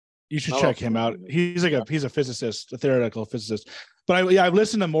 You should check him out. He's a physicist, a theoretical physicist. But I've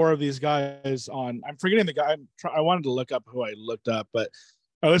listened to more of these guys on, I'm forgetting the guy. I wanted to look up who I looked up, but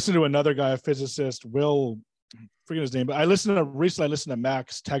I listened to another guy, a physicist, Will, I forget his name, but I listened to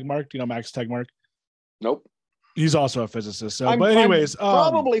Max Tegmark. Do you know Max Tegmark? Nope. He's also a physicist. So, I'm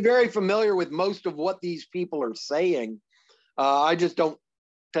probably very familiar with most of what these people are saying. I just don't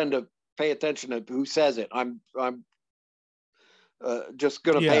tend to pay attention to who says it. I'm just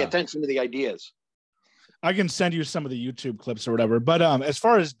going to pay attention to the ideas. I can send you some of the YouTube clips or whatever. But as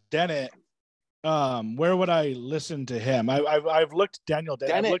far as Dennett, where would I listen to him? I've looked Daniel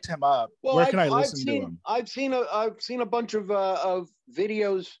Dennett. I've looked him up. Well, where can I listen to him? I've seen a bunch of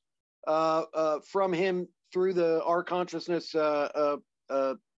videos from him through the Our Consciousness subreddit.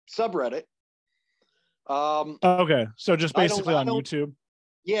 Okay, so just basically on YouTube.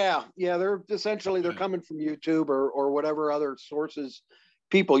 Yeah, they're essentially they're coming from YouTube or whatever other sources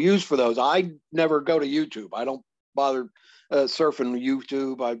people use for those. I never go to YouTube. I don't bother surfing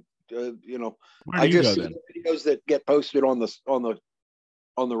YouTube. I just see the videos that get posted on the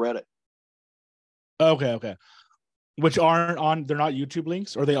Reddit. Okay. Which aren't on, they're not YouTube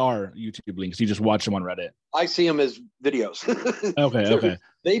links, or they are YouTube links. You just watch them on Reddit. I see them as videos. Okay.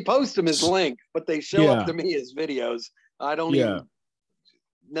 They post them as links, but they show up to me as videos. I don't even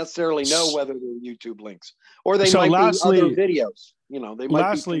necessarily know whether they're YouTube links, or they might be other videos. They might.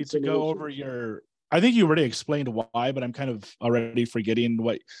 Lastly, to go over I think you already explained why, but I'm kind of already forgetting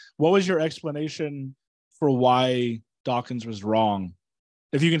what was your explanation for why Dawkins was wrong,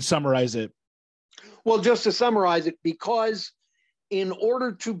 if you can summarize it. Well, just to summarize it, because in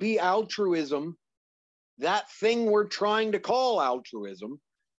order to be altruism, that thing we're trying to call altruism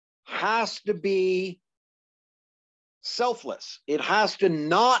has to be selfless. It has to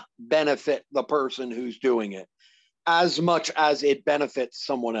not benefit the person who's doing it as much as it benefits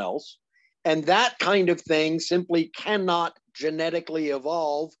someone else. And that kind of thing simply cannot genetically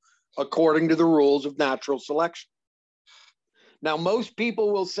evolve according to the rules of natural selection. Now, most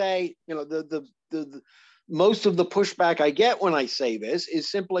people will say, the most of the pushback I get when I say this is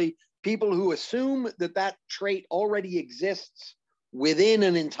simply people who assume that trait already exists within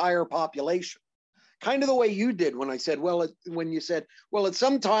an entire population. Kind of the way you did when I said, when you said, at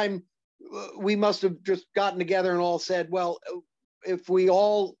some time we must have just gotten together and all said, well, if we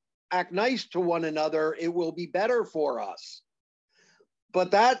all act nice to one another, it will be better for us.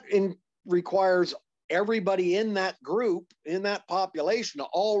 But that requires everybody in that group, in that population, to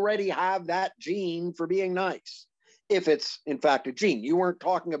already have that gene for being nice. If it's in fact a gene. You weren't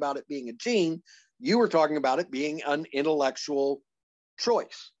talking about it being a gene, you were talking about it being an intellectual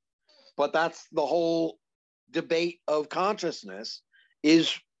choice. But that's the whole debate of consciousness,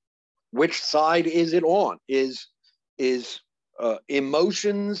 is which side is it on? Is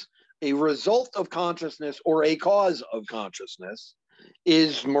emotions a result of consciousness or a cause of consciousness?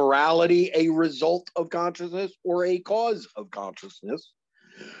 Is morality a result of consciousness or a cause of consciousness?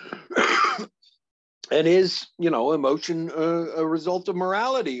 And is, emotion a result of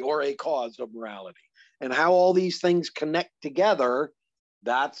morality or a cause of morality? And how all these things connect together,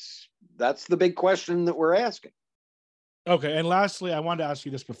 that's the big question that we're asking. Okay, and lastly, I wanted to ask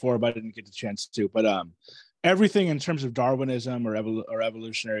you this before, but I didn't get the chance to. But everything in terms of Darwinism or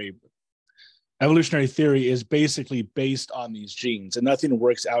evolutionary theory is basically based on these genes, and nothing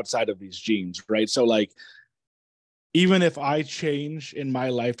works outside of these genes, right? So, like, even if I change in my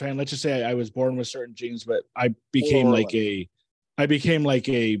lifetime, let's just say I was born with certain genes, but I became like a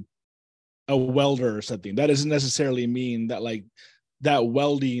welder or something. That doesn't necessarily mean that that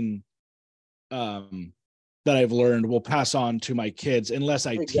welding that I've learned will pass on to my kids unless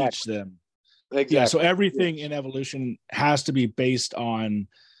I teach them. Exactly. Yeah. So everything in evolution has to be based on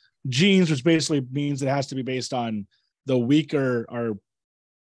genes, which basically means it has to be based on the weaker are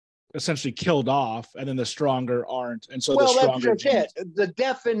essentially killed off, and then the stronger aren't. And so the stronger that's just it. The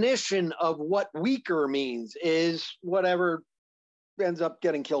definition of what weaker means is whatever ends up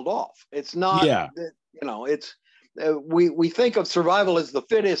getting killed off. It's not, it's we think of survival as the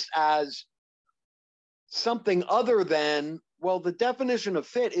fittest as something other than, the definition of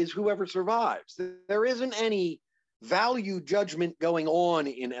fit is whoever survives. There isn't any value judgment going on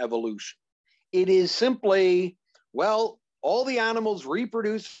in evolution. It is simply, all the animals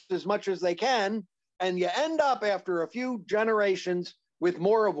reproduce as much as they can, and you end up after a few generations with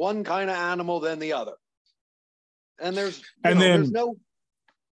more of one kind of animal than the other. And there's no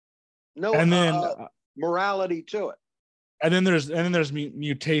morality to it. And then there's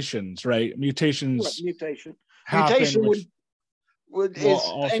mutations, right? Mutation is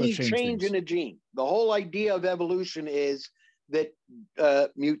any change in a gene. The whole idea of evolution is that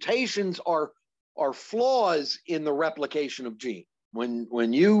mutations are flaws in the replication of gene.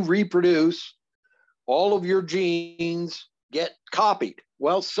 When you reproduce, all of your genes get copied.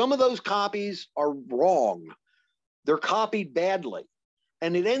 Well, some of those copies are wrong. They're copied badly.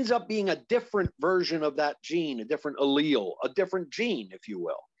 And it ends up being a different version of that gene, a different allele, a different gene, if you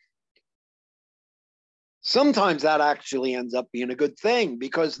will. Sometimes that actually ends up being a good thing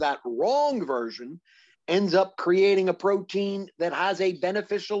because that wrong version ends up creating a protein that has a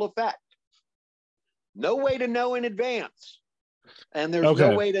beneficial effect. No way to know in advance. And there's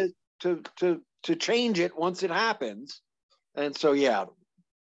no way to change it once it happens. And so, yeah.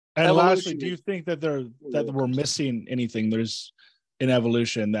 And lastly, do you think that we're missing anything? There's an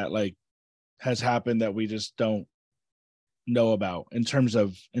evolution that like has happened that we just don't know about in terms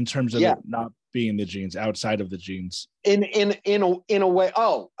of it not being the genes, outside of the genes. In a way.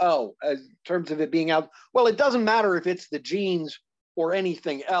 In terms of it being out. Well, it doesn't matter if it's the genes or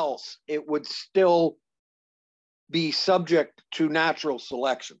anything else. It would still be subject to natural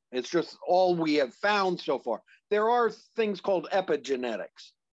selection. It's just all we have found so far. There are things called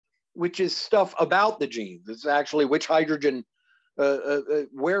epigenetics, which is stuff about the genes. It's actually which hydrogen,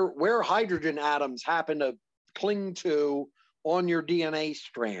 where hydrogen atoms happen to cling to on your DNA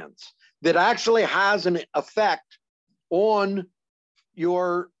strands that actually has an effect on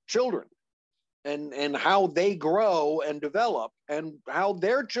your children and how they grow and develop and how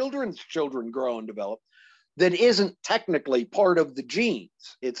their children's children grow and develop. That isn't technically part of the genes.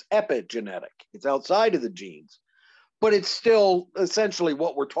 It's epigenetic. It's outside of the genes. But it's still essentially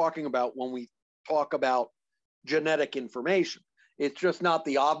what we're talking about when we talk about genetic information. It's just not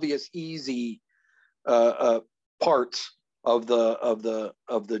the obvious, easy parts of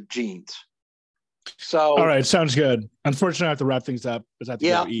the genes. So, all right, sounds good. Unfortunately, I have to wrap things up.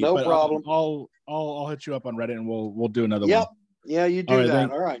 Yeah, no problem. I'll hit you up on Reddit and we'll do another one. Yeah, you do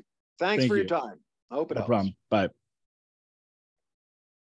that. All right. Thanks for your time. I hope it helps. No problem. Bye.